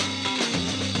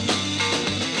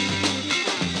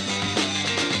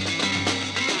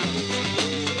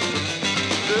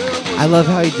 I love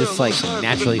how he just like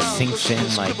naturally sinks in,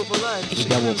 like he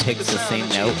double picks the same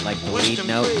note, like the lead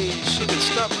note. She could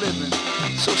stop living,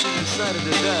 so she decided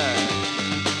to die.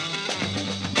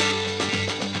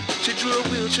 She drew a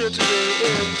wheelchair to the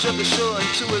edge of the shore, and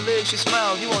to her leg she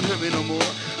smiled, "You won't hurt me no more."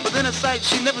 But then a sight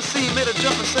she never seen made her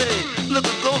jump and say, "Look,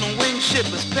 a golden winged ship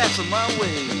is passing my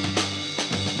way."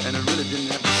 And it really didn't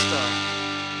have to stop.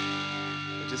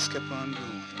 It just kept on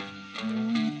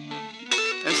going.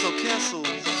 And so castles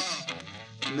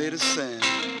made of sand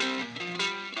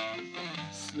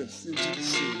slips into the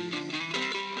sea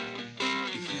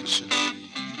eventually.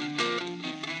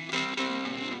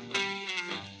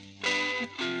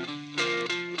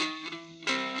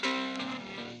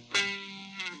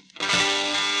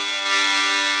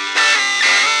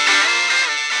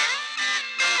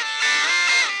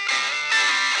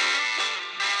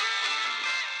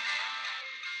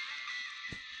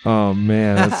 Oh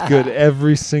man, that's good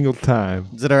every single time.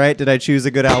 Is it all right? Did I choose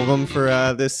a good album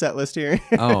for this set list here?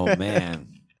 Oh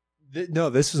man, No,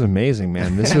 this was amazing,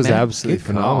 man. This was absolutely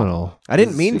phenomenal. I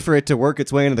didn't mean for it to work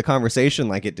its way into the conversation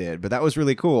like it did, but that was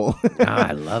really cool.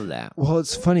 I love that. Well,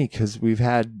 it's funny because we've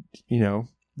had,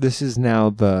 this is now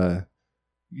I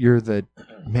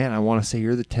want to say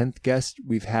you're the 10th guest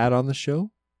we've had on the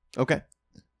show. Okay.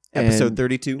 Episode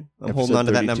 32. I'm holding on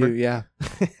to that number. Yeah.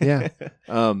 Yeah.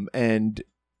 And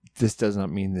this does not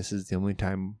mean this is the only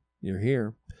time you're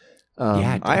here.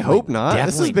 I hope not.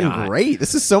 This has been great.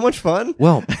 This is so much fun.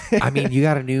 Well, I mean, you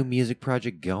got a new music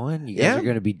project going. You guys are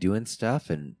going to be doing stuff,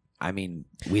 and I mean,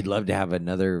 we'd love to have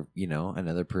another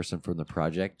person from the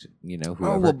project,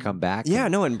 whoever come back. Yeah,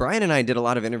 and Brian and I did a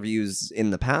lot of interviews in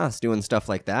the past doing stuff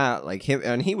like that, like him,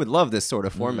 and he would love this sort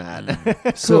of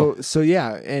format. So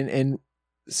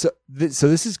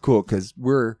this is cool because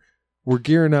we're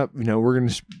gearing up.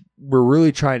 We're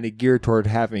really trying to gear toward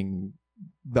having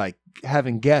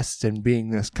guests and being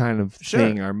this kind of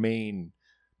thing. Our main.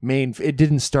 It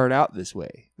didn't start out this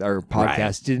way. Our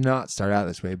podcast did not start out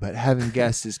this way, but having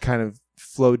guests is kind of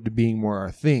flowed to being more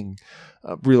our thing.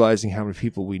 Realizing how many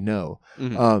people we know,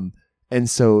 and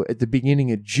so at the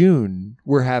beginning of June,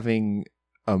 we're having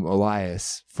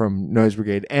Elias from Noise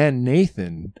Brigade and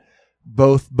Nathan.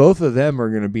 Both of them are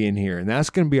going to be in here, and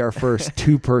that's going to be our first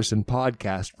 2-person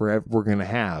podcast we're going to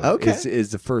have. Okay,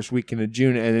 is the first weekend of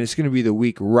June, and it's going to be the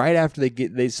week right after they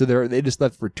just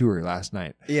left for tour last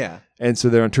night. Yeah, and so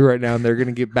they're on tour right now, and they're going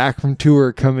to get back from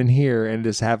tour, come in here, and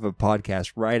just have a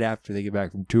podcast right after they get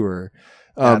back from tour.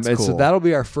 That's and cool. So that'll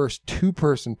be our first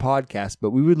 2-person podcast, but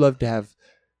we would love to have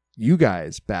you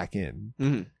guys back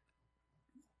in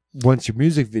once your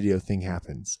music video thing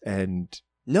happens. And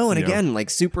again, like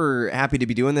super happy to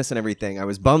be doing this and everything. I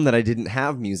was bummed that I didn't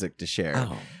have music to share.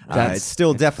 It's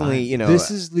still definitely,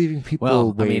 this is leaving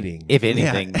people waiting. I mean, if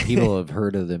anything, people have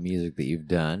heard of the music that you've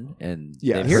done, and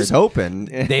here's hoping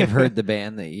they've heard the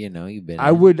band that you've been.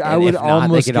 I would not,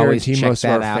 almost guarantee check most of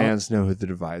our out. fans know who the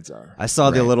Divides are. I saw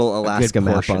the little Alaska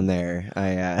map on there.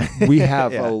 We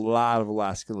have a lot of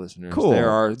Alaska listeners. Cool.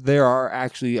 There are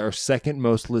actually our second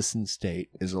most listened state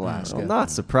is Alaska. I'm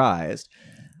not surprised.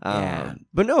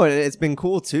 But no, it's been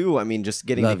cool too. I mean, just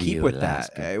getting to keep with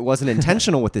Alaska. That. It wasn't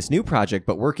intentional with this new project,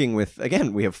 but working with,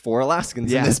 again, we have 4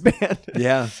 Alaskans in this band.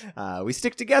 We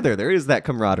stick together. There is that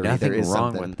camaraderie. Nothing there is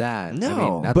wrong something with that. No, I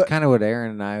mean, that's kind of what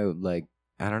Aaron and I like.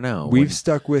 I don't know. We've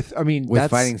stuck with. I mean,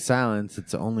 with Fighting Silence,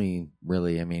 it's only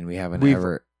really. I mean, we haven't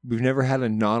ever. We've never had a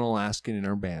non-Alaskan in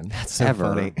our band. That's so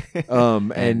funny.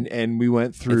 And we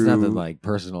went through. It's nothing like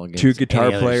personal. 2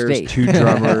 guitar players, 2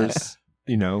 drummers.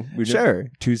 We sure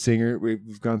 2 singers.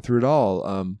 We've gone through it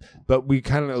all. But we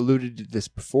kind of alluded to this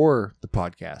before the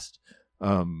podcast.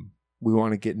 We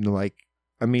want to get into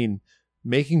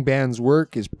making bands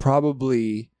work is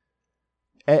probably.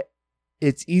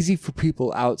 It's easy for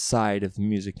people outside of the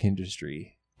music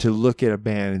industry to look at a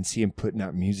band and see them putting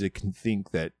out music and think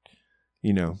that,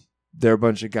 they're a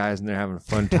bunch of guys and they're having a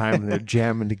fun time and they're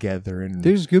jamming together and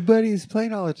there's good buddies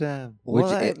playing all the time.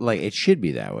 What? It should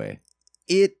be that way.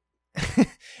 It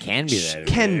can be that.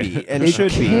 Can be and it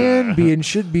should be. Can be and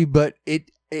should be, but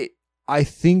I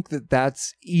think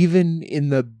that's even in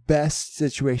the best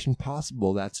situation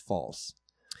possible. That's false.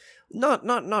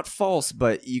 Not false,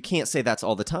 but you can't say that's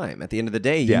all the time. At the end of the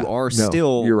day, you are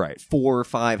still you're right. 4 or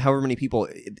 5, however many people.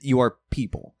 You are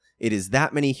people. It is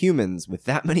that many humans with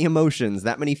that many emotions,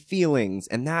 that many feelings,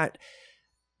 and that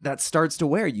starts to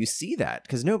wear. You see that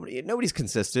because nobody's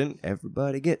consistent.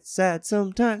 Everybody gets sad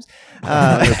sometimes.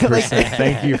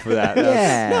 Thank you for that.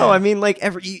 No, I mean,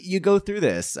 you go through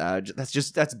this.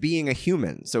 That's being a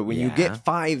human. So when you get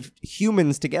 5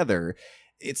 humans together,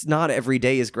 it's not every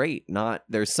day is great.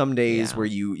 There's some days where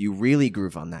you really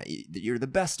groove on that. You're the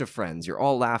best of friends. You're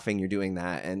all laughing. You're doing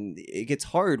that, and it gets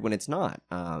hard when it's not.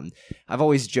 I've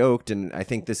always joked, and I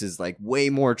think this is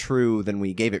way more true than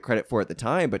we gave it credit for at the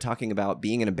time. But talking about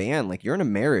being in a band, you're in a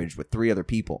marriage with 3 other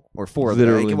people or 4,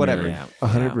 literally whatever.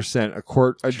 100%. A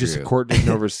court, just a court didn't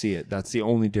oversee it. That's the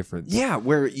only difference. Yeah,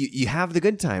 where you have the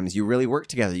good times. You really work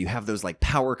together. You have those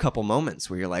power couple moments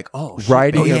where you're like, oh, shit,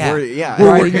 writing, we're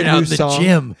working out in the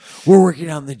gym. We're working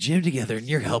out in the gym together, and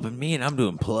you're helping me, and I'm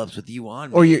doing pull-ups with you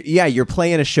on me. Or you're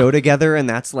playing a show together, and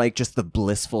that's just the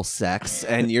blissful sex,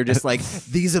 and you're just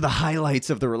these are the highlights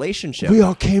of the relationship. We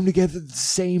all came together at the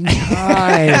same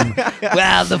time.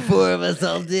 Wow, the 4 of us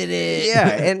all did it. Yeah,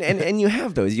 and you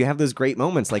have those great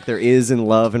moments like there is in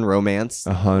love and romance.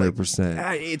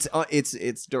 100%.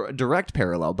 It's direct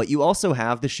parallel, but you also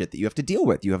have the shit that you have to deal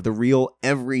with. You have the real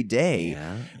everyday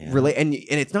and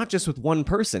it's not just with one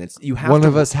person. It's you have one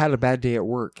of us had a bad day at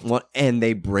work. And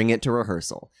they bring it to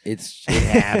rehearsal. It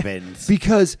happens.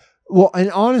 Because,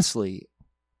 and honestly,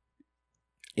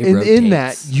 in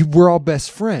that we're all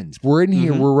best friends. We're in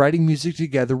here. Mhm. We're writing music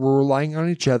together. We're relying on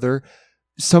each other.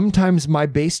 Sometimes my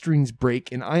bass strings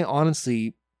break, and I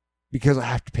honestly, because I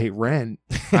have to pay rent,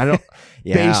 I don't.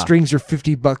 Yeah. Bass strings are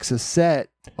 $50 a set.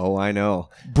 Oh, I know.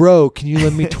 Bro, can you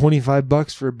lend me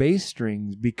 $25 for bass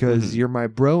strings because you're my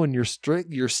bro and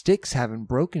your sticks haven't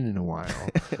broken in a while.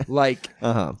 Like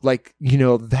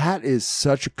that is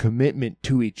such a commitment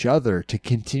to each other to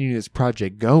continue this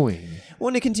project going. Well,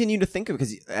 and to continue to think of,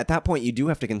 because at that point you do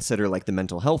have to consider like the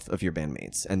mental health of your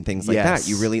bandmates and things like that.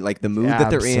 You really like the mood that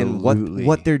they're in,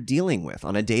 what they're dealing with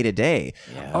on a day to day.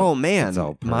 Oh man, it's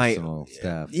all personal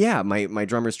stuff. Yeah, my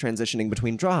drummer's transitioning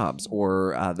between jobs,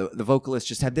 or the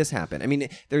vocalist just had this happen. I mean,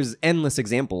 there's endless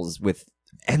examples with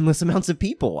endless amounts of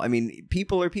people. I mean,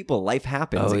 people are people. Life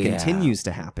happens. It continues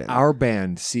to happen. Our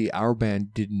band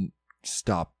didn't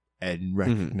stop and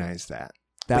recognize that.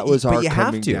 That was our. But you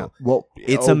have to. Down. Well,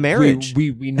 it's a marriage.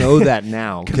 We know that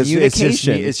now because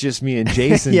Communication. it's just me and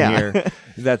Jason here.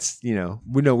 That's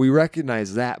we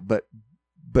recognize that,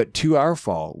 but to our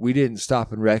fault, we didn't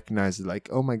stop and recognize it. Like,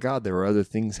 oh my God, there were other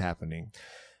things happening.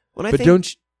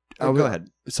 Go ahead.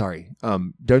 Sorry.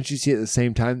 Don't you see at the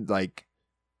same time, like,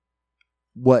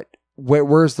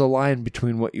 where's the line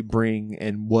between what you bring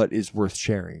and what is worth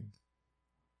sharing?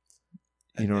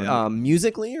 You know what I mean?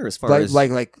 Musically, or as far as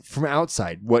like from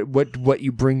outside, what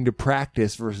you bring to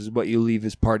practice versus what you leave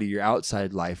as part of your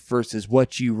outside life versus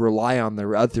what you rely on the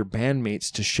other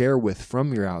bandmates to share with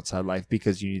from your outside life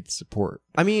because you need support.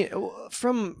 I mean,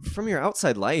 from your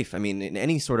outside life, I mean, in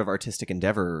any sort of artistic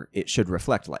endeavor, it should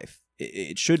reflect life.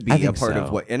 It should be a part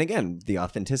of what, and again, the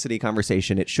authenticity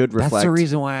conversation, it should reflect. That's the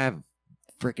reason why I have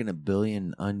freaking a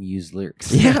billion unused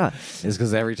lyrics. Yeah. Is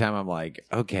because every time I'm like,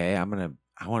 okay, I want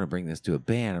to bring this to a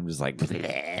band. I'm just like,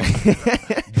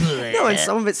 no, and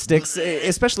some of it sticks,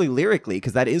 especially lyrically,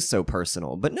 because that is so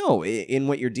personal. But no, in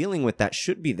what you're dealing with, that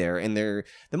should be there. And the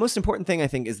most important thing, I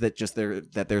think, is that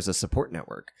that there's a support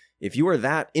network. If you are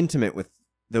that intimate with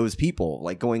those people,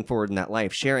 like going forward in that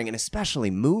life, sharing, and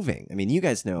especially moving. I mean, you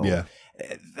guys know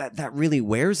that really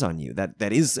wears on you.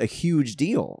 That is a huge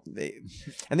deal.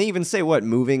 And they even say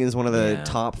moving is one of the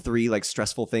top 3 like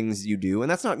stressful things you do,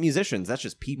 and that's not musicians. That's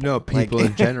just people. No, people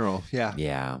in general. Change.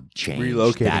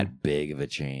 Relocating. That big of a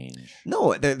change.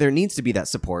 No, there needs to be that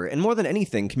support, and more than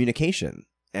anything, communication.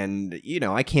 And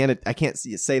I can't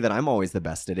say that I'm always the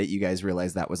best at it. You guys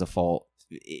realize that was a fault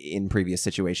in previous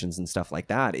situations and stuff like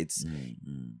that. It's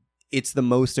the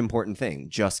most important thing,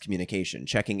 just communication,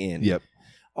 checking in. Yep.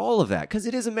 All of that, because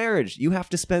it is a marriage. You have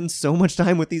to spend so much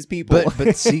time with these people. But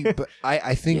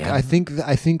I think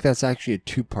that's actually a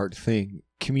 2-part thing.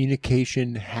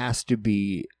 Communication has to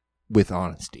be with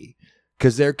honesty.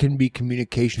 Because there can be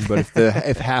communication, but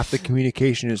if half the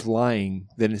communication is lying,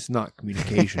 then it's not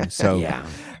communication. So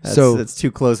that's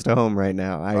too close to home right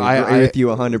now. I agree with you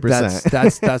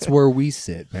 100%. That's where we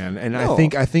sit, man. And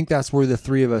I think that's where the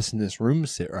 3 of us in this room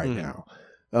sit right now.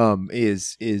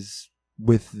 Is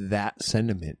with that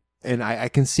sentiment. And I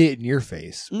can see it in your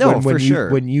face. No, when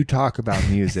sure. When you talk about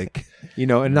music,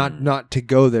 and not to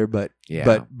go there, but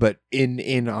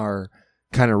in our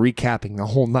kind of recapping the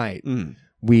whole night,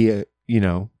 we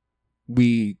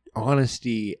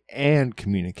honesty and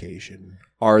communication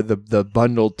are the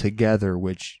bundled together,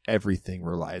 which everything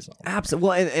relies on. Absolutely.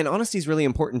 Well, and honesty is really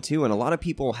important too. And a lot of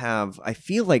people have, I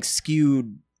feel like,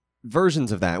 skewed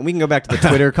versions of that. And we can go back to the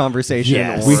Twitter conversation.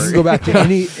 Yes. We can go back to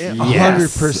any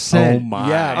 100%. Oh my!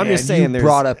 Yeah, I'm just saying. You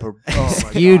brought up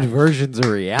skewed versions of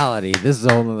reality. This is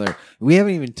a whole other. We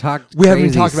haven't even talked. We haven't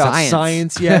even talked about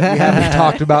science yet. We haven't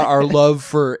talked about our love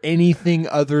for anything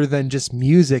other than just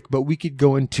music. But we could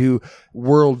go into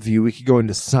worldview. We could go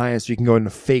into science. We can go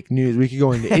into fake news. We could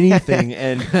go into anything.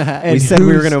 And we said we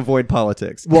were going to avoid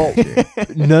politics. Well,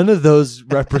 none of those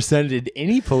represented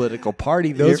any political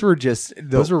party. Those were just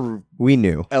we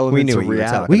knew elements of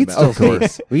reality.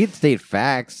 We could state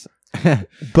facts.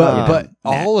 but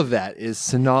all of that is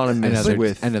synonymous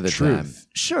with truth.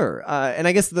 Sure. And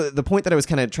I guess the point that I was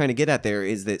kind of trying to get at there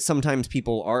is that sometimes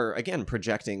people are, again,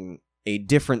 projecting a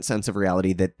different sense of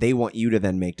reality that they want you to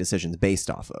then make decisions based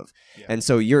off of. Yeah. And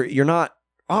so you're not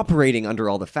operating under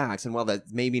all the facts. And while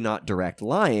that's maybe not direct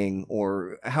lying,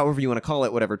 or however you want to call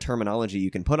it, whatever terminology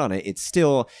you can put on it, it's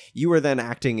still, you are then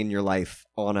acting in your life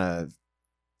on a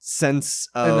sense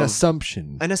of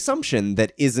an assumption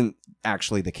that isn't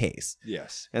actually the case.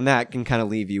 Yes. And that can kind of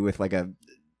leave you with like a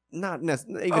what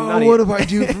do I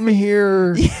do from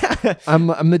here? Yeah.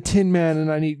 I'm the Tin Man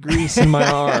and I need grease in my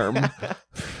arm.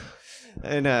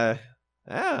 And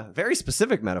very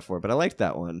specific metaphor, but I liked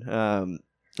that one.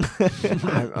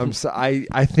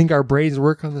 I think our brains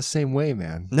work on the same way,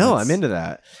 man. No, I'm into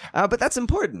that. But that's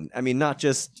important. I mean, not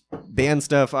just band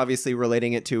stuff, obviously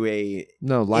relating it to a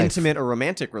life. Intimate or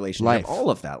romantic relationship. Life. All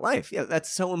of that. Life. Yeah,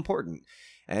 that's so important.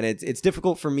 And it's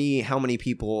difficult for me how many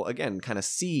people, again, kind of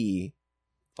see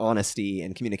honesty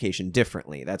and communication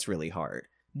differently. That's really hard.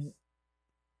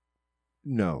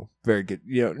 No, very good.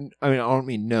 I mean, I don't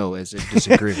mean no as a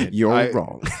disagreement. You're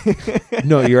wrong.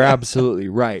 No, you're absolutely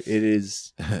right. It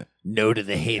is no to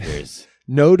the haters.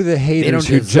 No to the haters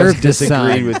who just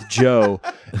disagreed with Joe,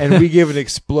 and we give an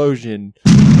explosion.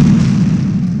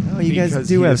 Oh, you guys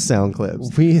do have sound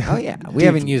clips. We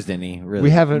haven't used any. Really,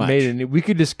 we haven't made any. We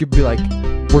could just be like,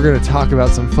 we're going to talk about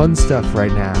some fun stuff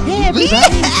right now. Hey,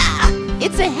 everybody!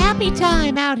 It's a happy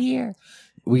time out here.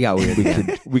 We got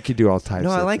weird. We could do all types.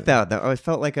 No, I like that. I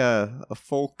felt like a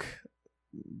folk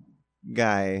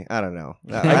guy. I don't know.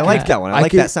 I like that one. I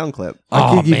like that sound clip.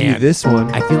 I could give you this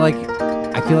one. I feel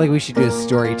like we should do a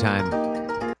story time.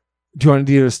 Do you want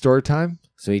to do a story time?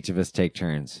 So each of us take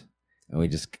turns, and we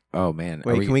just. Oh man!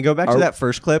 Wait, can we go back to that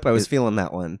first clip? I was feeling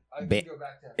that one.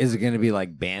 Is it going to be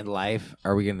like band life?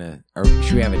 Are we gonna? Or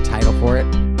should we have a title for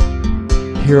it?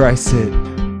 Here I sit,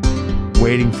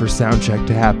 waiting for sound check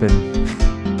to happen.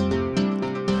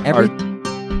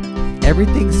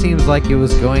 Everything seems like it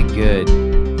was going good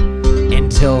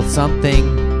until something.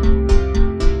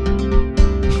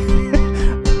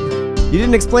 You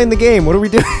didn't explain the game. What are we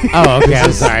doing? Oh, okay.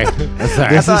 I'm sorry.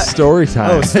 This is story time.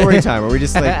 Oh, story time. Are we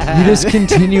just like you just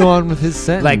continue on with his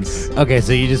sentence? Like, okay,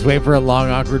 so you just wait for a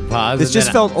long, awkward pause. This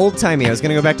just felt old timey. I was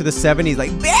gonna go back to the 70s,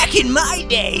 like back in my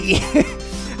day.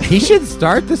 He should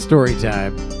start the story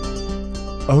time.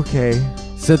 Okay.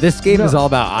 So this game is all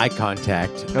about eye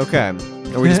contact. Okay.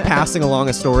 Are we just passing along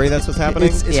a story? That's what's happening?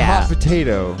 It's hot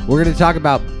potato. We're going to talk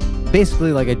about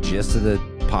basically like a gist of the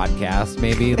podcast,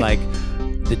 maybe like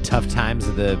the tough times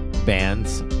of the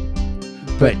bands.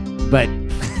 But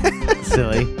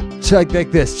silly. Check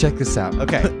this. Check this out.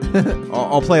 Okay.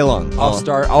 I'll play along.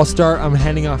 I'll start. I'm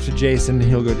handing off to Jason and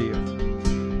he'll go to you.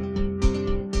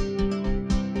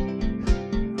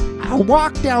 I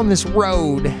walked down this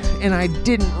road and I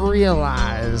didn't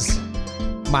realize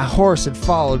my horse had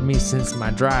followed me since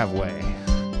my driveway.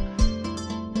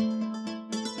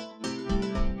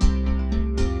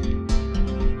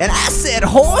 And I said,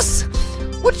 horse,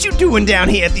 what you doing down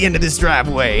here at the end of this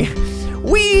driveway?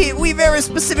 We very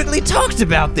specifically talked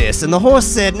about this, and the horse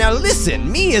said, now listen,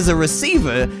 me as a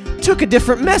receiver took a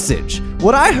different message.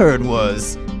 What I heard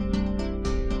was,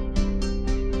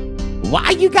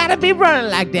 why you gotta be running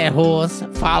like that, horse?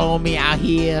 Following me out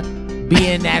here,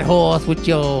 being that horse with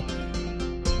your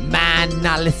mind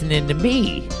not listening to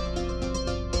me.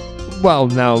 Well,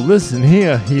 now listen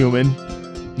here, human.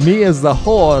 Me as the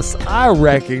horse, I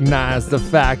recognize the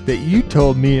fact that you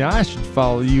told me I should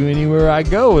follow you anywhere I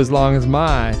go as long as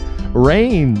my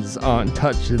reins aren't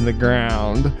touching the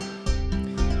ground.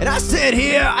 and I said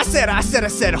I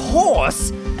said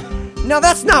horse. Now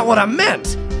that's not what I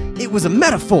meant. It was a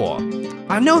metaphor.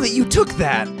 I know that you took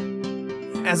that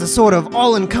as a sort of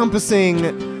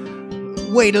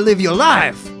all-encompassing way to live your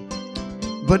life.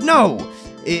 But no,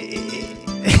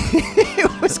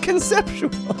 it was conceptual.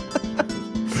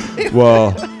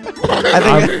 Well,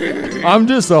 I'm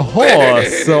just a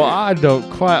horse, so I don't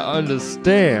quite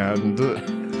understand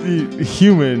the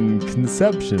human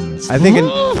conceptions. I think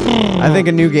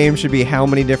a new game should be how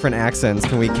many different accents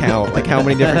can we count? Like how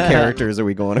many different characters are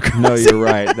we going across? No, you're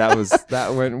right.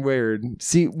 That went weird.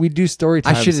 See, we do story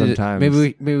time sometimes.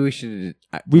 Maybe we should.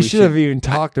 We should have even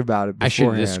talked about it beforehand. I should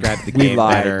have described the game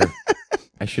better.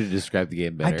 I should have described the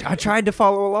game better. I tried to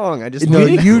follow along. I just no,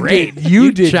 you did.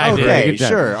 You did. Okay,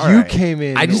 sure. All you right. came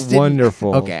in. I just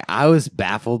wonderful. Okay, I was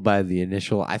baffled by the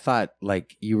initial. I thought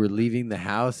like you were leaving the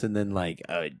house and then like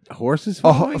horses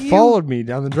followed me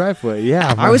down the driveway.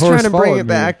 Yeah, I was trying to bring it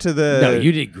back to the. No,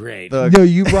 you did great. No,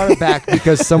 you brought it back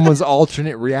because someone's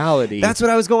alternate reality. That's what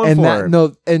I was going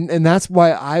for. And that's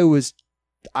why I was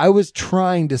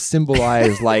trying to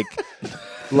symbolize like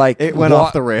it went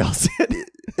off the rails.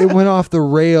 It went off the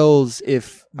rails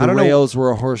if the rails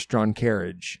were a horse-drawn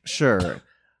carriage. Sure.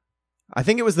 I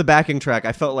think it was the backing track.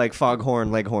 I felt like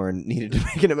Foghorn Leghorn needed to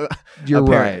make it You're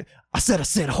right. I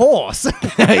said horse.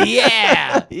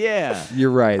 Yeah. You're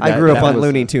right. I grew up on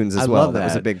Looney Tunes as well. That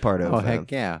was a big part of it. Oh,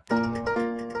 heck yeah.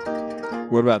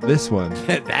 What about this one?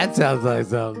 That sounds like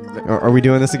something. Are we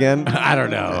doing this again? I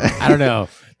don't know.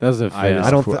 That was a fail.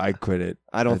 I quit it.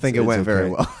 I don't think it went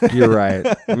very well. You're right.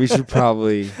 We should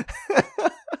probably...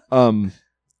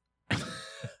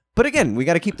 But again, we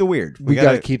got to keep the weird. We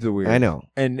got to keep the weird. I know.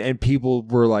 And people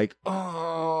were like,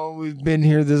 "Oh, we've been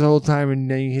here this whole time, and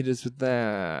now you hit us with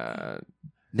that."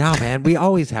 No, man, we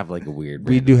always have like a weird.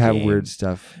 We do have game. weird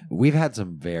stuff. We've had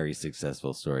some very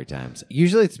successful story times.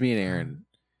 Usually, it's me and Aaron,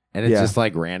 and it's just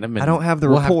like random. And I don't have the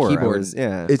we'll rapport. Have keyboards.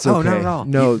 It's okay. not at all.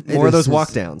 No, more of those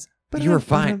walk downs. You were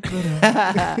fine.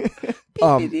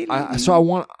 So I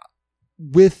want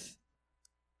with.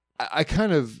 I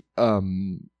kind of.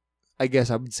 I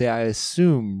guess I would say I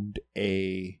assumed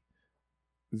a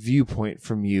viewpoint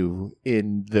from you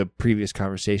in the previous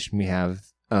conversation we have,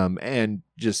 and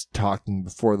just talking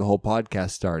before the whole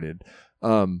podcast started.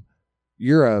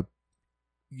 You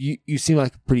seem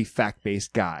like a pretty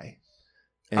fact-based guy.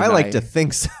 I like to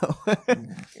think so.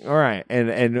 All right,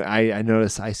 and I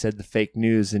noticed I said the fake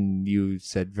news, and you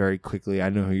said very quickly, "I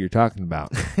know who you're talking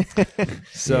about."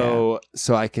 So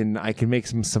I can make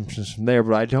some assumptions from there,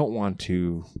 but I don't want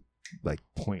to like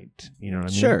point. You know what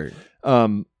I mean? Sure.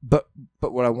 But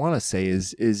what I want to say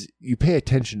is you pay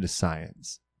attention to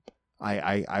science.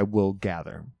 I will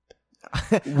gather.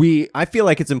 I feel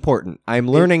like it's important. I'm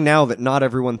learning now that not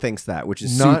everyone thinks that, which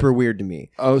is super weird to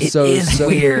me. Oh, it is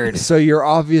weird. So you're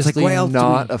obviously like,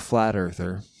 not a flat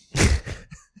earther.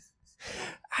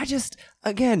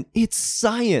 Again, it's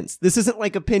science. This isn't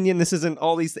like opinion. This isn't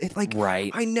all these. It's like,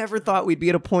 right. I never thought we'd be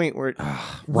at a point where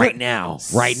right now,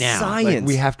 science. Like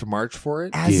we have to march for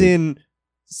it, as in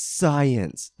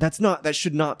science. That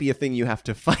should not be a thing you have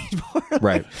to fight for.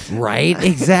 Right. Right.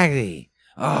 Exactly.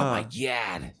 Oh my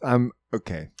God.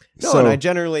 Okay. No, and I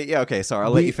generally, okay. Sorry,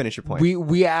 I'll let you finish your point.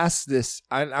 We asked this.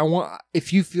 I want,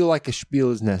 if you feel like a spiel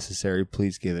is necessary,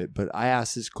 please give it. But I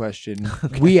asked this question.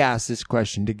 Okay. We asked this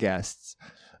question to guests.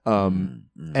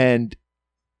 And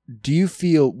do you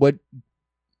feel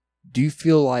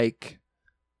like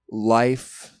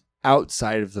life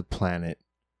outside of the planet,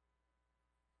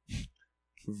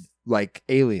 like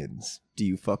aliens? Do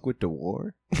you fuck with the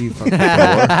war? Do you fuck with the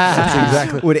war? That's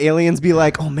exactly. Would aliens be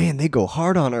like, oh man, they go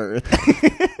hard on Earth?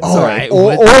 Sorry.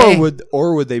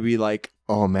 Or would they be like,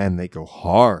 oh man, they go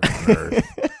hard on Earth?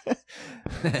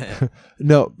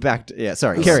 No,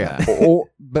 sorry, carry on.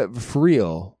 But for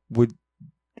real, would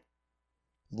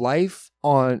life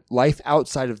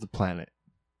outside of the planet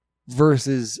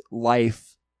versus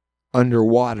life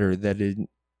underwater that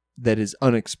is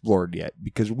unexplored yet,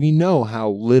 because we know how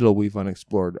little we've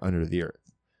unexplored under the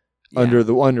earth, under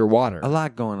the underwater. A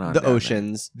lot going on. The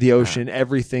oceans, the ocean,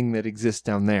 everything that exists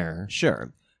down there.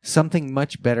 Sure. Something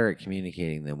much better at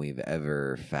communicating than we've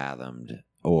ever fathomed,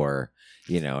 or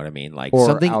you know what I mean, like or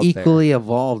something equally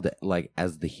evolved, like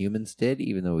as the humans did,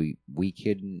 even though we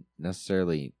couldn't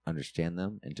necessarily understand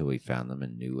them until we found them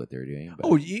and knew what they were doing.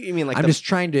 But you mean like I'm just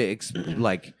trying to explain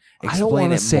I don't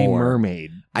want to say more.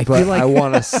 mermaid. I feel like I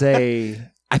want to say.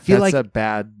 I feel that's like a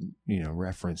bad,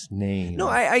 reference name. No,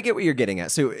 I get what you're getting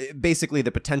at. So basically,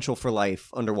 the potential for life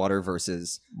underwater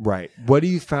versus right. What do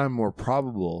you find more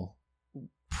probable?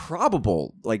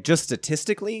 Probable, like just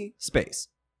statistically, space.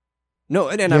 No,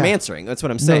 and I'm answering. That's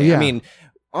what I'm saying. No, yeah. I mean,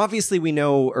 obviously, we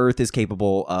know Earth is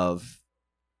capable of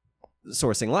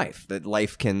sourcing life. That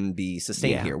life can be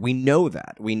sustained here. We know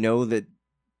that. We know that.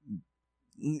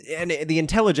 And the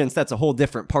intelligence, that's a whole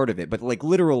different part of it, but like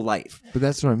literal life. But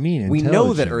that's what I mean. We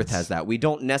know that Earth has that. We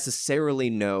don't necessarily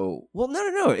know. Well,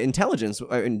 no. Intelligence.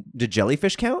 Do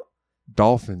jellyfish count?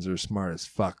 Dolphins are smart as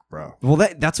fuck, bro. Well,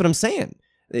 that's what I'm saying.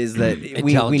 Is that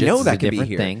we know that could be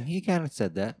here. Thing. You kind of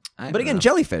said that. But again,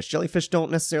 jellyfish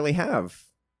don't necessarily have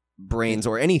brains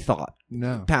or any thought.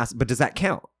 No. But does that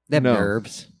count? They have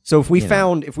nerves. So if we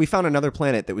found another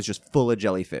planet that was just full of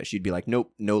jellyfish, you'd be like,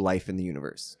 nope, no life in the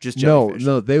universe, just jellyfish.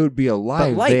 No, they would be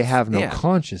alive. They have no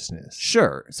consciousness.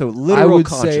 Sure. So literal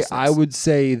consciousness. I would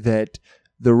say that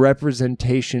the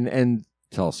representation and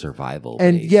it's all survival.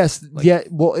 And based. yes,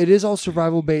 well, it is all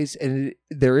survival based, and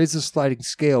there is a sliding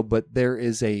scale, but there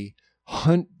is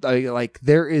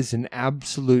there is an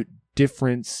absolute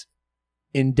difference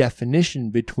in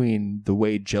definition between the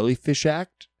way jellyfish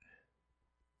act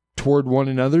toward one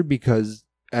another, because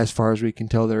as far as we can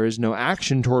tell, there is no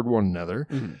action toward one another,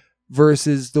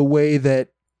 versus the way that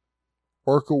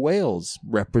orca whales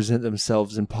represent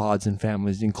themselves in pods and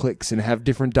families and cliques and have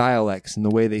different dialects and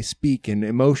the way they speak and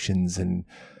emotions and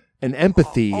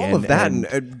empathy. All of that.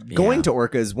 And going to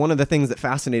orcas, one of the things that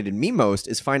fascinated me most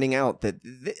is finding out that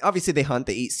obviously they hunt,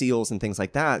 they eat seals and things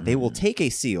like that. They will take a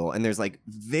seal, and there's like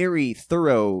very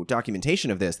thorough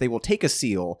documentation of this. They will take a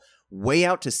seal way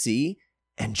out to sea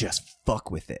and just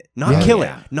fuck with it. Not kill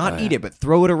it, not eat it, but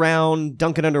throw it around,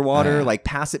 dunk it underwater, like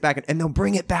pass it back, and they'll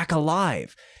bring it back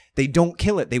alive. They don't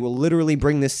kill it. They will literally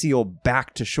bring this seal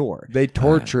back to shore. They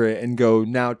torture it and go,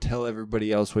 now tell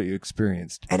everybody else what you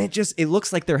experienced. And it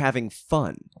looks like they're having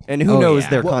fun. And who knows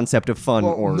their concept of fun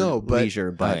or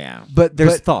leisure, but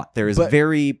there's thought. There is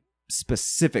very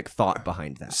specific thought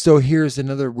behind that. So here's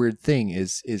another weird thing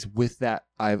is with that,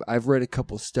 I've read a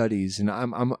couple studies, and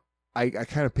I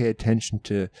kind of pay attention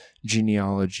to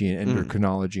genealogy and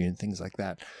endocrinology and things like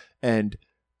that. And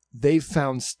they've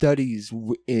found studies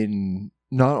in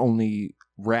not only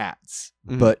rats,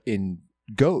 but in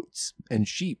goats and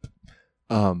sheep,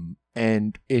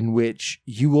 and in which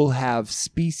you will have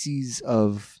species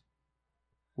of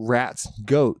rats and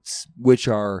goats which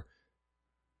are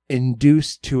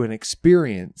induced to an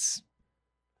experience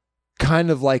kind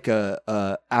of like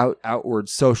a outward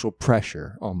social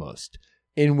pressure almost,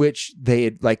 in which they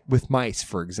had, like with mice,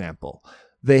 for example,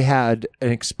 they had an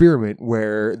experiment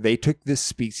where they took this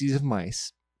species of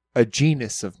mice, a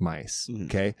genus of mice,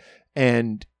 okay,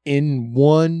 and in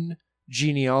one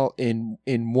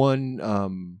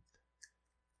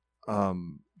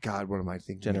God, what am I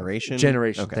thinking? Generation.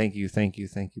 Okay. Thank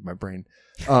you, my brain.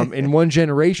 In one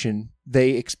generation,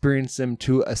 they experienced them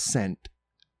to a scent,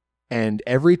 and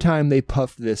every time they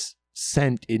puffed this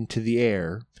scent into the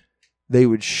air, they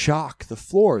would shock the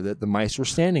floor that the mice were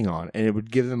standing on, and it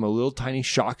would give them a little tiny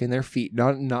shock in their feet,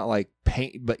 not like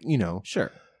pain, but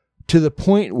sure, to the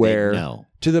point where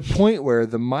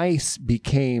the mice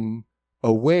became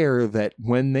aware that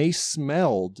when they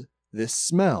smelled this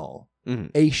smell,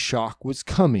 a shock was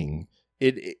coming.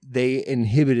 They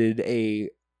inhibited a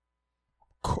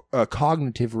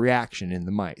cognitive reaction in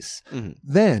the mice.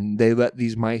 Then they let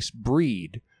these mice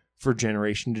breed for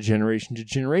generation to generation to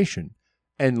generation.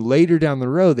 And later down the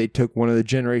road, they took one of the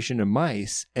generation of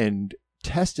mice and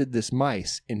tested this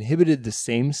mice, inhibited the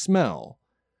same smell,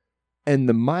 and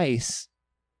the mice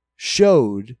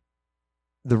showed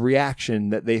the reaction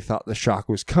that they thought the shock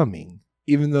was coming,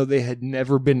 even though they had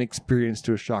never been experienced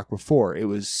to a shock before. It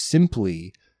was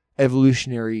simply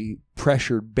evolutionary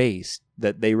pressure based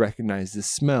that they recognized the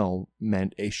smell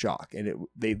meant a shock. And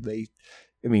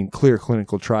clear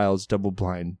clinical trials,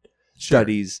 double-blind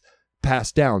studies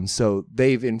passed down. So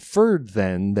they've inferred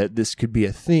then that this could be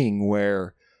a thing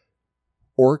where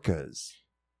orcas,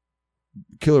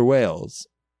 killer whales,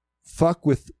 fuck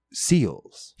with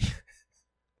seals.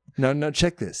 No,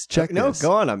 check this. No,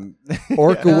 go on.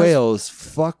 Orca whales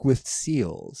fuck with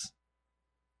seals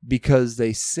because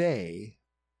they say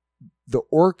the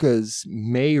orcas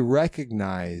may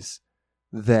recognize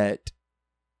that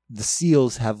the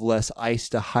seals have less ice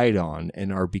to hide on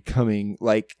and are becoming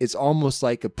like, it's almost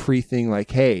like a pre-thing,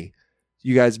 like, hey,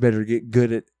 you guys better get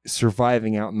good at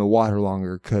surviving out in the water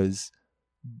longer because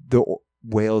the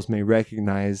whales may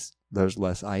recognize there's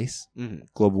less ice.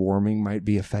 Global warming might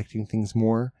be affecting things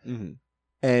more.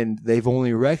 And they've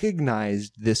only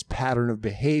recognized this pattern of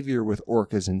behavior with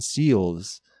orcas and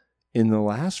seals in the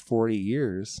last 40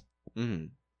 years. We've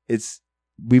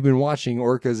been watching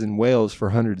orcas and whales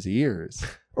for hundreds of years.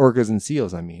 Orcas and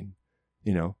seals, I mean,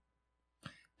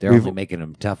 they're only making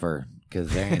them tougher because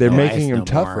they're making them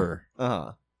tougher.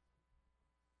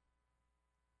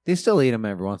 They still eat them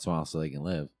every once in a while so they can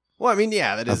live. Well, I mean,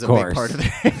 yeah, that is a big part of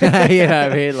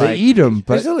it. They eat them,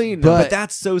 but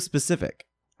that's so specific.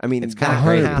 I mean, it's kind of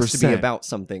crazy. It has to be about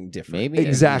something different.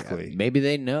 Exactly. Maybe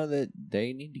they know that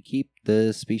they need to keep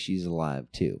the species alive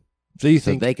too. So you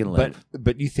think they can live,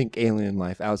 but you think alien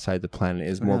life outside the planet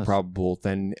is more probable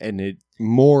than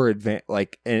more advanced,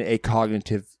 like a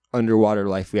cognitive underwater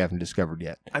life we haven't discovered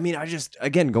yet? I mean,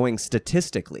 going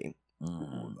statistically,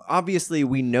 obviously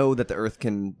we know that the Earth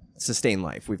can sustain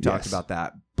life. We've talked about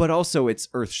that, but also it's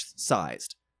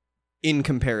Earth-sized in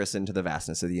comparison to the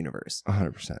vastness of the universe.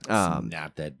 100%.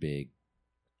 Not that big.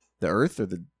 The Earth or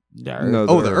the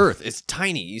No, the Earth is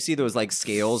tiny. You see those like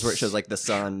scales where it shows like the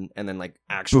sun and then like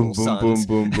actual suns.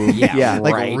 Boom, boom, boom. Yeah,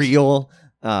 like real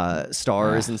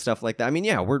stars and stuff like that. I mean,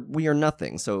 we are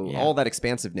nothing. So all that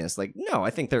expansiveness, like, no, I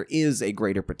think there is a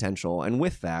greater potential. And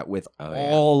with that, with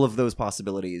all of those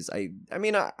possibilities, I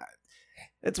mean,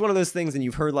 it's one of those things, and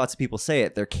you've heard lots of people say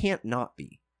it, there can't not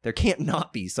be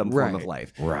some form of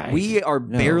life. Right. We are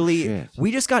barely.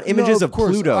 We just got images of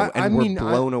Pluto, and we're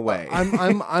blown away.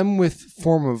 I'm with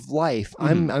form of life.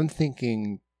 I'm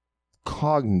thinking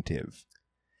cognitive.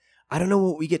 I don't know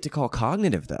what we get to call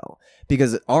cognitive though,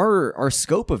 because our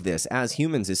scope of this as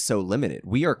humans is so limited.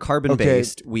 We are carbon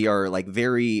based. We are like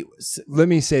very. Let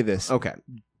me say this. Okay.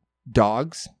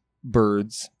 Dogs,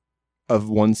 birds of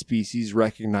one species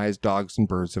recognize dogs and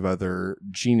birds of other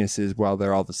genuses while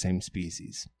they're all the same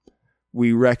species.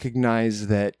 We recognize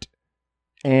that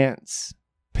ants,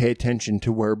 pay attention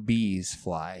to where bees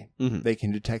fly. Mhm. They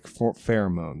can detect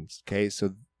pheromones. Okay,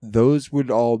 so those would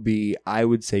all be, I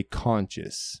would say,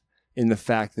 conscious in the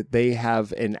fact that they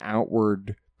have an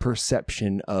outward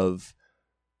perception of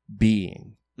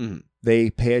being. Mhm.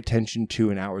 They pay attention to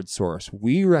an outward source.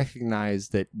 We recognize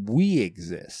that we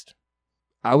exist.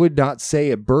 I would not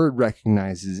say a bird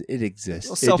recognizes it exists.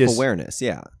 Well, It just- self-awareness,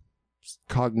 yeah.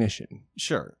 Cognition.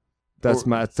 Sure.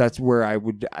 That's where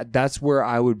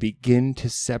I would begin to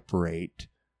separate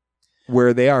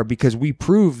where they are, because we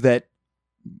prove that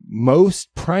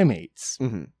most primates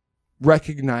Mhm.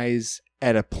 recognize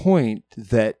at a point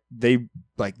that they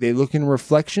look in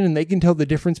reflection and they can tell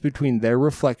the difference between their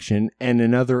reflection and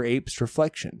another ape's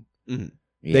reflection. Mhm.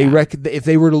 They if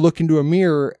they were to look into a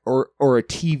mirror or a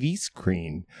TV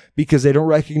screen, because they don't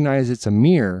recognize it's a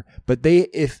mirror, but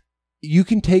if you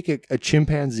can take a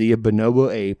chimpanzee, a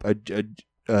bonobo ape,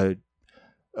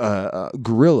 a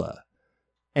gorilla,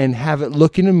 and have it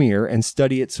look in a mirror and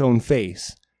study its own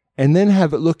face, and then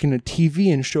have it look in a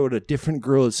TV and show it a different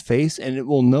gorilla's face, and it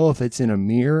will know if it's in a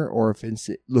mirror or if it's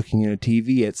looking in a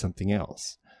TV at something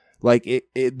else. Like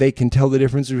they can tell the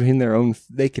difference between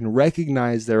they can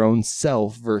recognize their own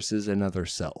self versus another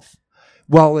self.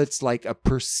 While it's like a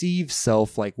perceived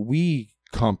self, like we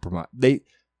compromise,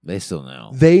 they still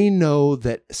know. They know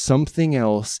that something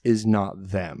else is not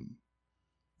them.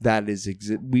 That is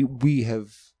we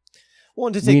have. Well,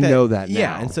 and to take know that now.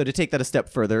 Yeah, and so to take that a step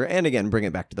further, and again, bring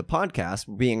it back to the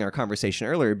podcast, being our conversation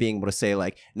earlier, being able to say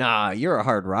like, nah, you're a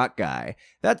hard rock guy.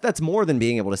 That's more than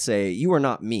being able to say, you are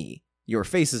not me. Your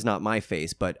face is not my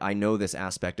face, but I know this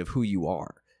aspect of who you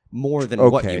are more than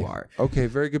what you are. Okay,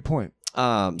 very good point.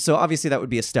 So obviously that would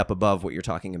be a step above what you're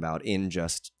talking about in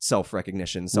just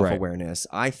self-recognition, self-awareness.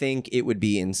 Right. I think it would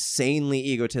be insanely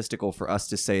egotistical for us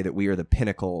to say that we are the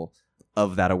pinnacle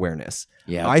of that awareness.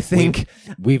 Yeah, I think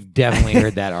we've definitely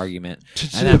heard that argument,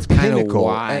 and that's kind of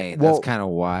why. That's kind of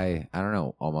why I don't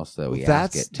know. Almost that we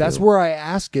ask it. That's where I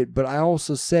ask it, but I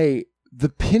also say the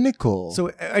pinnacle.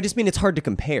 So I just mean it's hard to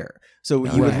compare. So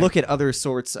you would look at other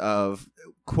sorts of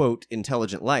quote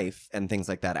intelligent life and things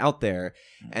like that out there,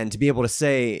 and to be able to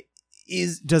say,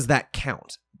 does that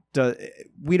count? I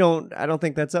don't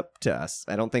think that's up to us.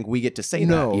 I don't think we get to say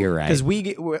that. You're right. Because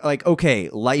we're like, okay,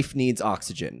 life needs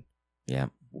oxygen. Yeah.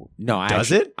 No,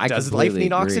 does life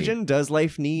need oxygen? Does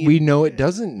life need? We know it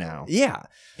doesn't now. Yeah.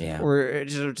 Yeah. Or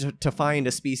to find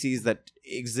a species that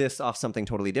exists off something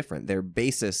totally different. Their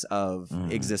basis of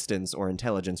existence or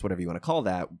intelligence, whatever you want to call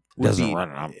that, doesn't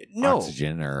run on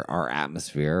oxygen or our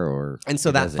atmosphere, and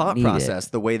so that thought process,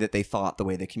 the way that they thought, the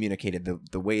way they communicated,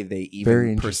 the way they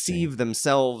even perceive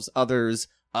themselves, others,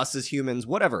 us as humans,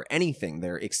 whatever, anything,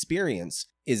 their experience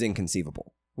is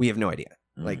inconceivable. We have no idea.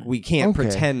 Like, we can't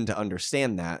pretend to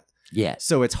understand that. Yeah.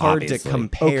 So it's hard to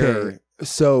compare. Okay.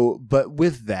 So, but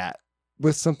with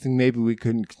something maybe we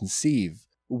couldn't conceive,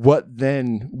 what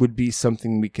then would be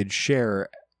something we could share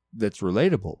that's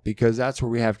relatable? Because that's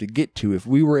where we have to get to. If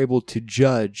we were able to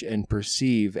judge and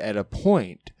perceive at a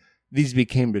point, these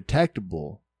became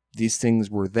detectable, these things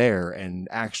were there and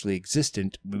actually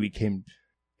existent,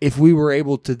 if we were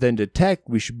able to then detect,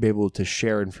 we should be able to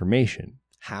share information.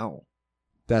 How?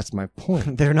 That's my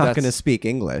point. They're not going to speak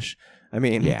English. I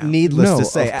mean, needless to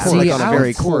say, on a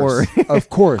very core. Of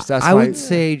course, that's. I would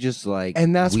say just like,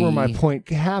 and that's where my point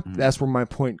That's where my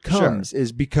point comes,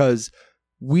 is because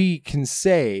we can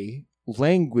say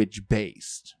language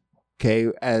based, okay,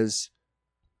 as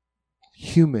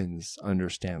humans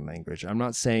understand language. I'm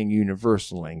not saying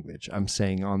universal language. I'm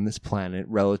saying on this planet,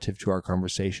 relative to our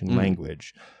conversation,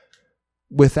 language.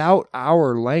 Without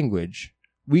our language,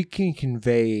 we can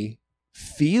convey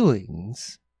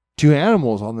feelings to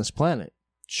animals on this planet.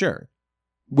 Sure.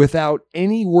 Without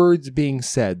any words being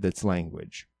said that's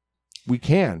language. We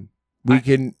can.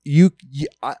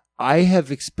 I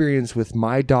have experience with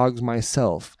my dogs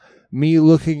myself. Me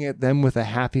looking at them with a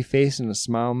happy face and a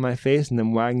smile on my face and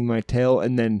then wagging my tail,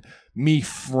 and then me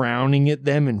frowning at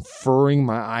them and furrowing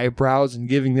my eyebrows and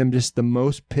giving them just the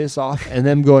most piss off, and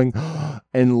them going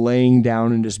and laying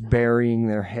down and just burying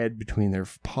their head between their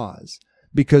paws.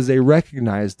 Because they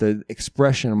recognize the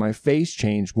expression of my face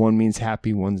change. One means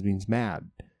happy, one means mad.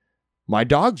 My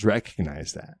dogs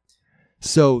recognize that.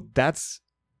 So that's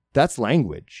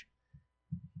language.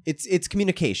 It's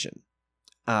communication.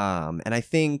 And I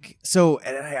think so.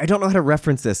 And I don't know how to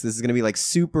reference this. This is going to be like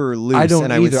super loose. I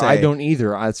don't either. I don't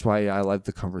either. That's why I like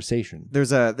the conversation.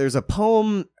 There's a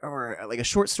poem or like a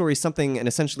short story, something, and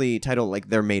essentially titled like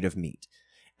 "They're Made of Meat."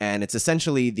 And it's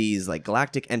essentially these like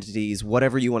galactic entities,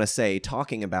 whatever you want to say,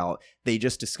 talking about they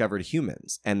just discovered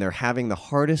humans and they're having the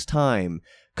hardest time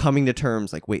coming to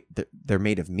terms like, wait, they're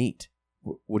made of meat.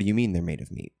 what do you mean they're made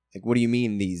of meat? Like, what do you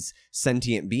mean these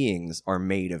sentient beings are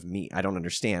made of meat? I don't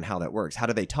understand how that works. How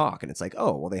do they talk? And it's like,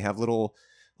 oh, well, they have little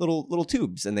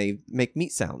tubes and they make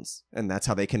meat sounds, and that's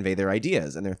how they convey their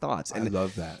ideas and their thoughts. And I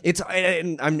love that.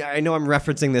 I know I'm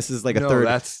referencing this as like a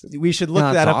third. We should look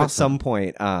No, that that's up at awesome. some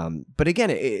point. But again,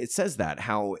 it says that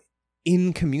how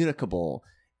incommunicable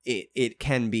it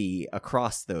can be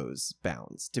across those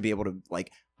bounds to be able to,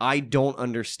 like, I don't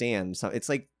understand. So it's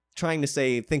like trying to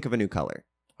say, think of a new color.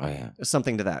 Oh yeah,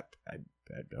 Something to that. I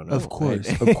don't know. Of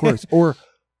course. Or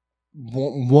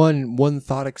one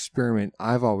thought experiment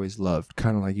I've always loved,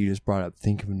 kind of like you just brought up,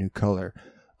 think of a new color.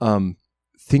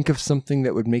 Think of something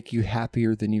that would make you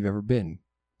happier than you've ever been.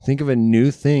 Think of a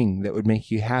new thing that would make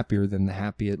you happier than the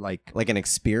happy, like an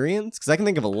experience. Because I can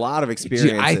think of a lot of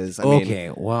experiences.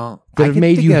 Well, that I have can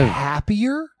made think you of-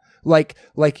 happier. Like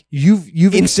you've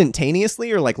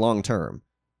instantaneously or like long term.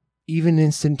 Even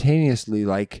instantaneously,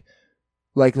 like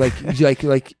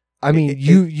I mean,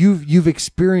 you've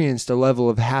experienced a level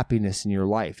of happiness in your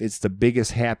life. It's the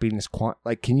biggest happiness.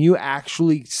 Like, can you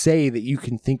actually say that you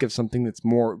can think of something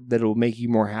that'll make you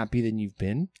more happy than you've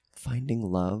been? Finding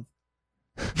love.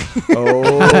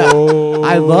 Oh,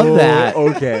 I love that.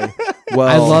 Okay, well,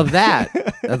 I love that.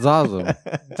 That's awesome.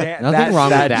 Nothing wrong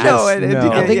with that.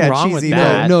 Nothing wrong with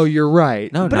that. No, you're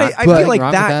right. No, but I feel like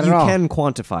that you can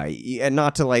quantify, and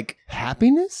not to like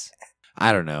happiness.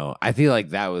 I don't know. I feel like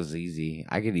that was easy.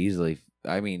 I could easily.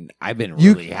 I mean, I've been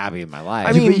really happy in my life.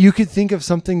 I mean, you could think of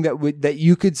something that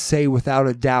you could say without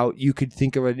a doubt. You could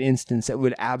think of an instance that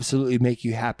would absolutely make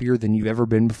you happier than you've ever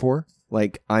been before.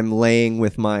 Like, I'm laying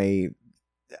with my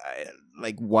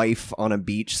wife on a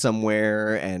beach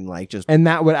somewhere, and and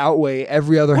that would outweigh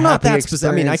every other happy not that experience.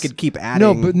 specific. I mean, I could keep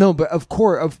adding. No, but of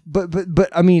course, but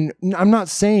I mean, I'm not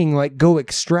saying like go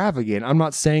extravagant. I'm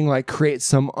not saying like create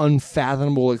some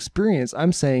unfathomable experience.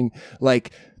 I'm saying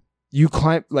like you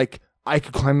climb, like I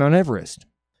could climb Mount Everest,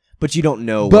 but you don't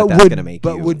know what that's going to make.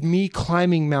 But would me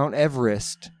climbing Mount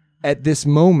Everest at this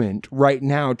moment, right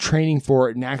now, training for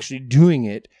it and actually doing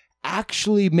it,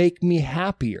 actually make me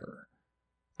happier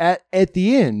at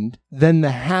the end than the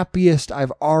happiest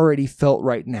I've already felt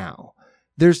right now?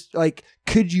 There's like,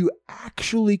 could you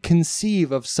actually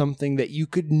conceive of something that you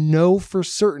could know for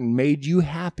certain made you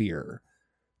happier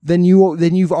than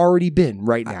you've already been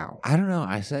right now? I don't know.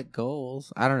 I set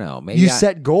goals. I don't know. Maybe you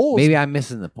set goals. Maybe I'm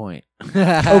missing the point.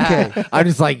 Okay, I'm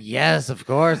just like, yes, of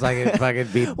course, I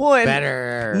could be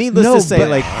better. Needless to say,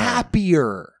 like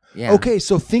happier. Yeah. Okay,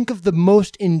 so think of the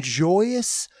most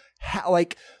enjoyous,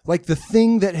 like the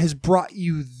thing that has brought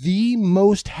you the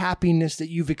most happiness that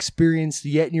you've experienced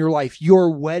yet in your life,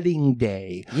 your wedding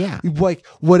day. Yeah. Like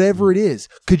whatever it is.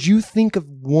 Could you think of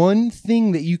one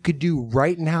thing that you could do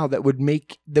right now that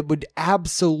would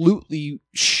absolutely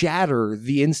shatter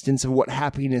the instance of what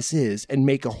happiness is and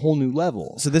make a whole new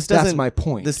level? So that's my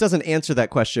point. This doesn't answer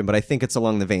that question, but I think it's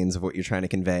along the veins of what you're trying to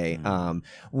convey.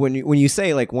 When you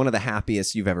say like one of the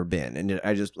happiest you've ever been, and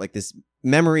I just like this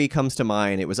memory comes to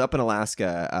mind. It was up in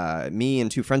Alaska. Me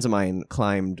and two friends of mine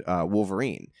climbed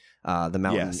Wolverine, the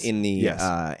mountain in the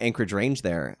Anchorage Range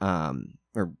there,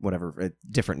 or whatever, a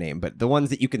different name, but the ones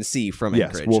that you can see from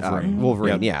Anchorage.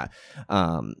 Wolverine, yeah.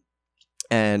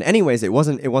 And anyways, it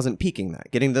wasn't peaking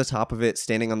that. Getting to the top of it,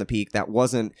 standing on the peak, that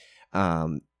wasn't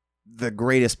the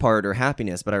greatest part or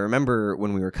happiness. But I remember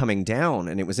when we were coming down,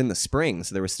 and it was in the spring,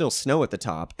 so there was still snow at the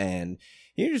top, and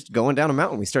you're just going down a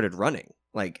mountain. We started running.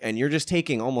 And you're just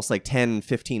taking almost like 10,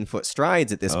 15 foot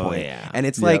strides at this point. Yeah. And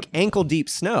it's like ankle deep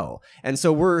snow. And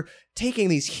so we're taking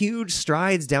these huge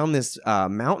strides down this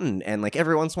mountain. And like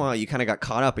every once in a while you kind of got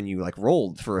caught up and you like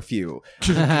rolled for a few.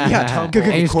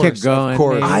 Kept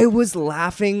going. I was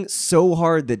laughing so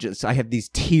hard that I had these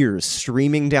tears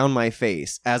streaming down my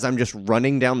face as I'm just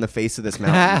running down the face of this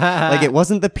mountain. Like it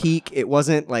wasn't the peak. It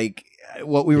wasn't like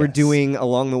what we were doing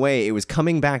along the way. It was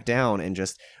coming back down and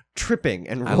just tripping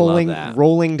and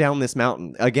rolling down this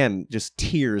mountain. Again, just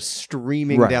tears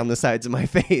streaming down the sides of my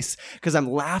face because I'm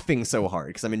laughing so hard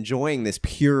because I'm enjoying this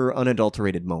pure,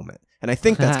 unadulterated moment. And I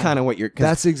think that's kind of what you're...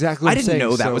 That's exactly what I didn't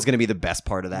know that was going to be the best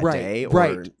part of that day.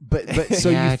 Right. But so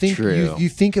Yeah, you think you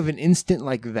think of an instant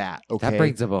like that, okay? That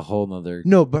brings up a whole nother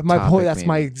No, but my point, that's maybe.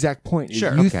 my exact point.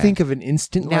 Sure. You think of an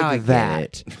instant Now like I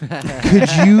that. get it.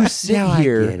 Could you sit Now I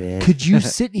here? get it. Could you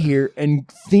sit here and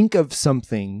think of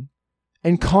something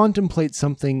and contemplate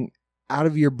something out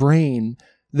of your brain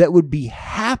that would be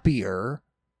happier,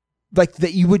 like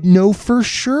that you would know for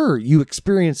sure you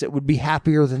experience it would be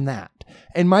happier than that?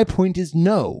 And my point is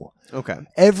no. Okay.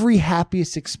 Every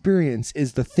happiest experience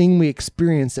is the thing we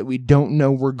experience that we don't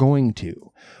know we're going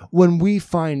to. When we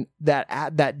find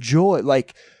that joy,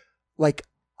 like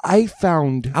I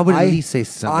found I would at least say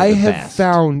some of I the have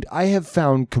best.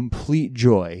 found complete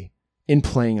joy in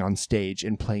playing on stage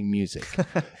and playing music.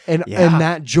 And Yeah. and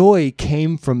that joy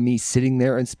came from me sitting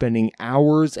there and spending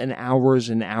hours and hours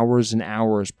and hours and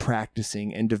hours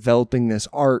practicing and developing this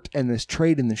art and this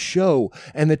trade in the show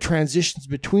and the transitions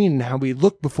between and how we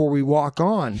look before we walk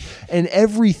on and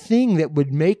everything that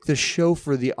would make the show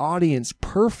for the audience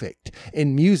perfect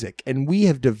in music. And we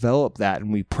have developed that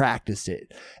and we practiced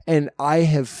it. And I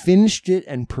have finished it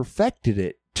and perfected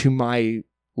it to my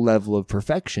level of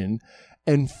perfection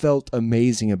and felt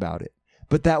amazing about it.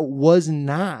 But that was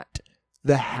not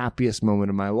the happiest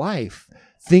moment of my life.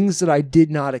 Things that I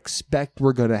did not expect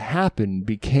were going to happen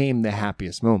became the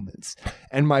happiest moments.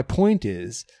 And my point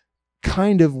is,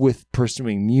 kind of with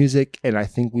pursuing music, and I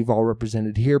think we've all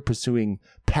represented here, pursuing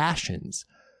passions,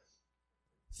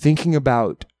 thinking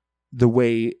about the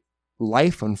way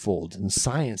life unfolds and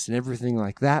science and everything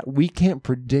like that, we can't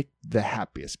predict the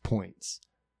happiest points.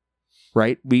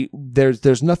 Right?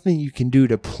 There's nothing you can do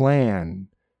to plan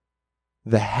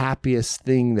the happiest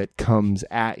thing that comes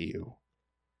at you.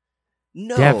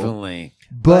 No, Definitely.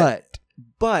 But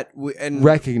and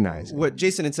recognize what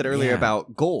Jason had said earlier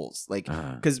about goals, like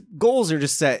because goals are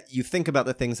just set. You think about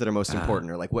the things that are most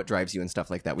important, or like what drives you and stuff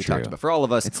like that. We talked about. For all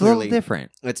of us, it's clearly a little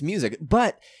different. It's music,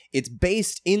 but it's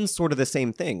based in sort of the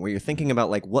same thing, where you're thinking about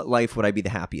like what life would I be the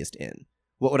happiest in.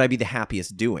 What would I be the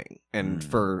happiest doing? And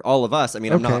for all of us, I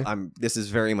mean, this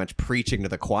is very much preaching to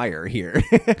the choir here.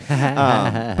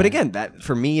 But again, that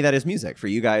for me, that is music. For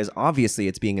you guys, obviously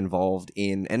it's being involved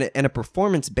in, and a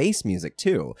performance-based music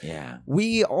too. Yeah.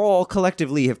 We all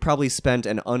collectively have probably spent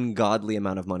an ungodly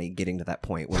amount of money getting to that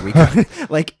point where we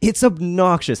like, it's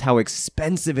obnoxious how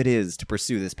expensive it is to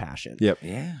pursue this passion. Yep.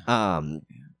 Yeah.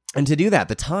 And to do that,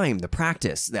 the time, the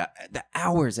practice, the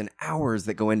hours and hours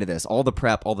that go into this, all the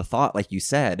prep, all the thought, like you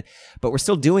said, but we're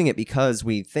still doing it because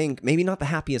we think maybe not the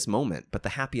happiest moment, but the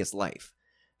happiest life,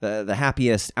 the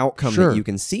happiest outcome that you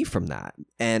can see from that.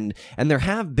 And there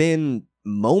have been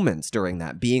moments during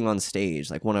that, being on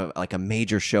stage, like like a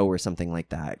major show or something like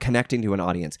that, connecting to an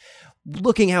audience,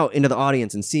 looking out into the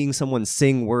audience and seeing someone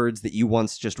sing words that you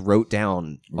once just wrote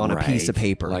down on a piece of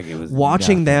paper, like it was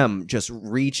watching them just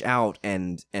reach out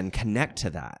and connect to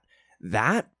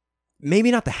that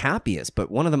maybe not the happiest, but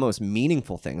one of the most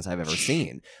meaningful things I've ever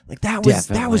seen. Like that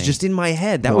was just in my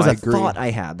head. That was a thought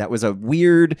I had. That was a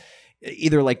weird,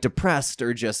 either like depressed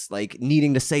or just like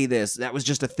needing to say this. That was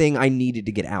just a thing I needed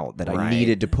to get out, that I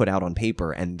needed to put out on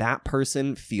paper, and that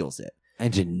person feels it.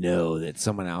 And to know that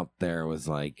someone out there was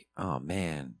like, oh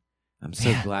man, I'm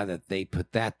so glad that they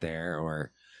put that there,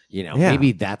 or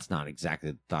maybe that's not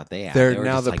exactly the thought they had. They're they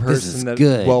now just the like, person that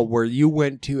good. Well, where you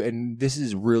went to, and this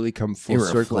has really come full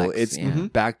circle. Reflects, It's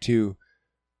back to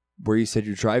where you said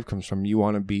your drive comes from. You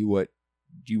want to be what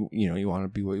you want to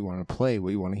be, what you want to play, what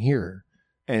you want to hear.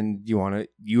 And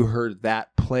you heard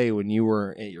that play when you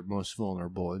were at your most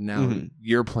vulnerable, and now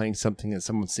you're playing something that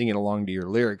someone's singing along to your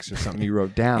lyrics or something you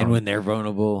wrote down. And when they're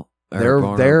vulnerable,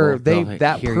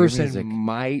 that person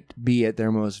might be at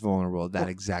their most vulnerable at that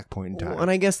exact point in time.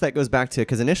 And I guess that goes back to,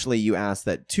 because initially you asked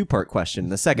that 2-part question.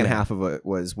 The second half of it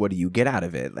was, what do you get out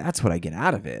of it? That's what I get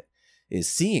out of it. Is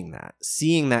seeing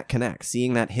that connect,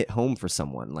 seeing that hit home for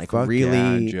someone, like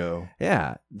really, yeah, Joe.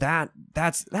 Yeah,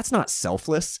 that's not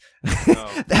selfless. No.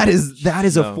 that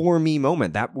is a for me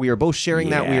moment that we are both sharing,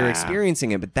 that we are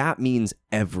experiencing it, but that means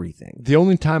everything. The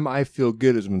only time I feel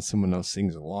good is when someone else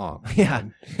sings along. Yeah,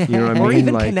 you know what I mean, or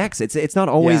even connects. It's not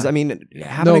always. I mean,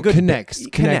 having a good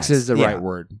connects is the right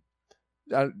word.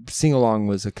 Sing along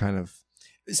was a kind of.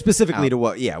 Specifically to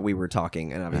what we were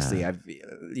talking, and obviously I've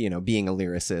being a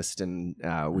lyricist, and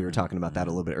we were talking about that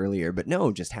a little bit earlier, but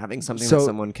no, just having something that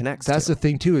someone connects that's to. The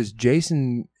thing too, is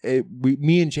Jason,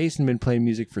 me and Jason have been playing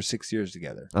music for 6 years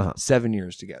together, 7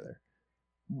 years together,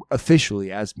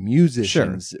 officially as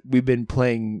musicians. We've been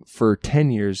playing for 10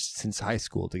 years since high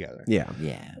school together.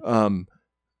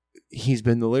 He's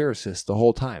been the lyricist the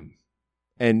whole time,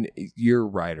 and you're a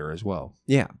writer as well.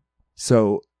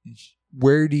 So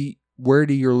where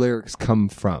do your lyrics come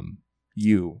from?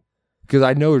 You, because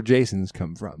I know where Jason's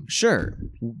come from. Sure,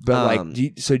 but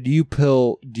do you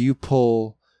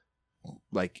pull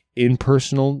like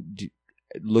impersonal,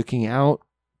 looking out?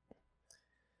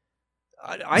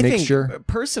 I think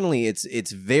personally,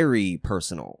 it's very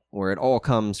personal, where it all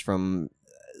comes from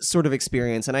sort of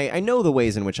experience, and I know the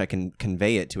ways in which I can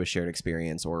convey it to a shared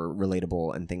experience or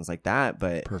relatable and things like that.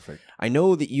 But perfect. I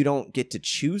know that you don't get to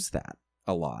choose that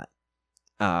a lot.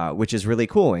 which is really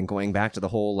cool. And going back to the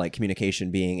whole like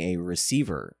communication being a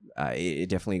receiver, it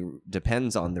definitely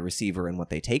depends on the receiver and what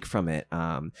they take from it.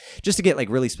 Just to get like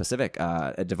really specific,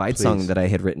 a Divide song that I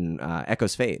had written,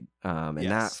 Echoes Fade,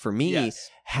 and that for me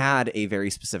had a very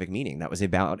specific meaning. That was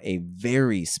about a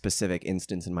very specific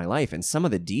instance in my life, and some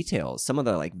of the details, some of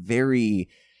the like very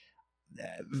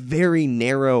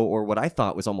narrow, or what I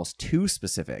thought was almost too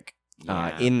specific.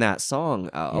 In that song,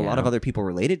 a lot of other people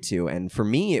related to. And for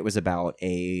me, it was about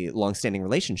a long-standing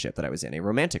relationship that I was in, a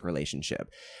romantic relationship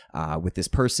with this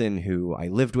person who I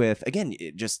lived with. Again,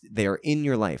 they are in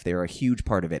your life. They are a huge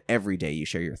part of it. Every day you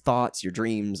share your thoughts, your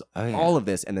dreams, all of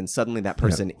this. And then suddenly that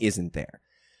person isn't there.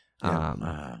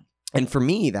 And for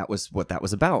me, that was what that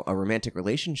was about, a romantic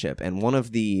relationship. And one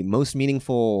of the most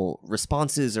meaningful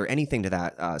responses or anything to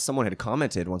that, someone had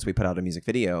commented once we put out a music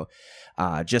video,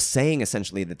 just saying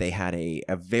essentially that they had a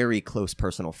very close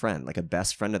personal friend, like a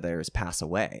best friend of theirs, pass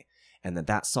away. And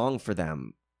that song for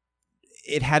them,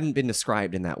 it hadn't been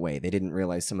described in that way. They didn't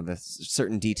realize some of the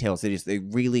certain details. They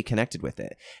really connected with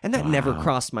it. And that never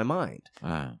crossed my mind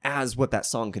as what that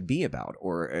song could be about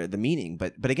or the meaning.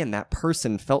 But again, that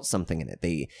person felt something in it.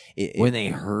 When they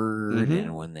heard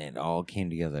and when it all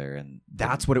came together, and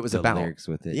that's what it was about. Lyrics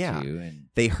with it too. And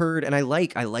they heard, and I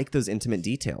like those intimate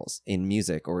details in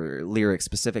music or lyrics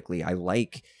specifically. I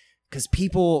like, because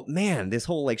people, man, this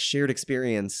whole like shared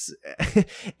experience,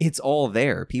 it's all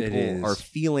there. People are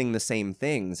feeling the same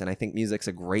things. And I think music's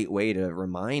a great way to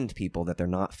remind people that they're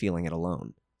not feeling it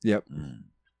alone. Yep.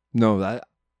 No,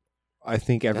 I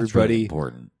think everybody, that's really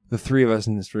important. The three of us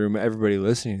in this room, everybody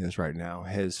listening to this right now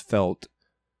has felt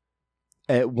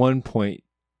at one point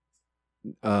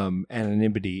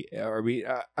anonymity. Or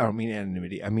I don't mean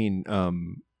anonymity. I mean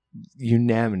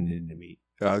unanimity.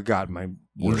 God, my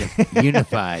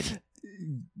unified.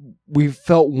 We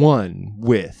felt one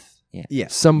with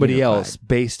somebody unified. else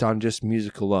based on just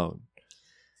music alone.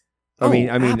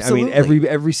 Absolutely.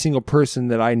 Every single person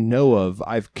that I know of,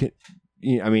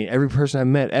 every person I've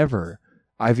met ever,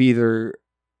 I've either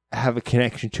have a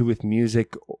connection to with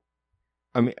music.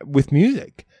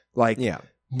 Like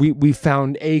we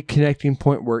found a connecting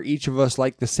point where each of us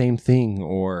like the same thing,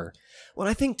 or. Well,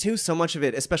 I think too, so much of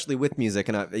it, especially with music,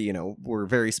 and we're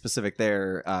very specific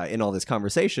there in all this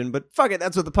conversation. But fuck it,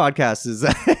 that's what the podcast is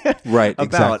right about.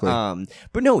 Exactly.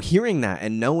 But no, hearing that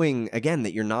and knowing again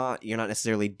that you're not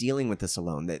necessarily dealing with this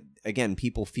alone. That again,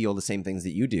 people feel the same things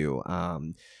that you do.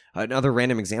 Another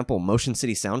random example: Motion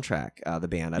City Soundtrack, the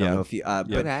band. I don't know if you,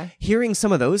 but hearing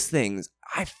some of those things,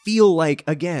 I feel like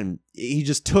again,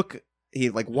 he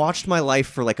like watched my life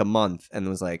for like a month and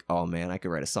was like, oh man, I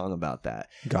could write a song about that.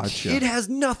 Gotcha. It has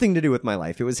nothing to do with my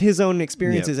life. It was his own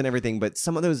experiences and everything. But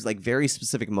some of those like very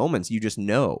specific moments, you just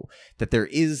know that there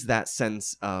is that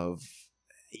sense of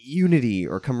unity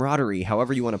or camaraderie,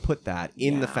 however you want to put that,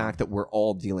 in the fact that we're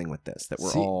all dealing with this, that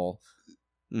we're all...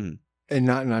 And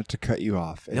not to cut you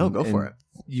off. No, go for it.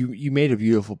 You made a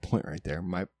beautiful point right there.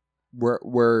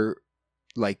 Where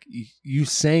like you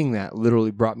saying that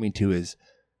literally brought me to is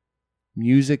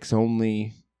music's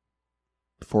only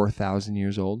 4,000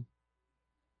 years old.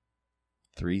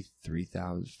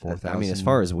 3,000, 4,000. I mean, as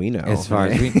far as we know. That's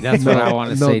what I want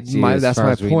to say too. That's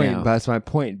my point. That's my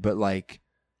point. But like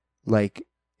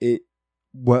it,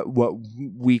 what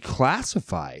we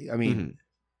classify. I mean,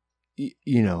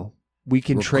 we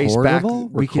can trace back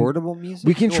recordable music.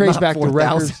 We can trace back the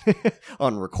records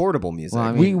on recordable music. Well,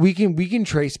 I mean, we can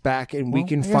trace back and we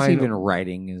can find even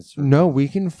writing is we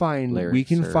can find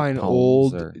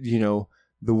old or...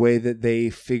 the way that they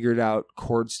figured out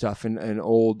chord stuff and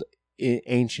old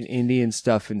ancient Indian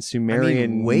stuff and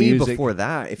Sumerian way music. Before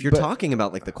that. If you're talking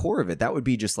about like the core of it, that would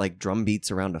be just like drum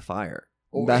beats around a fire.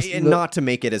 Not to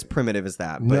make it as primitive as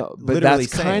that, but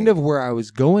that's kind of where I was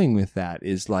going with that.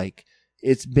 Is like.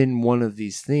 It's been one of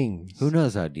these things. Who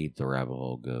knows how deep the rabbit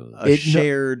hole goes?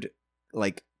 Shared,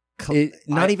 like,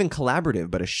 not even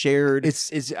collaborative, but a shared...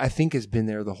 I think it's been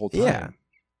there the whole time. Yeah.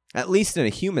 At least in a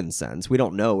human sense. We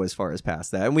don't know as far as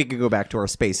past that. And we could go back to our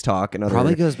space talk and other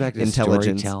probably goes back to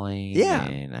intelligence. Storytelling. Yeah.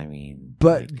 And, I mean...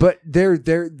 But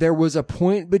there was a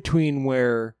point between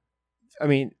where... I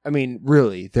mean,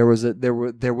 really, there was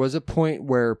a point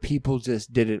where people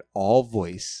just did it all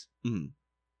voice. Mm-hmm.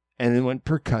 And then went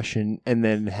percussion, and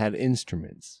then had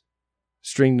instruments,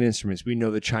 stringed instruments. We know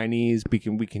the Chinese. We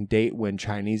can date when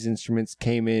Chinese instruments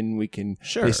came in.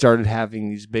 They started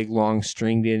having these big long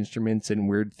stringed instruments and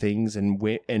weird things, and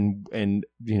woodwinds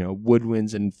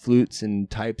and flutes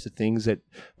and types of things that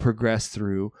progress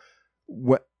through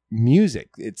what music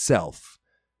itself.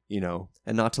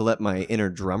 And not to let my inner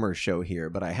drummer show here,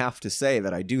 but I have to say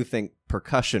that I do think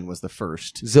percussion was the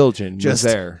first. Zildjian was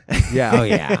there. Yeah. Oh,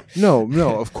 yeah. No,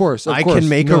 of course. I can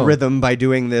make a rhythm by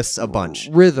doing this a bunch.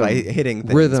 Rhythm. By hitting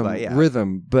things.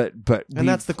 Rhythm. But and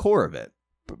that's the core of it.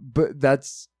 But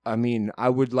that's, I mean, I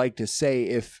would like to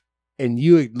say and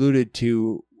you alluded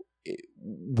to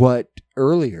what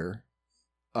earlier,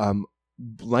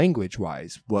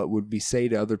 language-wise, what would we say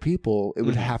to other people? It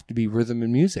would have to be rhythm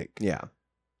and music. Yeah.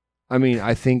 I mean,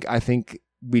 I think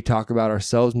we talk about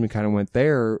ourselves and we kind of went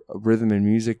there. Rhythm and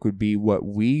music would be what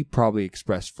we probably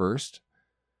express first.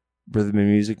 Rhythm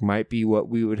and music might be what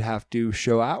we would have to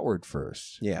show outward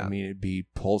first. Yeah. I mean, it'd be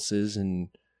pulses and,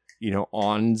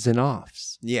 ons and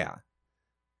offs. Yeah.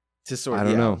 To sort of, I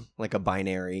don't know. Like a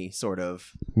binary sort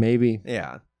of. Maybe.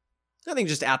 Yeah. I think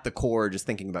just at the core, just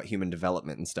thinking about human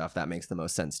development and stuff, that makes the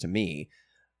most sense to me.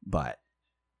 But.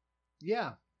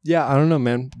 Yeah. Yeah, I don't know,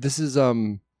 man. This is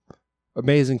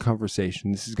amazing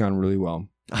conversation. This has gone really well.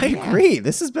 I agree.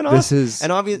 This has been awesome. And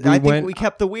obviously, I think we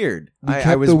kept the weird.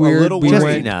 I was a little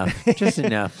worried. Just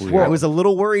enough. I was a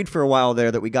little worried for a while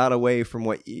there that we got away from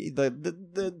what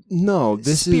the no,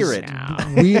 this spirit.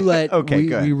 We let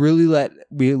okay,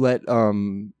 we let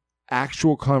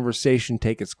actual conversation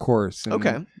take its course.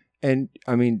 And, and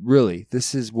I mean, really,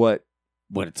 this is what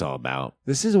it's all about.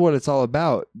 This is what it's all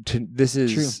about. This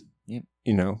is true.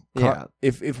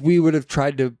 If we would have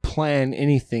tried to plan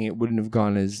anything, it wouldn't have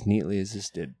gone as neatly as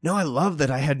this did. No, I love that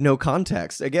I had no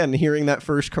context. Again, hearing that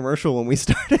first commercial when we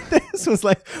started this was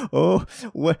like, what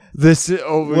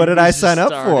did I sign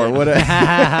up for?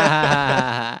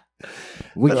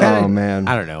 Man,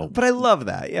 I don't know. But I love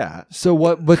that. Yeah. So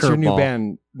what's your new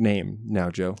band name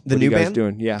now, Joe? The what new are you guys band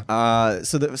doing? Yeah.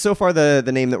 So far the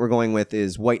name that we're going with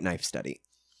is White Knife Study.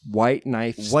 White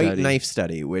Knife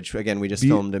Study, which again we just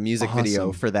filmed a music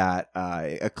video for that,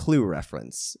 a Clue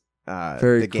reference.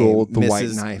 Very cool. The White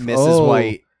Knife, Mrs.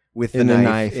 White with the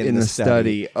knife in the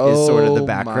study is sort of the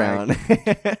background.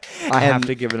 I have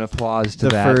to give an applause to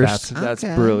that. That's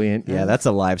brilliant. Yeah, that's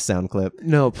a live sound clip.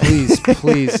 No, please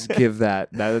give that.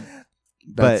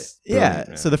 But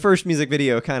yeah, so the first music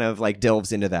video kind of like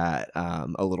delves into that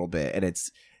a little bit, and it's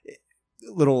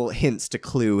little hints to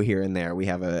Clue here and there. We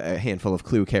have a handful of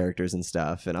Clue characters and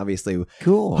stuff, and obviously,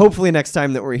 cool. Hopefully, next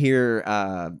time that we're here,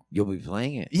 you'll be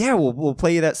playing it. Yeah, we'll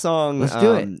play you that song. Let's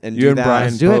do it, and you do and that.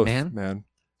 Brian do both, it, man.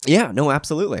 Yeah, no,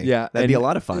 absolutely. Yeah, that'd be a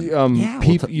lot of fun. You're on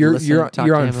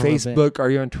Facebook.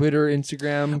 Are you on Twitter,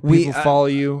 Instagram? People follow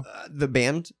you. The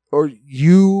band. Or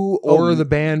the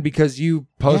band, because you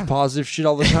post positive shit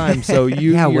all the time. So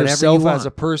you yourself as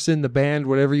a person, the band,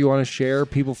 whatever you want to share,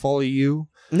 people follow you.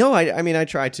 No, I mean, I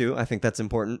try to. I think that's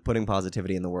important, putting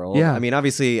positivity in the world. Yeah. I mean,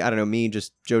 obviously, I don't know, me,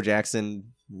 just Joe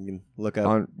Jackson. You can look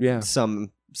up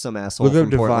some asshole look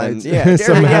from Portland. Divides.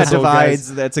 Yeah, Divides.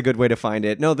 Guys. That's a good way to find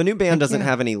it. No, the new band doesn't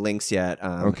have any links yet.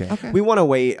 Okay. We want to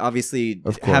wait. Obviously,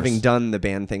 having done the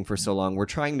band thing for so long, we're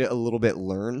trying to a little bit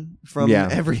learn from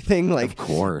everything. Like, of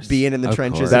course, being in the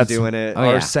trenches and doing it.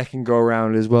 Our second go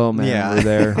around as well, man. Yeah. We're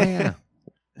there.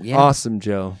 Yeah. Awesome,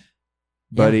 Joe,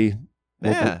 buddy.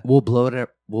 We'll blow it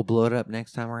up. We'll blow it up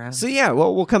next time around. So yeah,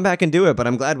 well, we'll come back and do it. But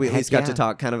I'm glad we at least got to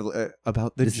talk kind of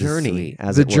about the journey,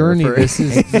 as the it were, journey. for- This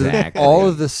is all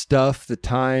of the stuff, the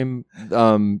time,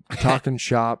 talking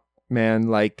shop, man.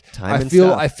 Like Time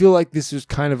I feel like this was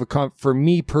kind of for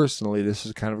me personally. This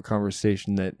was kind of a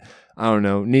conversation that I don't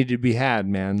know needed to be had,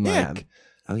 man. Like,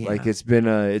 like it's been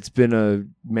a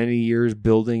many years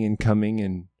building and coming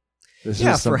and.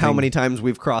 For how many times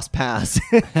we've crossed paths,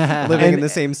 living in the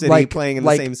same city, playing in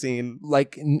the same scene.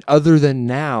 Like, other than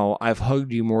now, I've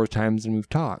hugged you more times than we've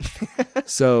talked.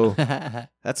 So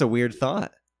that's a weird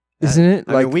thought, isn't it?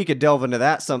 I mean, we could delve into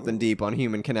that something deep on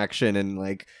human connection and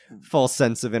like false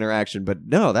sense of interaction, but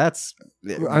no, that's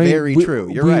very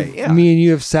true. You're right. Yeah, me and you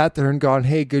have sat there and gone,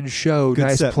 "Hey, good show, good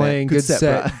nice set, playing, good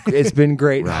set. It's been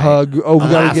great. Right. Hug. Oh, we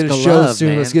gotta get a show love, soon.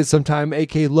 man. Let's get some time.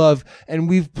 AK love." And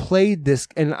we've played this,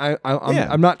 and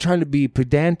I'm not trying to be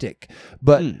pedantic,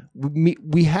 but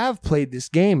we have played this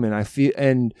game, and I feel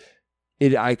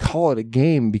I call it a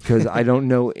game because I don't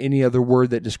know any other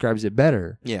word that describes it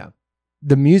better. Yeah.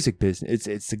 The music business,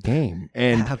 it's a game,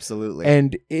 and absolutely,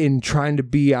 and in trying to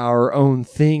be our own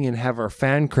thing and have our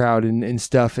fan crowd and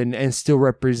stuff, and still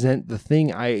represent the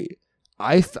thing. I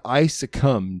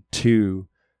succumb to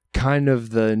kind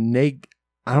of the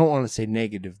I don't want to say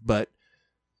negative, but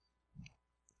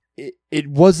it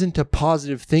wasn't a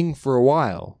positive thing for a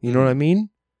while. You know what I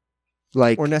mean?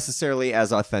 Like, or necessarily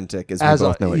as authentic as we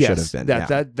both know it should have been.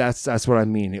 That's what I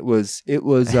mean. It was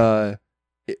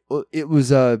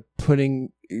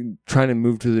trying to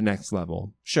move to the next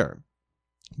level. Sure.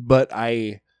 But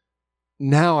I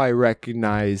now I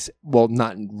recognize, well,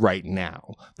 not right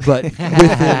now, but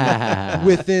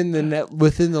within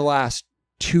the last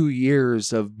 2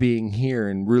 years of being here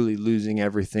and really losing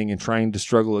everything and trying to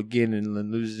struggle again and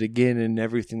then lose it again and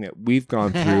everything that we've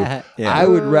gone through, I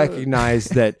would recognize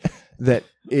that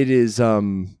it is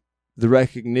the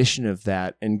recognition of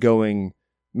that and going,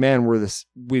 man,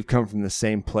 we've come from the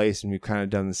same place and we've kind of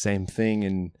done the same thing,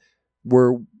 and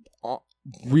we're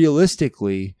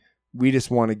realistically, we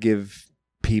just want to give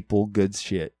people good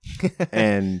shit.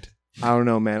 And I don't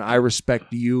know, man, I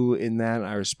respect you in that.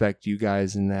 I respect you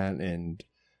guys in that. And,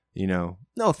 you know.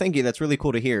 No, thank you. That's really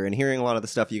cool to hear. And hearing a lot of the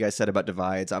stuff you guys said about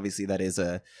divides, obviously that is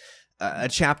a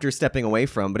chapter stepping away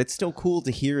from, but it's still cool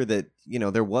to hear that, you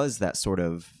know, there was that sort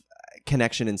of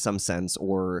connection in some sense,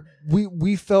 or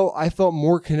I felt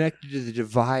more connected to the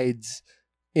divides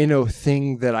in a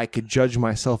thing that I could judge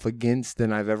myself against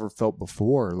than I've ever felt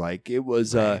before. Like it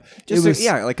was like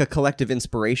a collective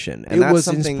inspiration. And it was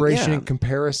inspiration and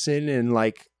comparison, and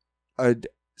like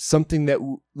something that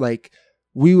like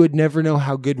we would never know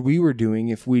how good we were doing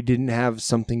if we didn't have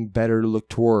something better to look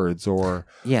towards, or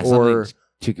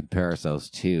to compare ourselves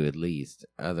to, at least.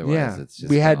 Otherwise, it's just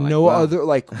we had no other.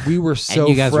 Like we were so and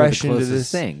you guys fresh were the into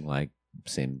this thing, like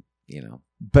same, you know.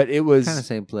 But it was kind of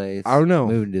same place. I don't know.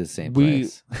 Moving to the same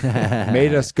place.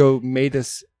 made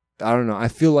us. I don't know. I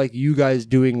feel like you guys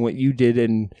doing what you did,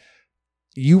 and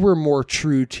you were more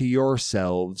true to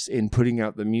yourselves in putting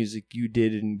out the music you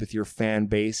did, and with your fan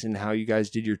base and how you guys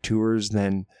did your tours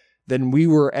than we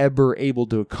were ever able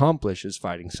to accomplish as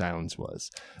Fighting Silence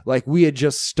was. Like we had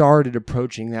just started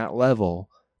approaching that level.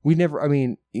 We never. I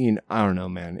mean, I don't know,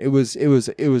 man. It was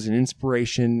an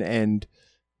inspiration and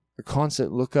a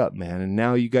constant look up, man. And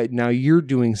now you're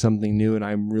doing something new, and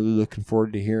I'm really looking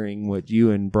forward to hearing what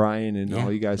you and Brian and all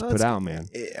you guys put out, man.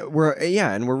 And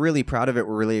we're really proud of it.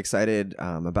 We're really excited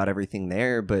about everything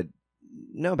there. But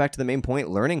no, back to the main point,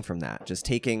 learning from that, just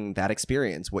taking that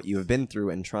experience, what you have been through,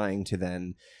 and trying to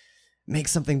then make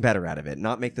something better out of it,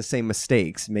 not make the same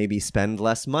mistakes, maybe spend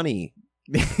less money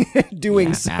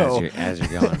doing so as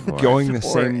you're going for going the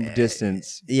same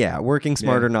distance. Working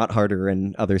smarter, not harder,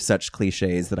 and other such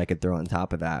cliches that I could throw on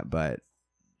top of that. But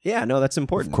that's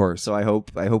important, of course. So I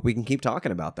hope we can keep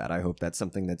talking about that. I hope that's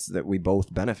something that we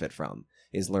both benefit from,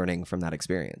 is learning from that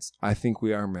experience. I think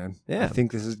we are, man. I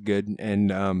think this is good.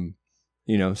 And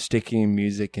sticking in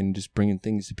music and just bringing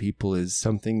things to people is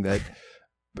something that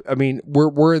I mean,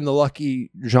 we're in the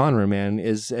lucky genre, man.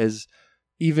 As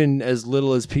even as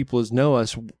little as people as know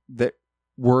us, that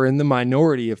we're in the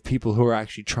minority of people who are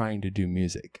actually trying to do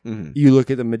music. Mm-hmm. You look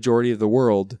at the majority of the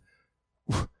world,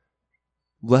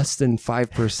 less than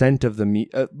 5%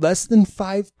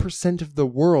 of the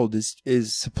world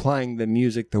is supplying the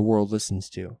music the world listens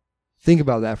to. Think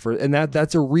about that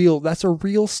that's a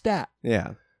real stat.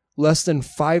 Yeah. Less than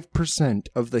 5%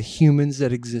 of the humans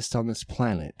that exist on this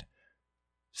planet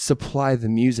supply the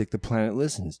music the planet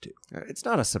listens to. It's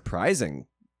not a surprising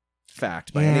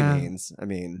fact by any means. I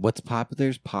mean, what's popular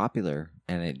is popular,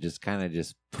 and it just kind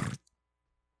of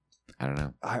I don't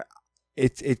know.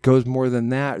 It goes more than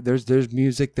that. There's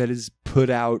music that is put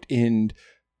out in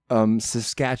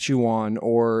Saskatchewan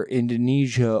or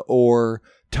Indonesia or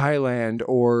Thailand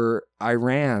or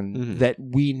Iran that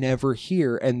we never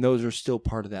hear, and those are still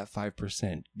part of that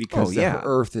 5% because the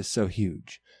Earth is so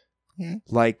huge. Yeah.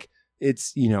 Like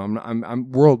it's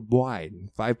I'm worldwide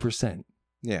 5%.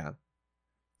 Yeah.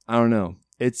 I don't know.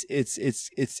 It's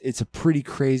a pretty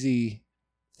crazy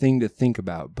thing to think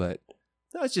about, but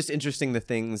no, it's just interesting the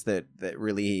things that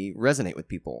really resonate with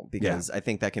people, because I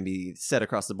think that can be said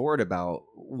across the board about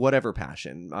whatever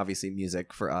passion. Obviously,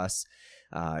 music for us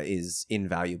is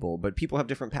invaluable, but people have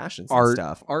different passions and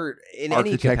stuff. Art in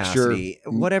any capacity,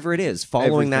 whatever it is,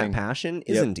 following that passion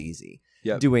isn't easy.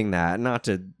 Yep. Doing that, not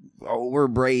to we're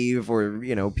brave or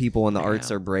people in the arts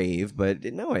are brave, but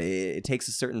it takes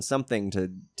a certain something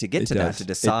to get to that, to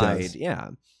decide.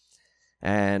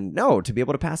 And to be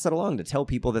able to pass that along, to tell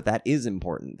people that is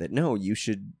important, that you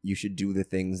should do the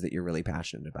things that you're really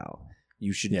passionate about.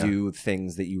 You should do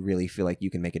things that you really feel like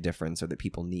you can make a difference or that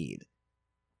people need.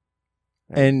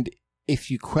 And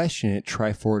if you question it,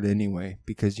 try for it anyway,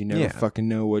 because you never fucking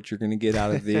know what you're going to get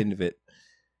out of the end of it.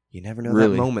 You never know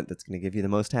that moment that's going to give you the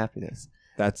most happiness.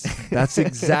 That's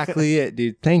exactly it,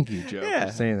 dude. Thank you, Joe,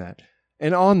 for saying that.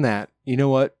 And on that, you know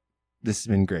what? This has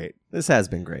been great. This has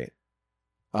been great.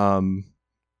 And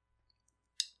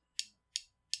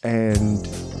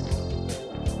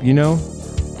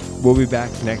we'll be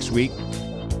back next week,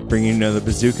 bringing another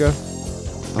bazooka.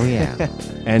 Oh yeah.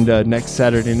 And next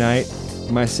Saturday night,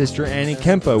 my sister Annie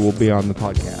Kempa will be on the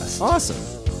podcast. Awesome.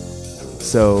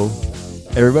 So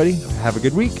everybody, have a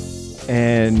good week.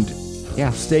 And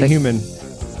yeah, stay human.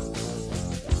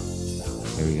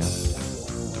 Here we go.